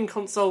next gaming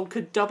console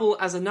could double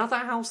as another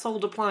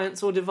household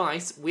appliance or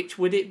device, which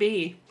would it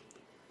be?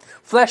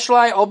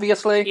 Fleshlight,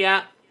 obviously.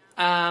 Yeah.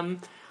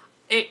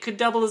 It could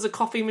double as a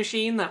coffee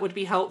machine. That would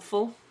be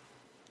helpful.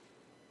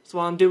 So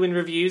while I'm doing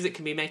reviews, it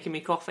can be making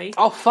me coffee.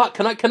 Oh fuck!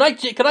 Can I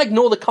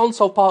ignore the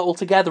console part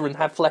altogether and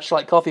have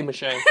Fleshlight coffee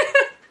machine?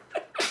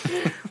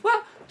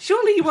 Well,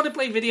 surely you want to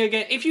play video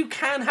games. If you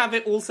can have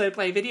it also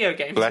play video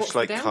games, what's the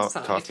Fleshlight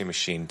downside? coffee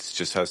machines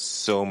just has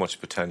so much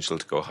potential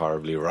to go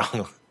horribly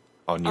wrong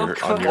on your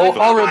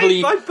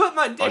horribly I put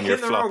my dick on your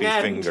in the wrong floppy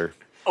end. finger.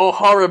 or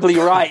horribly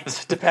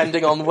right,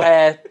 depending on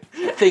where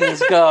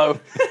things go.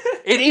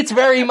 It's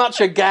very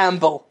much a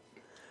gamble.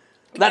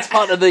 That's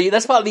part of the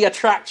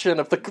attraction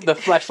of the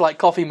Fleshlight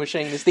coffee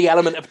machine, is the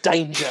element of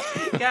danger.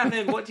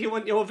 Gavin, what do you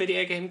want your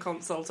video game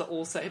console to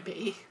also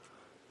be?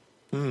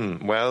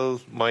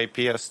 Well, my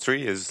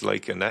PS3 is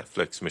like a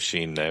Netflix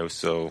machine now,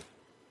 so,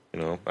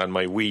 and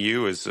my Wii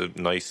U is a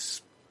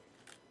nice,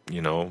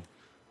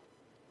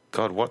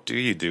 God, what do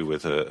you do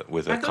with a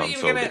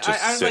console that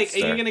just I was sits like,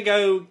 are there? you going to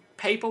go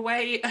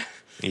paperweight?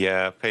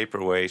 Yeah,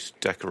 paperweight,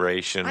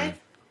 decoration.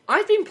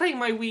 I've been playing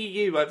my Wii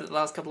U over the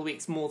last couple of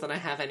weeks more than I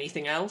have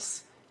anything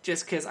else,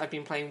 just because I've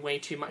been playing way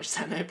too much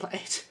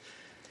Xenoblade.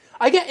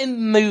 I get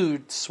in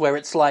moods where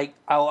it's like,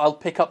 I'll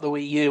pick up the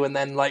Wii U and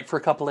then, like, for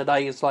a couple of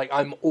days, like,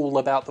 I'm all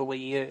about the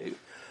Wii U.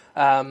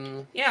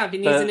 Yeah, I've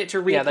been using it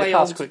to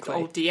replay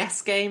old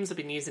DS games. I've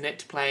been using it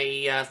to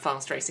play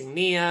Fast Racing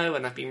Neo,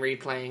 and I've been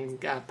replaying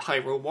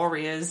Hyrule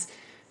Warriors.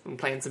 I'm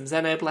playing some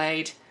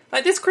Xenoblade.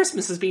 Like, this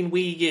Christmas has been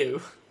Wii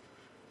U.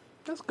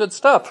 That's good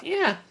stuff.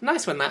 Yeah,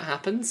 nice when that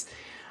happens.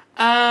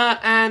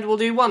 And we'll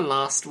do one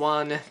last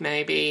one,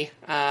 maybe.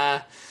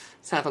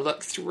 Let's have a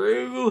look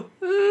through.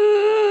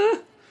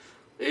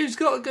 Who's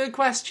got a good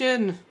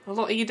question? A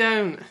lot of you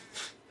don't.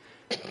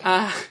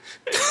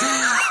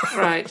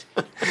 Right.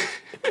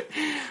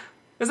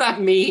 Does that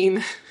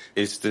mean?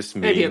 Is this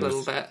memes? Maybe a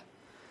little bit.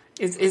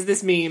 Is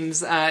this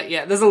memes?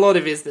 Yeah, there's a lot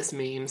of is this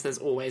memes. There's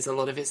always a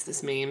lot of is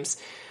this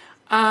memes.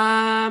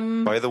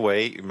 By the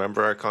way,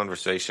 remember our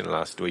conversation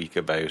last week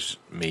about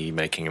me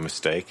making a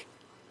mistake?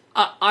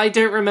 I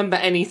don't remember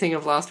anything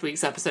of last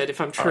week's episode, if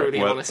I'm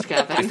truly honest,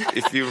 Gavin.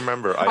 If you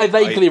remember, I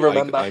vaguely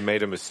remember. I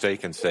made a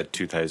mistake and said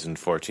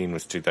 2014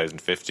 was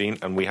 2015,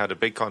 and we had a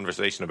big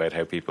conversation about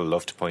how people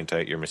love to point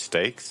out your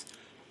mistakes.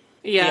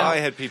 Yeah. I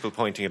had people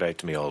pointing it out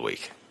to me all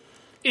week.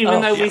 Even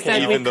though we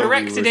said we Even though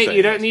corrected we were it, you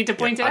saying don't need to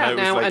point it and out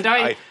I was now.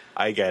 like, And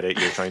I get it.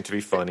 You're trying to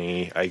be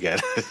funny. I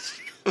get it.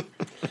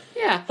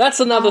 yeah. That's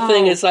another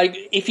thing, is like,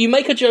 if you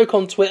make a joke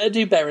on Twitter,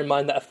 do bear in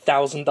mind that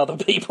 1,000 other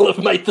people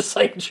have made the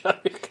same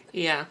joke.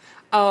 Yeah.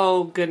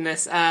 Oh,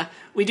 goodness.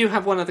 We do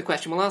have one other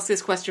question. We'll ask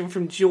this question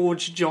from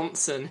George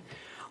Johnson.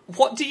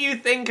 What do you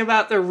think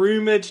about the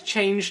rumoured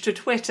change to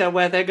Twitter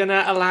where they're going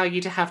to allow you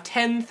to have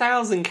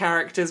 10,000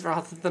 characters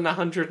rather than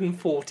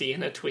 140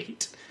 in a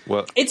tweet?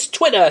 Well, It's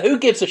Twitter, who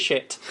gives a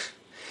shit?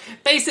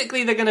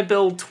 Basically, they're going to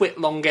build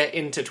Twitlonger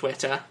into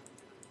Twitter.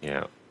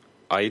 yeah.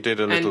 I did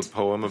a little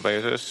poem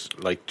about it,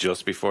 like,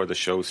 just before the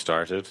show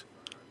started.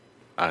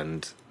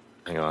 And,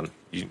 hang on,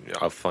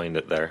 I'll find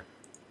it there.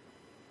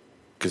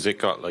 Because it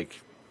got, like...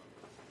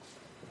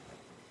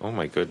 Oh,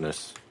 my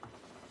goodness.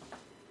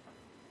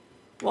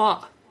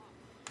 What?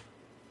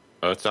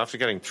 Oh, it's after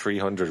getting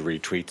 300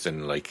 retweets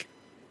in, like,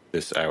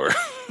 this hour.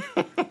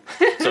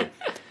 So,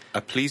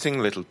 a pleasing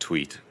little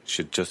tweet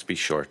should just be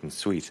short and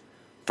sweet.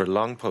 For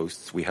long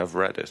posts, we have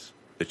Reddit.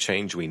 The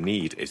change we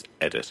need is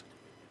edit.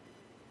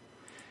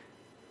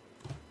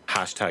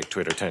 Hashtag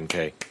Twitter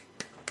 10K.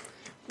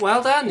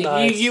 Well done.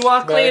 Nice. You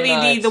are Very clearly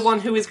nice. the one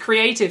who is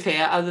creative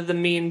here, other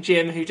than me and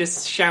Jim, who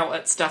just shout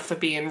at stuff for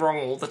being wrong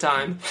all the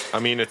time. I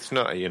mean, it's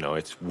not,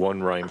 it's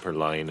one rhyme per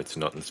line. It's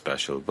nothing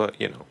special, but,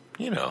 people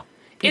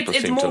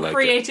It's seem to more like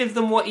creative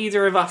than what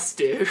either of us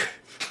do.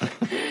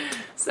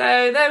 So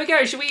there we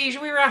go. Should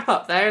we wrap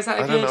up there? Is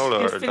that a I don't know,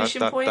 good Laura,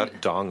 finishing point? that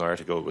Dong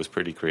article was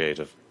pretty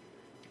creative.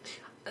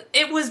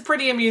 It was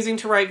pretty amusing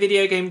to write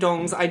video game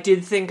dongs. I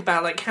did think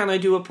about, like, can I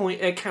do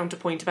a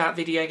counterpoint about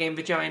video game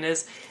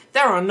vaginas?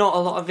 There are not a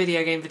lot of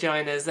video game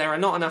vaginas. There are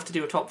not enough to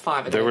do a top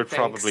 5. There would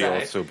probably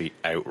also be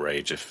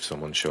outrage if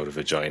someone showed a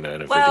vagina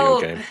in a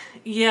video game.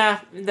 Yeah,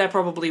 there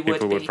probably would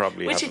People be. would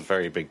probably have a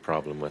very big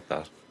problem with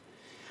that.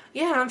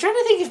 Yeah, I'm trying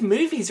to think if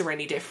movies are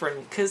any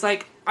different, because,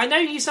 like, I know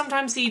you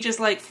sometimes see just,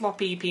 like,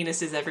 floppy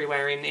penises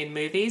everywhere in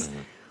movies.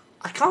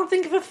 I can't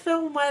think of a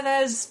film where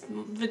there's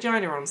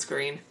vagina on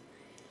screen.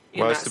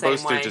 Well, I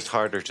suppose they're way. just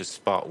harder to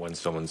spot when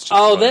someone's just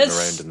running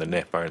around in the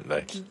nip, aren't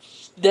they?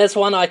 There's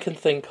one I can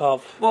think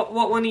of. What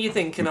one are you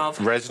thinking of?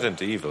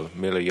 Resident Evil,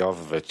 Mila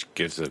Jovovich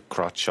gives a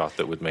crotch shot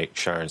that would make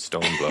Sharon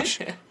Stone blush.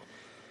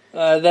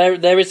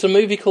 There is a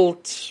movie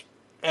called,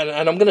 and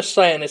I'm going to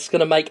say it, and it's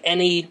going to make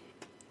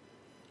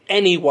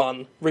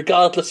anyone,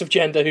 regardless of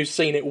gender, who's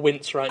seen it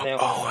wince right now.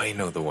 Oh, I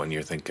know the one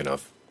you're thinking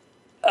of.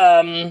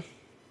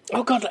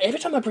 Oh god, every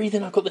time I breathe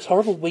in I've got this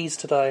horrible wheeze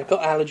today. I've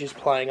got allergies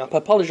playing up. I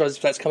apologise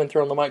if that's coming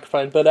through on the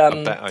microphone, but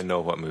I bet I know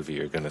what movie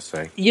you're going to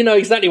say. you know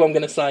exactly what I'm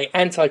going to say.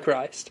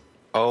 Antichrist.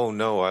 Oh,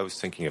 no, I was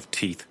thinking of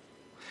Teeth.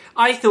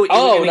 I thought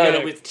you were going to go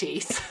no. with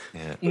teeth.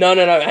 No,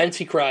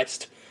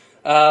 Antichrist.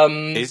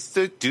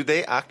 Do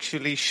they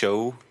actually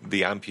show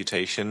the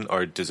amputation,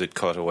 or does it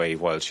cut away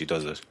while she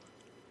does it?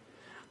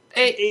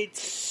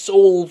 It's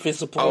all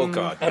visible Oh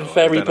god, and no,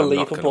 very then I'm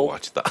not believable. gonna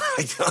watch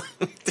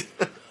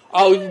that.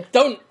 Oh,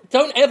 don't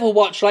ever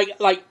watch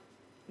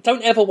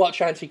don't ever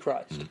watch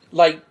Antichrist.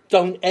 Like,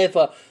 don't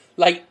ever,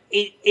 like,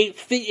 it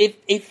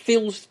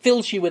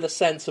fills you with a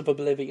sense of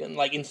oblivion,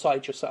 like,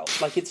 inside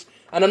yourself. Like,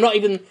 and I'm not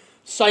even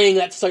saying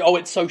that to say, oh,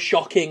 it's so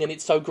shocking and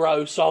it's so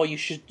gross, oh, you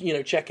should,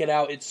 check it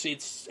out, it's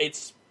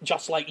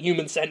just like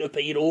Human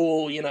Centipede,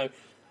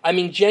 I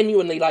mean,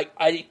 genuinely, like,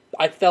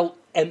 I felt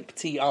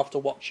empty after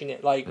watching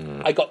it. Like,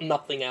 I got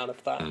nothing out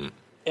of that.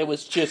 It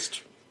was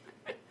just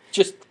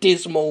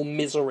dismal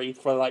misery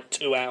for like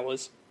 2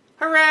 hours.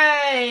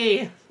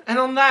 Hooray! And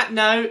on that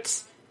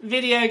note,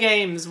 video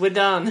games, we're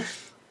done.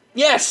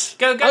 Yes!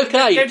 Go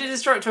Okay. to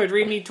Destructoid,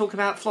 read me talk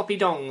about floppy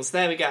dongs.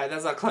 There we go,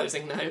 there's our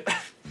closing note.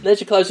 There's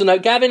your closing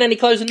note. Gavin, any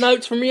closing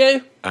notes from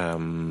you?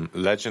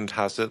 Legend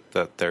has it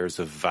that there's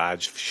a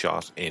vag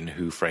shot in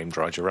Who Framed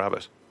Roger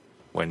Rabbit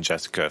when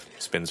Jessica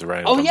spins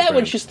around. Oh on the yeah, when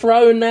ground. she's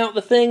throwing out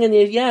the thing and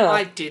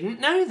I didn't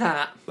know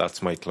that.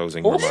 That's my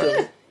closing Awesome.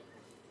 remark.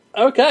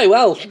 Okay,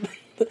 well,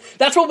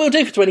 that's what we'll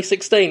do for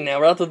 2016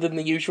 now. Rather than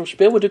the usual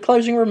spiel, we'll do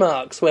closing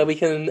remarks where we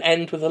can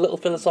end with a little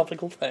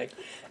philosophical thing.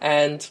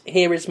 And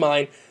here is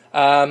mine.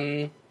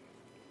 Wanking.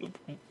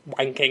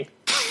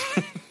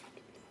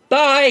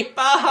 Bye!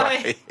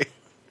 Bye!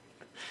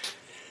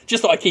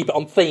 Just thought I'd keep it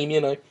on theme,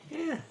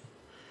 Yeah.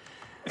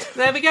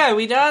 There we go,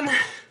 we done?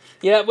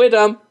 Yeah, we're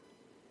done.